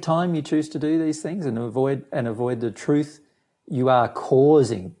every time you choose to do these things and avoid the truth, you are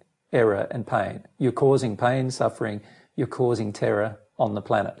causing error and pain. You're causing pain, suffering. You're causing terror on the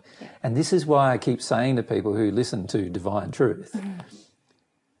planet. Yeah. And this is why I keep saying to people who listen to Divine Truth,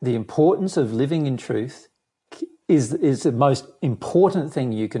 the importance of living in truth is the most important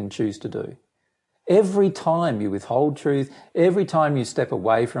thing you can choose to do. Every time you withhold truth, every time you step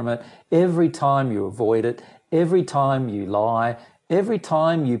away from it, every time you avoid it, every time you lie, every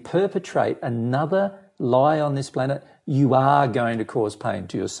time you perpetrate another lie on this planet, you are going to cause pain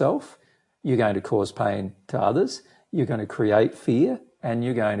to yourself, you're going to cause pain to others, you're going to create fear, and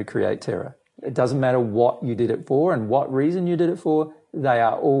you're going to create terror. It doesn't matter what you did it for and what reason you did it for, they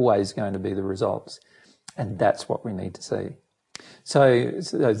are always going to be the results. And that's what we need to see. So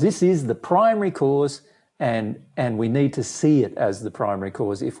this is the primary cause, and we need to see it as the primary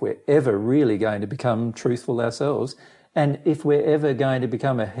cause if we're ever really going to become truthful ourselves. And if we're ever going to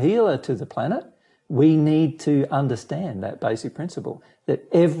become a healer to the planet, we need to understand that basic principle, that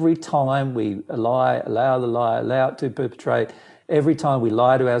every time we lie, allow it to perpetrate, every time we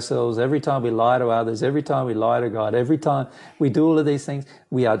lie to ourselves, every time we lie to others, every time we lie to God, every time we do all of these things,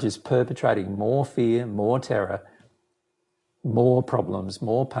 we are just perpetrating more fear, more terror, more problems,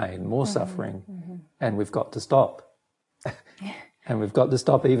 more pain, more suffering, and we've got to stop. And we've got to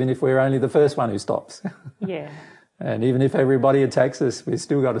stop even if we're only the first one who stops. Yeah. And even if everybody attacks us, we've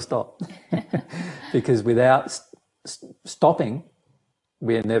still got to stop. Because without stopping,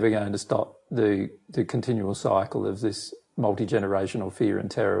 we're never going to stop the continual cycle of this multi-generational fear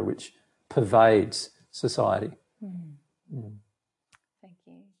and terror which pervades society. Thank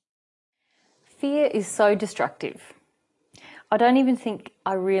you. Fear is so destructive. I don't even think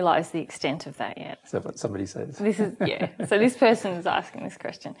I realise the extent of that yet. Is that what somebody says? So this person is asking this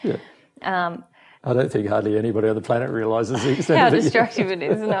question. Yeah. I don't think hardly anybody on the planet realises the extent how of it. Destructive it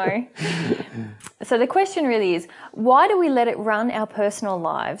is, no. So the question really is, why do we let it run our personal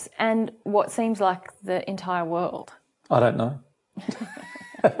lives and what seems like the entire world? I don't know.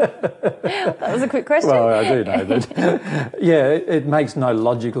 That was a quick question. Well, I do know that. Yeah, it makes no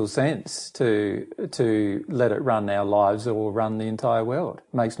logical sense to let it run our lives or run the entire world.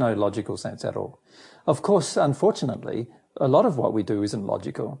 It makes no logical sense at all. Of course, unfortunately, a lot of what we do isn't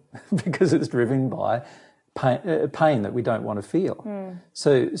logical because it's driven by pain that we don't want to feel.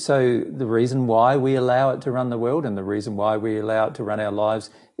 So the reason why we allow it to run the world and the reason why we allow it to run our lives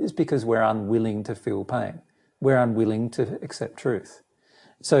is because we're unwilling to feel pain. We're unwilling to accept truth.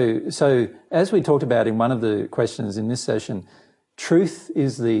 So as we talked about in one of the questions in this session, truth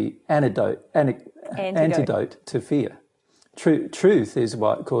is the antidote to fear. Truth is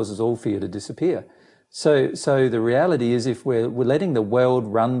what causes all fear to disappear. So the reality is if we're letting the world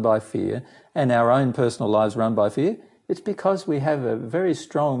run by fear and our own personal lives run by fear, it's because we have a very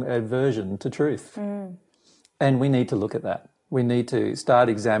strong aversion to truth. And we need to look at that. We need to start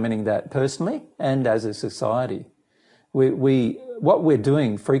examining that personally and as a society. What we're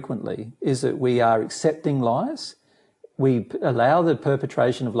doing frequently is that we are accepting lies. We allow the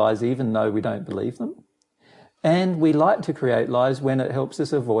perpetration of lies even though we don't believe them. And we like to create lies when it helps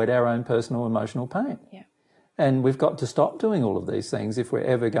us avoid our own personal emotional pain. Yeah. And we've got to stop doing all of these things if we're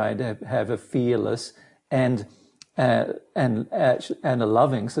ever going to have a fearless and a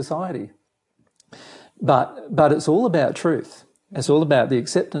loving society. But it's all about truth. It's all about the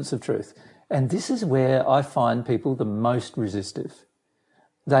acceptance of truth. And this is where I find people the most resistive.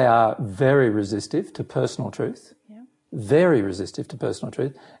 They are very resistive to personal truth. Very resistive to personal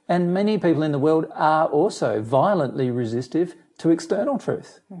truth. And many people in the world are also violently resistive to external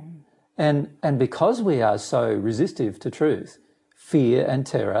truth. And because we are so resistive to truth, fear and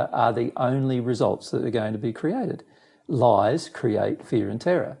terror are the only results that are going to be created. Lies create fear and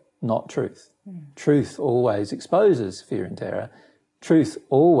terror, not truth. Truth always exposes fear and terror. Truth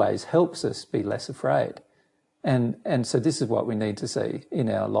always helps us be less afraid. And so this is what we need to see in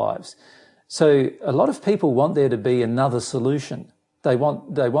our lives. So a lot of people want there to be another solution. They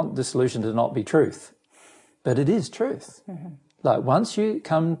want the solution to not be truth, but it is truth. Like once you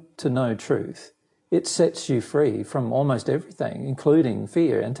come to know truth, it sets you free from almost everything, including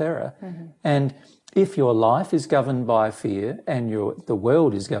fear and terror. And if your life is governed by fear and the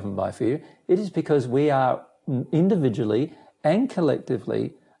world is governed by fear, it is because we are individually and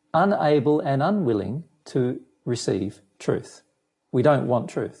collectively unable and unwilling to receive truth. We don't want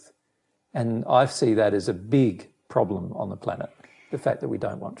truth. And I see that as a big problem on the planet, the fact that we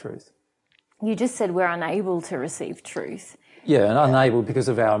don't want truth. You just said we're unable to receive truth. Yeah, and unable because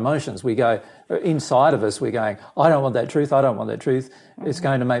of our emotions. We go, inside of us, we're going, I don't want that truth, I don't want that truth. It's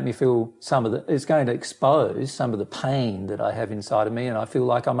going to make me feel it's going to expose some of the pain that I have inside of me, and I feel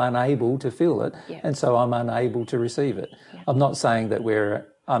like I'm unable to feel it, and so I'm unable to receive it. I'm not saying that we're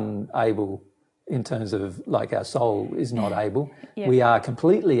unable in terms of like our soul is not able. We are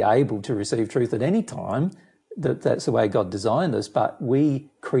completely able to receive truth at any time. That's the way God designed us, but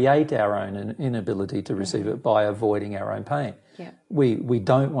we create our own inability to receive it by avoiding our own pain. We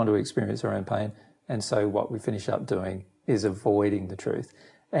don't want to experience our own pain, and so what we finish up doing is avoiding the truth.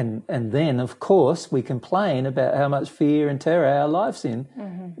 And then, of course, we complain about how much fear and terror our life's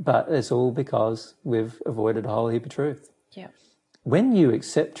in, but it's all because we've avoided a whole heap of truth. When you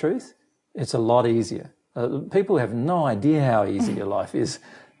accept truth, it's a lot easier. People have no idea how easy your life is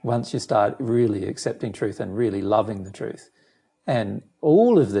once you start really accepting truth and really loving the truth. And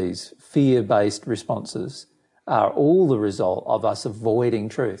all of these fear-based responses are all the result of us avoiding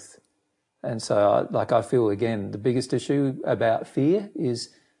truth. And so, I feel, again, the biggest issue about fear is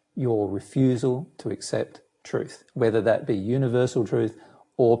your refusal to accept truth, whether that be universal truth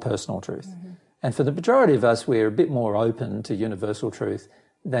or personal truth. And for the majority of us, we're a bit more open to universal truth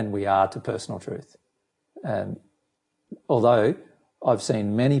than we are to personal truth. Although I've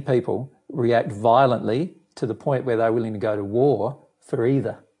seen many people react violently to the point where they're willing to go to war for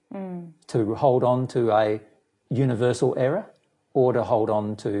either, to hold on to a universal error or to hold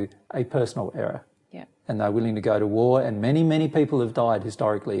on to a personal error. And they're willing to go to war, and many, many people have died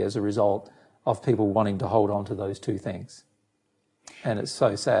historically as a result of people wanting to hold on to those two things. And it's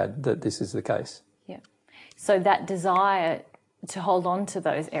so sad that this is the case. So that desire to hold on to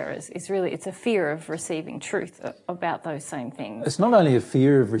those errors is really, it's a fear of receiving truth about those same things. It's not only a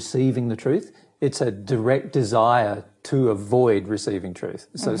fear of receiving the truth, it's a direct desire to avoid receiving truth.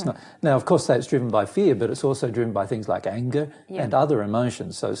 So it's not, now of course that's driven by fear, but it's also driven by things like anger and other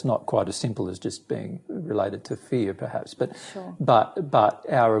emotions. So it's not quite as simple as just being related to fear perhaps, but but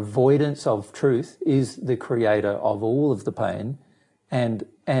our avoidance of truth is the creator of all of the pain. And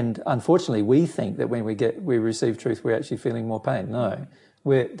unfortunately, we think that when we receive truth, we're actually feeling more pain. No,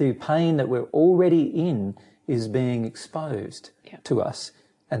 the pain that we're already in is being exposed to us,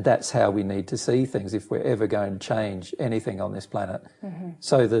 and that's how we need to see things if we're ever going to change anything on this planet.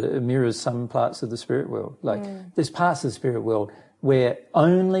 So that it mirrors some parts of the spirit world. Like there's parts of the spirit world where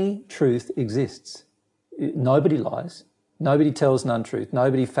only truth exists. Nobody lies. Nobody tells an untruth.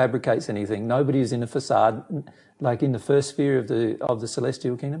 Nobody fabricates anything. Nobody is in a facade. Like in the first sphere of the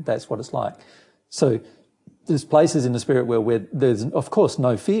celestial kingdom, that's what it's like. So there's places in the spirit world where there's, of course,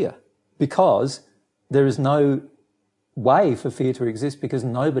 no fear, because there is no way for fear to exist, because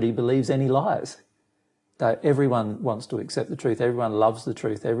nobody believes any lies. Everyone wants to accept the truth. Everyone loves the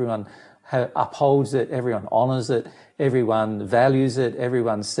truth. Everyone upholds it. Everyone honours it. Everyone values it.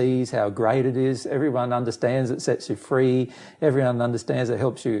 Everyone sees how great it is. Everyone understands it sets you free. Everyone understands it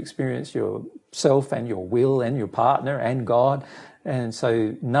helps you experience yourself and your will and your partner and God. And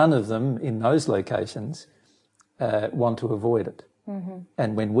so none of them in those locations want to avoid it.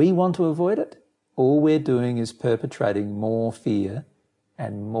 And when we want to avoid it, all we're doing is perpetrating more fear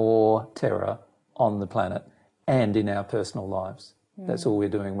and more terror on the planet and in our personal lives. That's all we're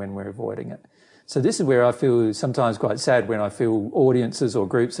doing when we're avoiding it. So this is where I feel sometimes quite sad when I feel audiences or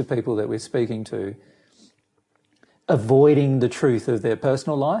groups of people that we're speaking to avoiding the truth of their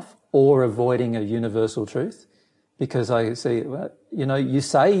personal life or avoiding a universal truth. Because I see, well, you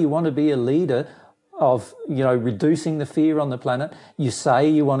say you want to be a leader of, reducing the fear on the planet. You say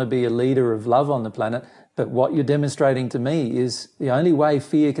you want to be a leader of love on the planet. But what you're demonstrating to me is the only way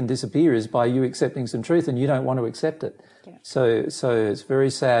fear can disappear is by you accepting some truth, and you don't want to accept it. So it's very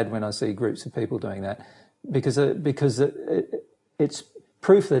sad when I see groups of people doing that, because it's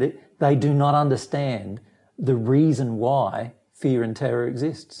proof that they do not understand the reason why fear and terror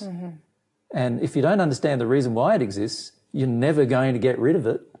exists. And if you don't understand the reason why it exists, you're never going to get rid of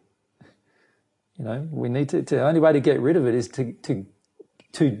it. We need to the only way to get rid of it is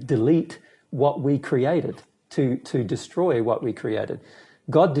to delete what we created. to destroy what we created.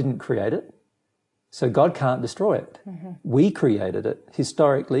 God didn't create it, so God can't destroy it. We created it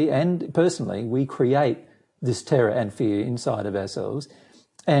historically and personally. We create this terror and fear inside of ourselves,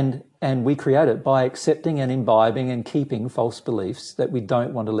 and we create it by accepting and imbibing and keeping false beliefs that we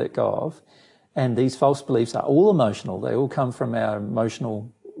don't want to let go of. And these false beliefs are all emotional. They all come from our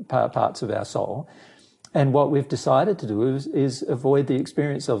emotional parts of our soul. And what we've decided to do is avoid the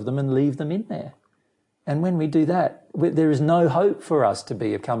experience of them and leave them in there. And when we do that, there is no hope for us to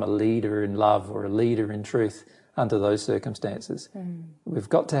become a leader in love or a leader in truth under those circumstances. We've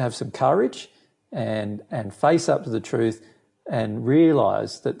got to have some courage and face up to the truth and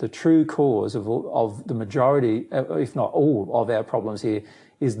realise that the true cause of the majority, if not all, of our problems here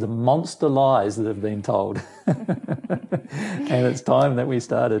is the monster lies that have been told. And it's time that we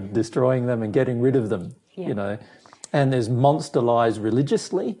started destroying them and getting rid of them, you know. And there's monster lies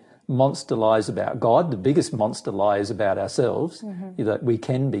religiously, monster lies about God. The biggest monster lie is about ourselves, that we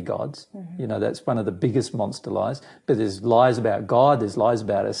can be gods. You know, that's one of the biggest monster lies. But there's lies about God, there's lies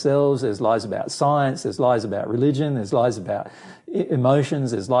about ourselves, there's lies about science, there's lies about religion, there's lies about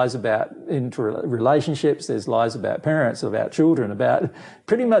emotions, there's lies about relationships, there's lies about parents, about children, about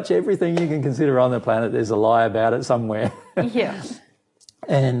pretty much everything you can consider on the planet. There's a lie about it somewhere.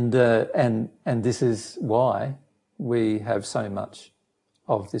 And this is why we have so much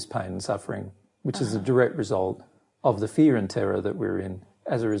of this pain and suffering, which is a direct result of the fear and terror that we're in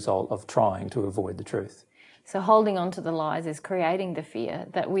as a result of trying to avoid the truth. So holding on to the lies is creating the fear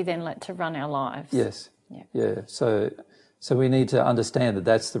that we then let to run our lives. Yes. Yeah. So we need to understand that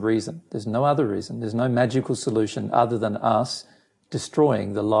that's the reason. There's no other reason. There's no magical solution other than us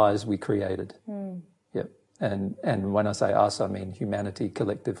destroying the lies we created. Yep. And when I say us, I mean humanity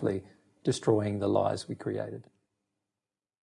collectively destroying the lies we created.